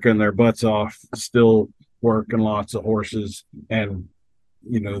working their butts off, still working lots of horses, and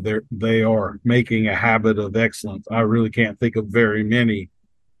they are making a habit of excellence. I really can't think of very many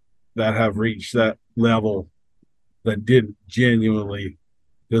that have reached that level that did genuinely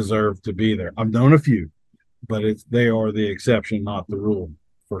deserve to be there. I've known a few, but they are the exception, not the rule,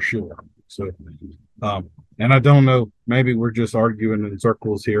 for sure. So, and I don't know, maybe we're just arguing in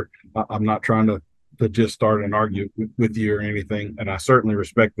circles here. I'm not trying to just start an argument with you or anything, and I certainly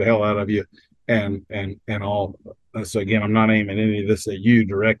respect the hell out of you, and all. So again, I'm not aiming any of this at you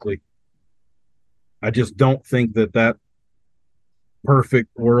directly. I just don't think that perfect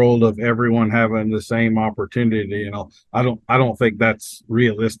world of everyone having the same opportunity, I don't think that's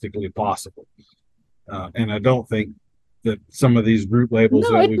realistically possible, and I don't think that some of these group labels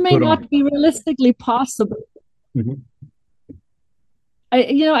No, that it we may put on. not be realistically possible. Mhm.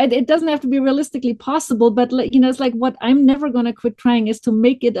 It doesn't have to be realistically possible, but it's like what I'm never going to quit trying is to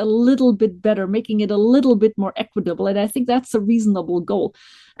make it a little bit better, making it a little bit more equitable. And I think that's a reasonable goal.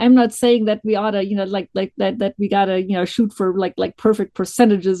 I'm not saying that we ought to, that we gotta, shoot for like perfect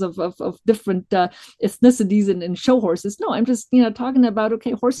percentages of different ethnicities in show horses. No, I'm just, talking about,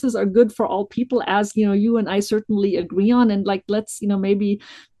 okay, horses are good for all people, as, you and I certainly agree on. And like, let's, maybe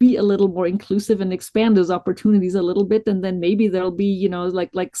be a little more inclusive and expand those opportunities a little bit. And then maybe there'll be,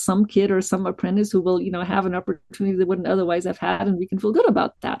 like some kid or some apprentice who will, have an opportunity they wouldn't otherwise have had. And we can feel good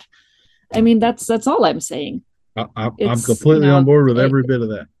about that. I mean, that's all I'm saying. I'm It's, completely on board with every bit of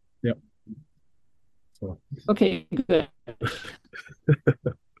that. Yep. So. Okay, good.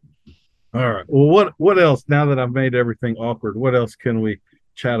 All right. Well, what else? Now that I've made everything awkward, what else can we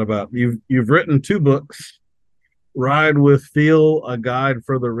chat about? You've written 2 books: Ride with Feel, a guide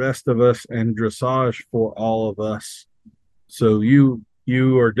for the rest of us, and Dressage for all of us. So you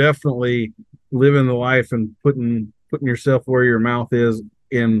are definitely living the life and putting yourself where your mouth is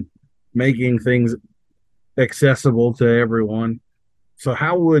in making things accessible to everyone. So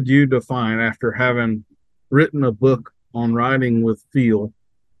how would you define, after having written a book on riding with feel,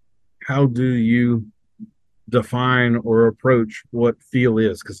 how do you define or approach what feel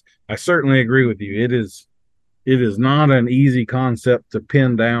is? Because I certainly agree with you. It is not an easy concept to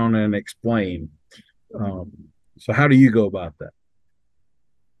pin down and explain. So how do you go about that?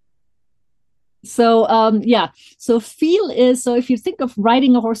 So so feel is, so if you think of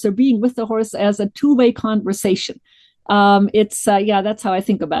riding a horse or being with the horse as a two-way conversation, it's that's how I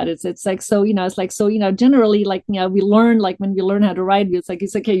think about it. It's like, so it's like, so generally, like, we learn, like when we learn how to ride, it's like,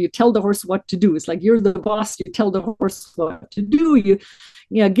 okay, you tell the horse what to do. It's like, you're the boss, you tell the horse what to do.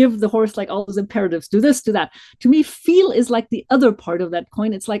 You give the horse like all those imperatives, do this, do that. To me, feel is like the other part of that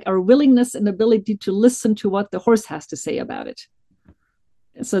coin. It's like our willingness and ability to listen to what the horse has to say about it.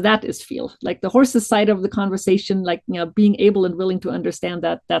 So that is feel, like the horse's side of the conversation, like, being able and willing to understand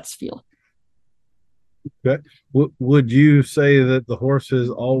that, that's feel. Okay. Would you say that the horse is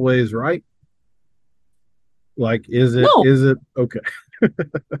always right? Like, No. is it okay?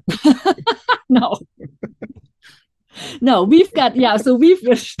 No, no, we've got, so we've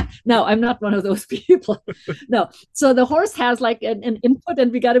no, I'm not one of those people. No, so the horse has like an input,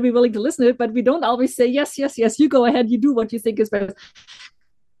 and we got to be willing to listen to it, but we don't always say yes, yes, yes, you go ahead, you do what you think is best.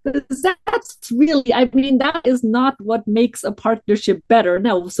 That's really, I mean, that is not what makes a partnership better.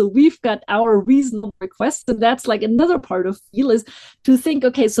 No, so we've got our reasonable requests, and that's like another part of feel, is to think,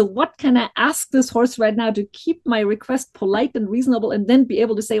 okay, so what can I ask this horse right now to keep my request polite and reasonable, and then be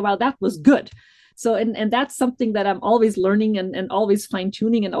able to say, wow, that was good. So, and that's something that I'm always learning, and always fine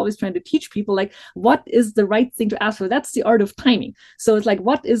tuning, and always trying to teach people, like, what is the right thing to ask for? That's the art of timing. So it's like,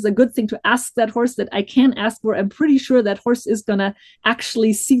 what is a good thing to ask that horse that I can ask for? I'm pretty sure that horse is going to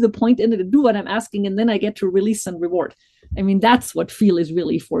actually see the point in it and do what I'm asking. And then I get to release and reward. I mean, that's what feel is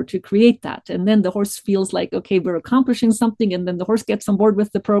really for, to create that. And then the horse feels like, okay, we're accomplishing something. And then the horse gets on board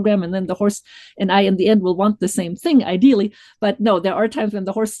with the program. And then the horse and I, in the end, will want the same thing, ideally. But no, there are times when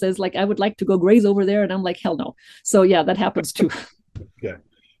the horse says, like, I would like to go graze over there. And I'm like, hell no. So yeah, that happens too. Okay.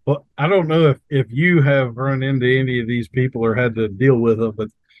 Well, I don't know if you have run into any of these people or had to deal with them,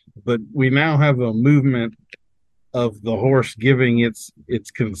 but we now have a movement of the horse giving its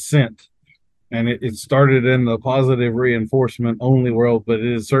consent, and it started in the positive reinforcement only world, but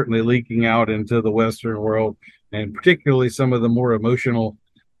it is certainly leaking out into the Western world, and particularly some of the more emotional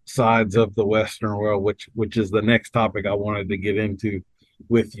sides of the Western world, which is the next topic I wanted to get into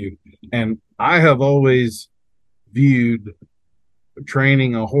with you. And I have always viewed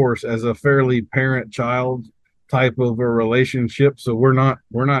training a horse as a fairly parent-child type of a relationship. So we're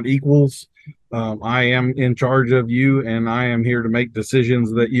not equals. I am in charge of you, and I am here to make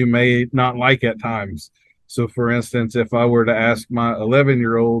decisions that you may not like at times. So, for instance, if I were to ask my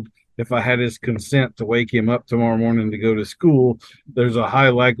 11-year-old if I had his consent to wake him up tomorrow morning to go to school, there's a high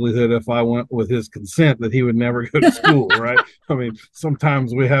likelihood, if I went with his consent, that he would never go to school, right? I mean,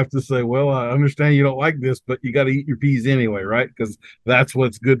 sometimes we have to say, well, I understand you don't like this, but you got to eat your peas anyway, right? Because that's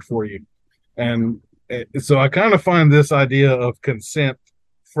what's good for you. And so I kind of find this idea of consent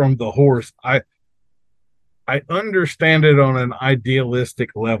from the horse. I understand it on an idealistic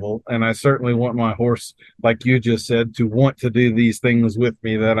level, and I certainly want my horse, like you just said, to want to do these things with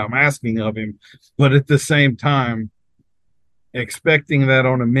me that I'm asking of him. But at the same time, expecting that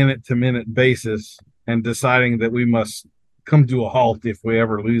on a minute to minute basis and deciding that we must come to a halt if we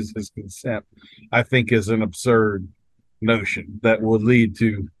ever lose his consent, I think is an absurd notion that will lead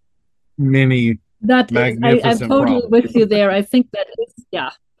to many That is, I'm magnificent totally problems. with you there. I think that is,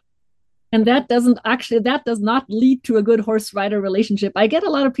 yeah. And that does not lead to a good horse rider relationship. I get a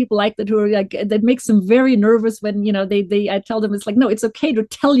lot of people like that who are like, that makes them very nervous when, I tell them, it's like, no, it's okay to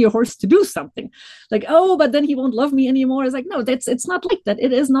tell your horse to do something. Like, oh, but then he won't love me anymore. It's like, no, it's not like that.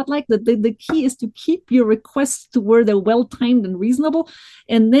 It is not like that. The key is to keep your requests to where they're well timed and reasonable.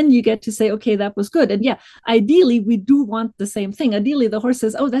 And then you get to say, okay, that was good. And yeah, ideally we do want the same thing. Ideally the horse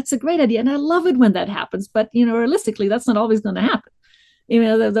says, oh, that's a great idea. And I love it when that happens. But realistically, that's not always going to happen.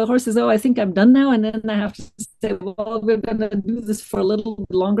 The horse says, oh, I think I'm done now. And then I have to say, well, we're going to do this for a little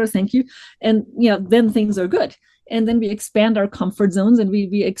bit longer. Thank you. And, then things are good. And then we expand our comfort zones and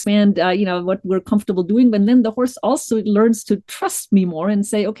we expand, what we're comfortable doing. But then the horse also learns to trust me more and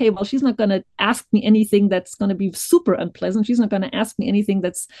say, okay, well, she's not going to ask me anything that's going to be super unpleasant. She's not going to ask me anything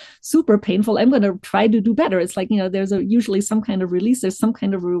that's super painful. I'm going to try to do better. It's like, there's usually some kind of release. There's some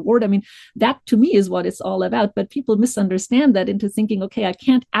kind of reward. I mean, that to me is what it's all about. But people misunderstand that into thinking, okay, I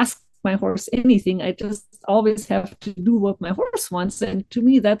can't ask my horse anything. I just always have to do what my horse wants. And to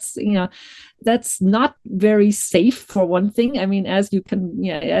me, that's not very safe, for one thing. I mean, as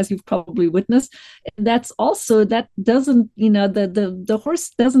you've probably witnessed. And that's also, that doesn't, the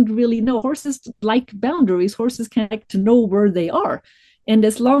horse doesn't really know. Horses like boundaries. Horses can like to know where they are. And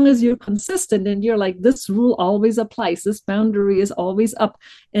as long as you're consistent and you're like, this rule always applies, this boundary is always up,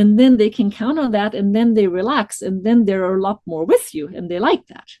 and then they can count on that, and then they relax, and then they're a lot more with you, and they like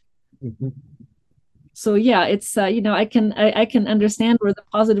that. Mm-hmm. So yeah, it's I can understand where the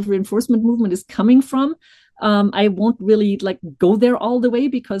positive reinforcement movement is coming from. I won't really like go there all the way,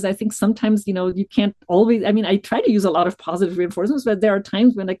 because I think sometimes you can't always. I mean, I try to use a lot of positive reinforcements, but there are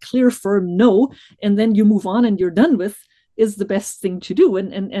times when a clear, firm no, and then you move on and you're done with, is the best thing to do,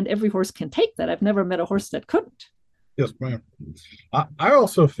 and every horse can take that. I've never met a horse that couldn't. Yes, ma'am. I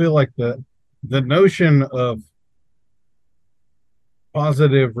also feel like the notion of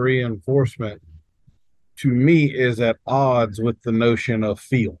positive reinforcement to me is at odds with the notion of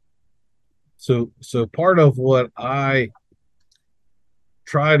feel. So part of what I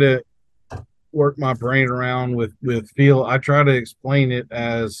try to work my brain around with feel, I try to explain it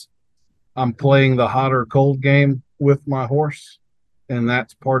as I'm playing the hot or cold game with my horse. And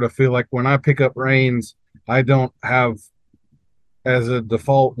that's part of feel. Like when I pick up reins, I don't have as a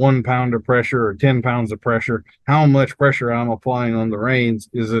default 1 pound of pressure or 10 pounds of pressure. How much pressure I'm applying on the reins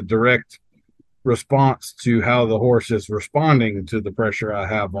is a direct response to how the horse is responding to the pressure I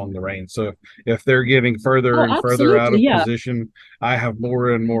have on the reins. So if they're getting further and further out of position, I have more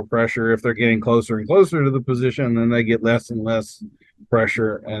and more pressure. If they're getting closer and closer to the position, then they get less and less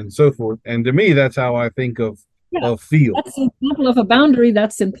pressure, and so forth. And to me, that's how I think of feel. That's an example of a boundary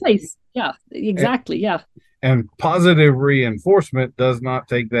that's in place. Yeah, exactly. Yeah. And positive reinforcement does not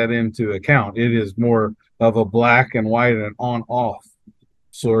take that into account. It is more of a black and white and on off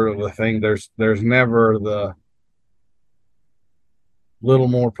sort of a thing. There's never the little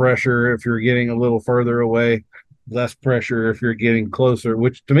more pressure if you're getting a little further away, less pressure if you're getting closer,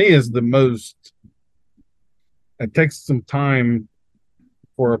 which to me is the most. It takes some time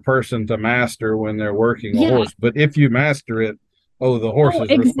for a person to master when they're working a horse, but if you master it, the horses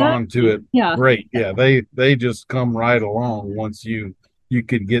respond to it great. Yeah, they just come right along once you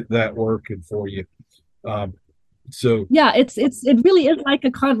could get that working for you. So yeah, it really is like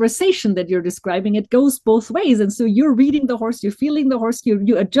a conversation that you're describing. It goes both ways, and so you're reading the horse, you're feeling the horse,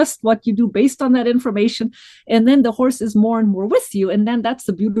 you adjust what you do based on that information, and then the horse is more and more with you, and then that's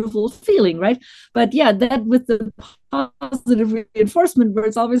a beautiful feeling, right? But yeah, that with the positive reinforcement, where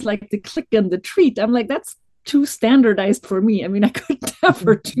it's always like the click and the treat, I'm like, that's too standardized for me. I mean, I could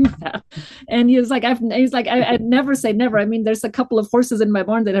never do that. And he was like, I'd never say never. I mean, there's a couple of horses in my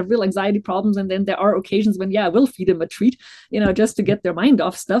barn that have real anxiety problems. And then there are occasions when, I will feed them a treat, just to get their mind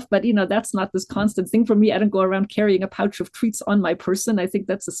off stuff. But, that's not this constant thing for me. I don't go around carrying a pouch of treats on my person. I think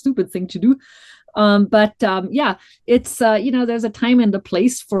that's a stupid thing to do. It's there's a time and a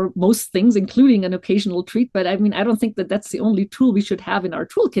place for most things, including an occasional treat. But I mean, I don't think that that's the only tool we should have in our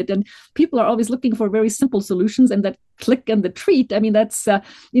toolkit. And people are always looking for very simple solutions, and that click and the treat. I mean, that's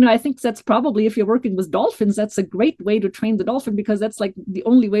I think that's probably, if you're working with dolphins, that's a great way to train the dolphin, because that's like the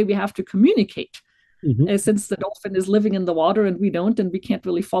only way we have to communicate. Mhm. since the dolphin is living in the water and we don't, and we can't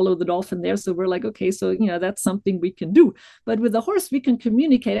really follow the dolphin there. So we're like, okay, so that's something we can do. But with a horse, we can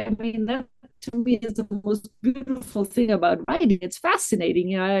communicate. I mean, that to me is the most beautiful thing about riding. It's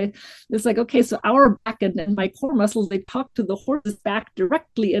fascinating. It's like, okay, so our back and my core muscles, they talk to the horse's back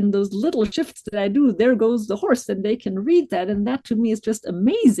directly, and those little shifts that I do, there goes the horse, and they can read that. And that to me is just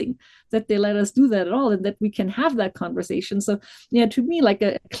amazing that they let us do that at all, and that we can have that conversation. So yeah, to me, like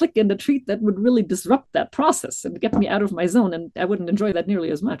a click and a treat that would really disrupt that process and get me out of my zone, and I wouldn't enjoy that nearly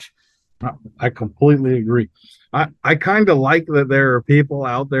as much. I completely agree. I kind of like that there are people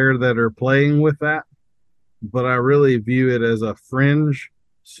out there that are playing with that, but I really view it as a fringe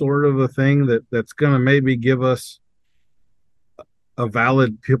sort of a thing that's going to maybe give us a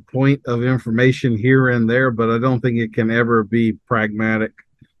valid point of information here and there, but I don't think it can ever be pragmatic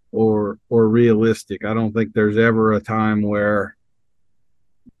or realistic. I don't think there's ever a time where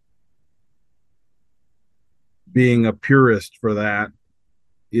being a purist for that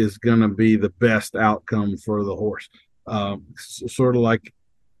is going to be the best outcome for the horse. Sort of like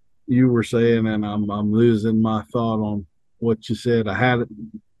you were saying, and I'm losing my thought on what you said. I had it,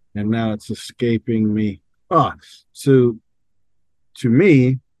 and now it's escaping me. So to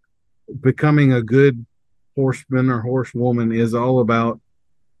me, becoming a good horseman or horsewoman is all about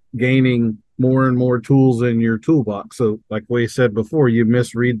gaining more and more tools in your toolbox. So, like we said before, you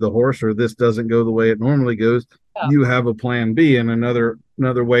misread the horse, or this doesn't go the way it normally goes. Yeah. You have a plan B and another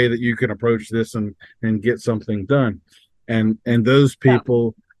way that you can approach this and get something done. And those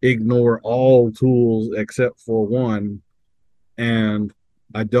people ignore all tools except for one. And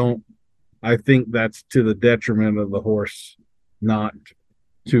I think that's to the detriment of the horse, not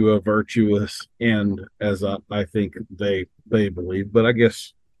to a virtuous end, as I think they believe. But I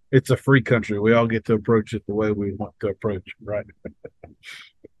guess it's a free country. We all get to approach it the way we want to approach it, right?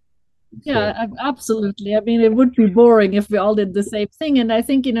 Yeah, absolutely. I mean, it would be boring if we all did the same thing. And I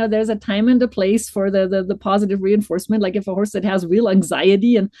think, there's a time and a place for the positive reinforcement. Like if a horse that has real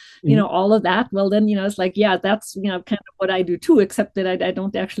anxiety and, all of that, well, then, it's like, yeah, that's, kind of what I do too, except that I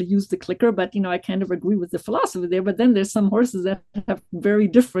don't actually use the clicker, but, I kind of agree with the philosophy there. But then there's some horses that have very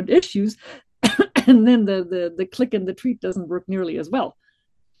different issues. And then the click and the treat doesn't work nearly as well.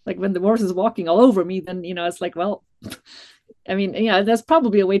 Like when the horse is walking all over me, then, it's like, well, I mean, yeah, there's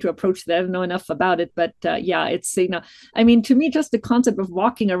probably a way to approach that. I don't know enough about it, but yeah, it's I mean, to me, just the concept of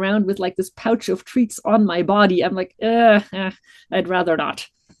walking around with like this pouch of treats on my body, I'm like, I'd rather not.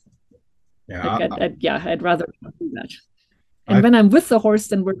 Yeah, like, I'd rather not do that. And when I'm with the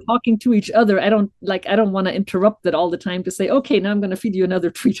horse and we're talking to each other, I don't want to interrupt it all the time to say, okay, now I'm going to feed you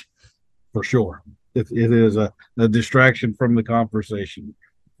another treat. For sure, it is a distraction from the conversation,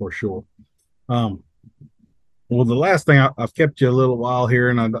 for sure. Well, the last thing I've kept you a little while here,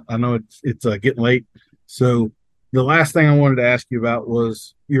 and I know it's getting late. So the last thing I wanted to ask you about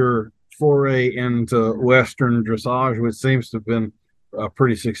was your foray into Western dressage, which seems to have been a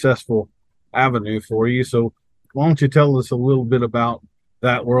pretty successful avenue for you. So why don't you tell us a little bit about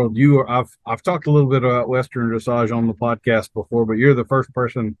that world? I've talked a little bit about Western dressage on the podcast before, but you're the first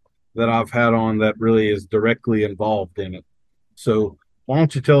person that I've had on that really is directly involved in it. So why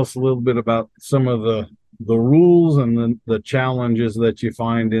don't you tell us a little bit about some of the rules and the challenges that you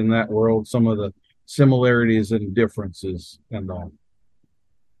find in that world, some of the similarities and differences and all.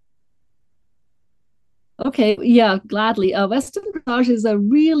 Okay, yeah, gladly. Western dressage is a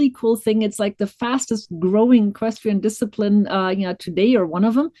really cool thing. It's like the fastest growing equestrian discipline, today, or one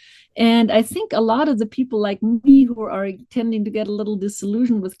of them. And I think a lot of the people like me who are tending to get a little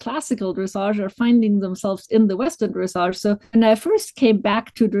disillusioned with classical dressage are finding themselves in the Western dressage. So when I first came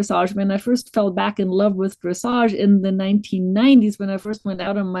back to dressage, when I first fell back in love with dressage in the 1990s, when I first went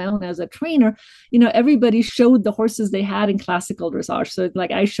out on my own as a trainer, everybody showed the horses they had in classical dressage. So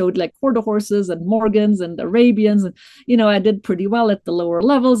like I showed like quarter horses and Morgans and Arabians, and I did pretty well at the lower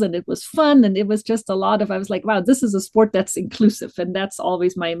levels, and it was fun, and it was just a lot of, I was like, wow, this is a sport that's inclusive, and that's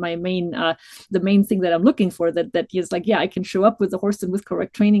always my main the main thing that I'm looking for, that is like, yeah, I can show up with the horse, and with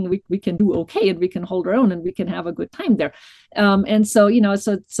correct training we can do okay, and we can hold our own, and we can have a good time there. And so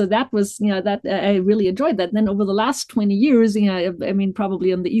so that was that I really enjoyed that. And then over the last 20 years, I mean, probably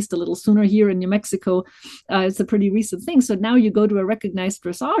in the East a little sooner, here in New Mexico, it's a pretty recent thing. So now you go to a recognized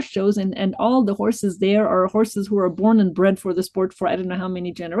dressage shows, and all the horses there are horses who are born and bred for the sport for I don't know how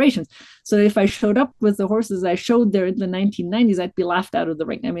many generations. So if I showed up with the horses I showed there in the 1990s, I'd be laughed out of the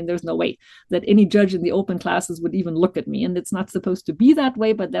ring. I mean, there's no way that any judge in the open classes would even look at me. And it's not supposed to be that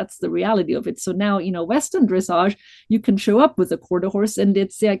way, but that's the reality of it. So now, Western dressage, you can show up with a quarter horse, and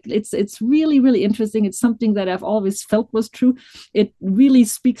it's really, really interesting. It's something that I've always felt was true. It really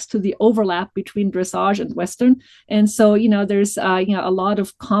speaks to the overlap between dressage and Western. And so, there's, a lot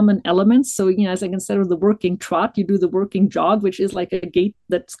of common elements. So, it's like instead of the working trot, you do the working jog, which is like a gait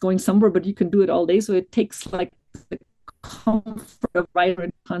that's going somewhere, but you can do it all day. So it takes like the comfort of rider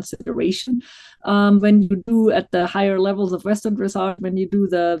in consideration. When you do at the higher levels of Western dressage, when you do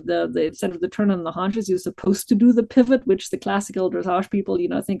the instead of the turn on the haunches, you're supposed to do the pivot, which the classical dressage people,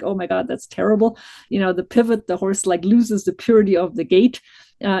 think, oh my God, that's terrible. The pivot, the horse like loses the purity of the gait.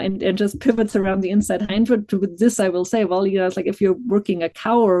 And just pivots around the inside hindfoot. With this, I will say, well, it's like if you're working a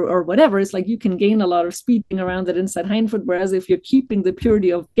cow or whatever, it's like you can gain a lot of speed around that inside hindfoot. Whereas if you're keeping the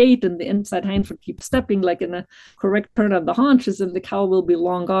purity of gait and the inside hindfoot keeps stepping like in a correct turn of the haunches, and the cow will be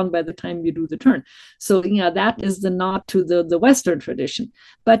long gone by the time you do the turn. So, that is the nod to the Western tradition.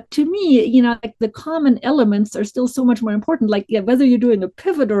 But to me, like the common elements are still so much more important. Like, whether you're doing a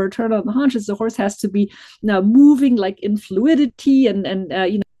pivot or a turn on the haunches, the horse has to be now moving like in fluidity and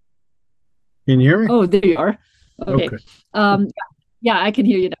Can you hear me? Oh, there you are. Okay. Yeah, I can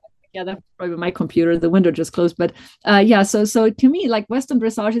hear you now. Yeah, that's probably my computer. The window just closed. But so to me, like Western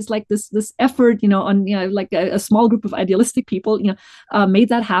dressage is like this effort, on like a small group of idealistic people, made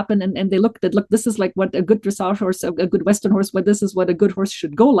that happen, and they looked at, look, this is like what a good dressage horse, a good Western horse, but this is what a good horse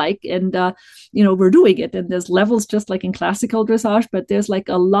should go like, and we're doing it. And there's levels just like in classical dressage, but there's like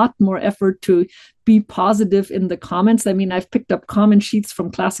a lot more effort to be positive in the comments. I mean, I've picked up comment sheets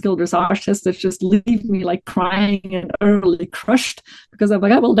from classical dressage tests that just leave me like crying and utterly crushed, because I'm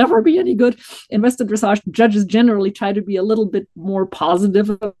like, I will never be any good. In Western dressage, judges generally try to be a little bit more positive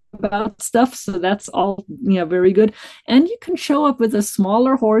about stuff. So that's all, very good. And you can show up with a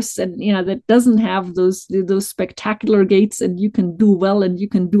smaller horse and, that doesn't have those spectacular gaits, and you can do well, and you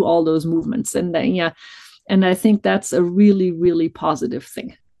can do all those movements. And and I think that's a really, really positive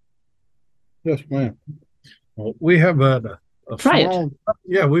thing. Yes, ma'am. Well, we have a small,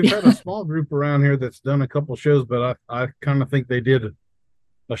 we've had a small group around here that's done a couple shows, but I kind of think they did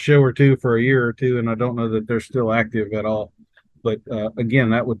a show or two for a year or two, and I don't know that they're still active at all. But again,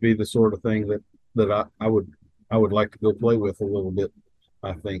 that would be the sort of thing that I would like to go play with a little bit,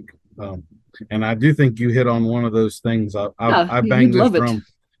 I think. And I do think you hit on one of those things. I bang this drum.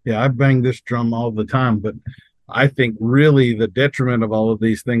 Yeah, I bang this drum all the time, but I think really the detriment of all of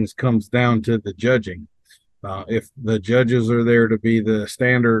these things comes down to the judging. If the judges are there to be the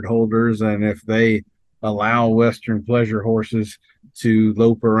standard holders, and if they allow Western pleasure horses to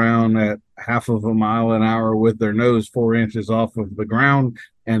lope around at half of a mile an hour with their nose 4 inches off of the ground,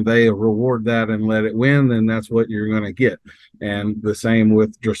 and they reward that and let it win, then that's what you're going to get. And the same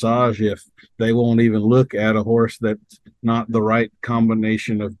with dressage. If they won't even look at a horse that's not the right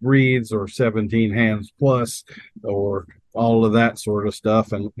combination of breeds or 17 hands plus or all of that sort of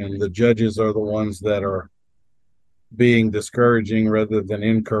stuff, and the judges are the ones that are being discouraging rather than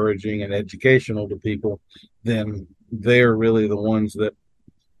encouraging and educational to people, then they're really the ones that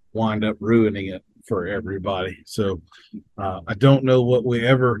wind up ruining it for everybody. So I don't know what we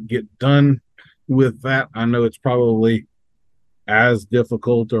ever get done with that. I know it's probably as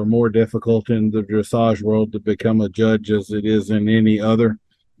difficult or more difficult in the dressage world to become a judge as it is in any other.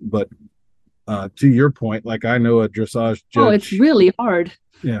 But to your point, like I know a dressage judge. Oh, it's really hard.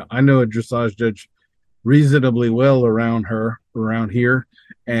 Yeah, I know a dressage judge reasonably well around here,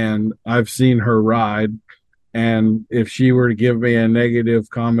 and I've seen her ride. And if she were to give me a negative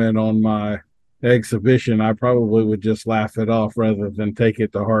comment on my exhibition, I probably would just laugh it off rather than take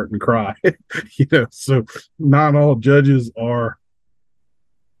it to heart and cry. So not all judges are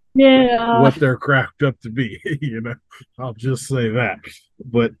what they're cracked up to be. I'll just say that.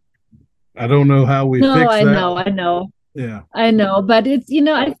 But I don't know how we fix that. I know. Yeah. I know. But it's,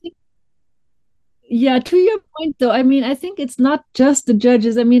 I think, yeah, to your point, though, I mean, I think it's not just the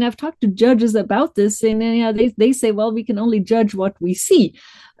judges. I mean, I've talked to judges about this, and they say, well, we can only judge what we see.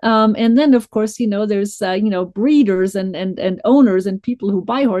 And then, of course, there's, breeders and owners and people who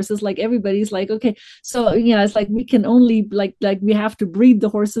buy horses. Like everybody's like, okay, so, it's like we can only like we have to breed the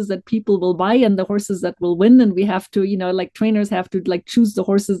horses that people will buy and the horses that will win. And we have to, like trainers have to like choose the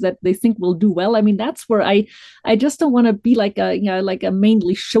horses that they think will do well. I mean, that's where I just don't want to be like a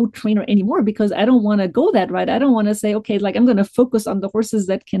mainly show trainer anymore, because I don't want to go that route. I don't want to say, okay, like I'm going to focus on the horses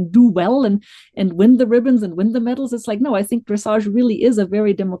that can do well and win the ribbons and win the medals. It's like, no, I think dressage really is a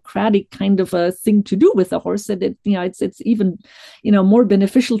very democratic democratic kind of a thing to do with a horse, that it's even more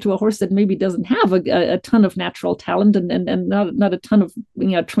beneficial to a horse that maybe doesn't have a ton of natural talent, and not a ton of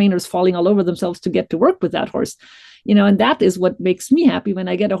trainers falling all over themselves to get to work with that horse. And that is what makes me happy when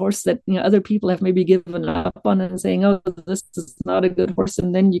I get a horse that other people have maybe given up on and saying, oh, this is not a good horse,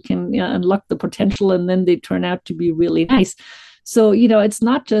 and then you can unlock the potential, and then they turn out to be really nice. So, it's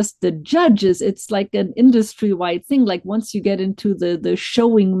not just the judges, it's like an industry-wide thing. Like once you get into the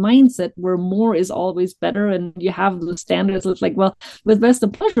showing mindset where more is always better, and you have the standards, it's like, well, with Best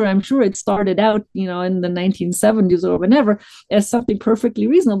of Pleasure, I'm sure it started out, in the 1970s or whenever, as something perfectly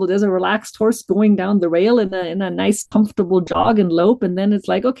reasonable. There's a relaxed horse going down the rail in a nice, comfortable jog and lope. And then it's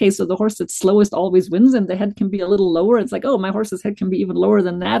like, okay, so the horse that's slowest always wins, and the head can be a little lower. It's like, oh, my horse's head can be even lower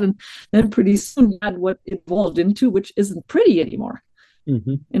than that. And then pretty soon you had what it evolved into, which isn't pretty anymore,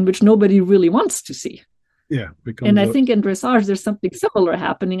 and which nobody really wants to see. Yeah. And I think in dressage, there's something similar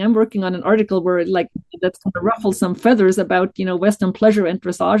happening. I'm working on an article where that's going to ruffle some feathers about, Western pleasure and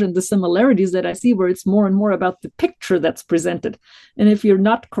dressage, and the similarities that I see, where it's more and more about the picture that's presented. And if you're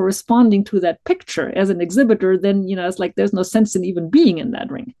not corresponding to that picture as an exhibitor, then, it's like there's no sense in even being in that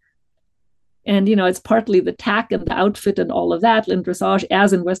ring. And, it's partly the tack and the outfit and all of that in dressage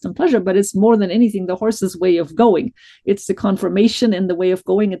as in Western pleasure, but it's more than anything the horse's way of going. It's the conformation and the way of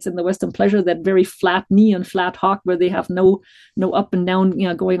going. It's in the Western pleasure, that very flat knee and flat hock where they have no up and down,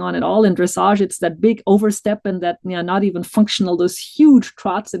 going on at all. In dressage, it's that big overstep and that, not even functional, those huge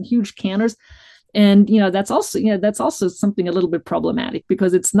trots and huge canters. And that's also something a little bit problematic,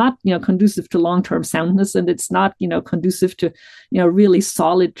 because it's not conducive to long-term soundness, and it's not conducive to really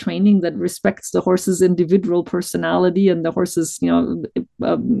solid training that respects the horse's individual personality and the horse's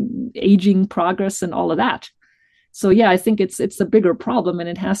aging progress and all of that. So I think it's a bigger problem, and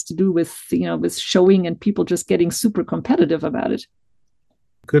it has to do with with showing and people just getting super competitive about it.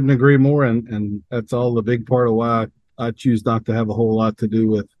 Couldn't agree more, and that's all the big part of why I choose not to have a whole lot to do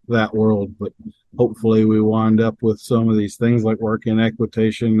with that world. But hopefully we wind up with some of these things like working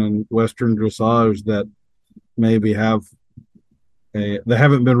equitation and Western dressage that maybe they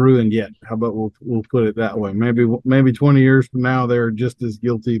haven't been ruined yet. How about we'll put it that way? Maybe 20 years from now they're just as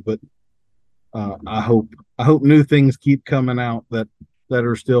guilty, but I hope new things keep coming out that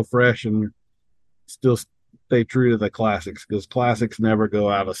are still fresh and still stay true to the classics, because classics never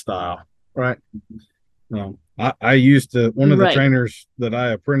go out of style, right? I used to, one of the trainers that I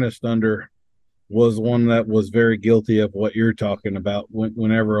apprenticed under was one that was very guilty of what you're talking about.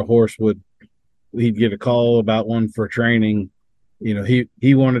 Whenever a horse he'd get a call about one for training,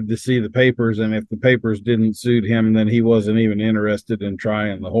 he wanted to see the papers, and if the papers didn't suit him, then he wasn't even interested in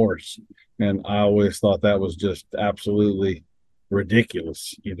trying the horse. And I always thought that was just absolutely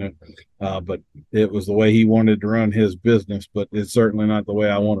ridiculous, but it was the way he wanted to run his business, but it's certainly not the way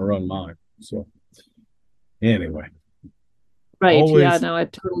I want to run mine. So anyway. Right. Always. Yeah, no, I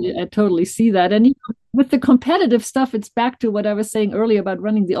totally see that. And with the competitive stuff, it's back to what I was saying earlier about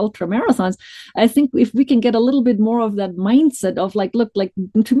running the ultra marathons. I think if we can get a little bit more of that mindset of like, look, like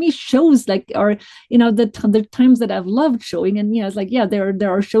to me, shows like are, the times that I've loved showing, and it's like, there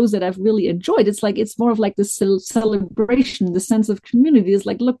are shows that I've really enjoyed. It's like, it's more of like the celebration, the sense of community is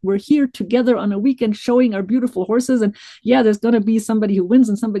like, look, we're here together on a weekend showing our beautiful horses. And there's going to be somebody who wins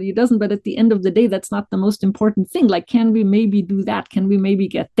and somebody who doesn't. But at the end of the day, that's not the most important thing. Like, can we maybe do that? Can we maybe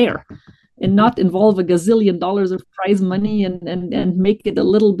get there? And not involve a gazillion dollars of prize money, and make it a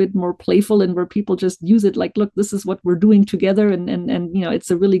little bit more playful, and where people just use it like, look, this is what we're doing together, and it's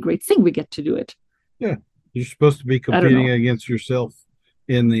a really great thing we get to do it. Yeah, you're supposed to be competing against yourself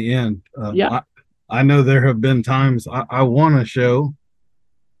in the end. I know there have been times I won a show,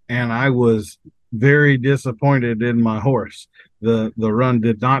 and I was very disappointed in my horse. The run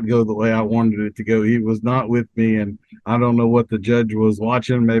did not go the way I wanted it to go. He was not with me, and I don't know what the judge was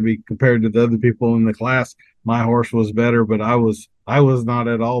watching. Maybe compared to the other people in the class, my horse was better, but I was not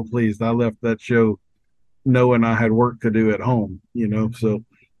at all pleased. I left that show knowing I had work to do at home, so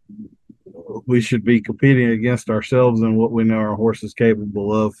we should be competing against ourselves and what we know our horse is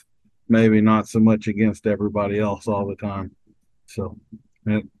capable of, maybe not so much against everybody else all the time. So,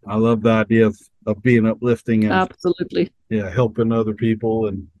 and I love the idea of being uplifting and absolutely, helping other people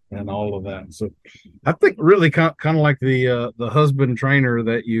and all of that. So I think really kind of like the husband trainer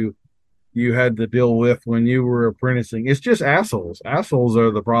that you had to deal with when you were apprenticing. It's just assholes. Assholes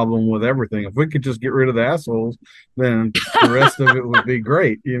are the problem with everything. If we could just get rid of the assholes, then the rest of it would be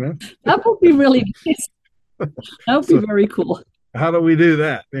great, That would be really nice. That would be very cool. How do we do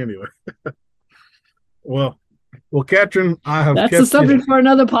that anyway? Well, Katrin, I have that's a subject for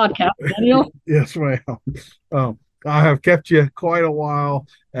another podcast, Daniel. Yes, ma'am. I have kept you quite a while.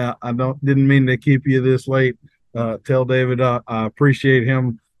 I didn't mean to keep you this late. Tell David I appreciate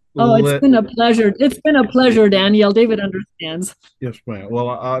him. Oh, it's Let been a pleasure. It's been a pleasure, Danielle. David understands. Yes, ma'am. Well,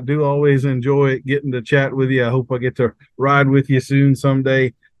 I do always enjoy getting to chat with you. I hope I get to ride with you soon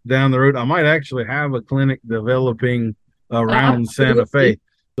someday down the road. I might actually have a clinic developing around Santa Absolutely. Fe.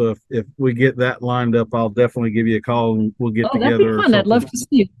 So if we get that lined up, I'll definitely give you a call and we'll get Oh, that'd be together or fun. I'd something. love to see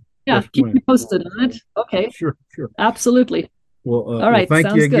you. Yeah, Yes, keep me ma'am. posted on it. Okay, Sure, sure. absolutely. All Well, right, thank you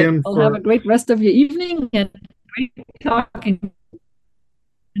sounds good. again Well, have a for great rest of your evening and great talking.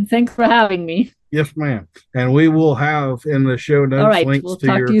 And thanks for having me. yes, ma'am. And we will have in the show All notes right, links we'll to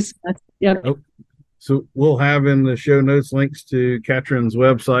talk to your you soon. Yeah. oh, so we'll have in the show notes links to Katrin's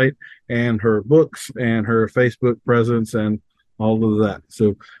website and her books and her Facebook presence and all of that.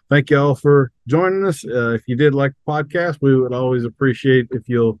 So thank you all for joining us. If you did like the podcast, we would always appreciate if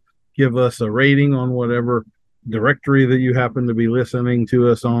you'll give us a rating on whatever directory that you happen to be listening to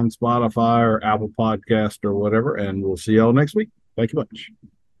us on, Spotify or Apple Podcast or whatever. And we'll see y'all next week. Thank you much.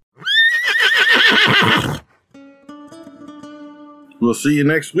 We'll see you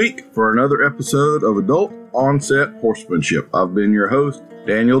next week for another episode of Adult Onset Horsemanship. I've been your host,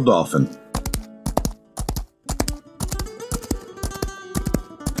 Daniel Dolphin.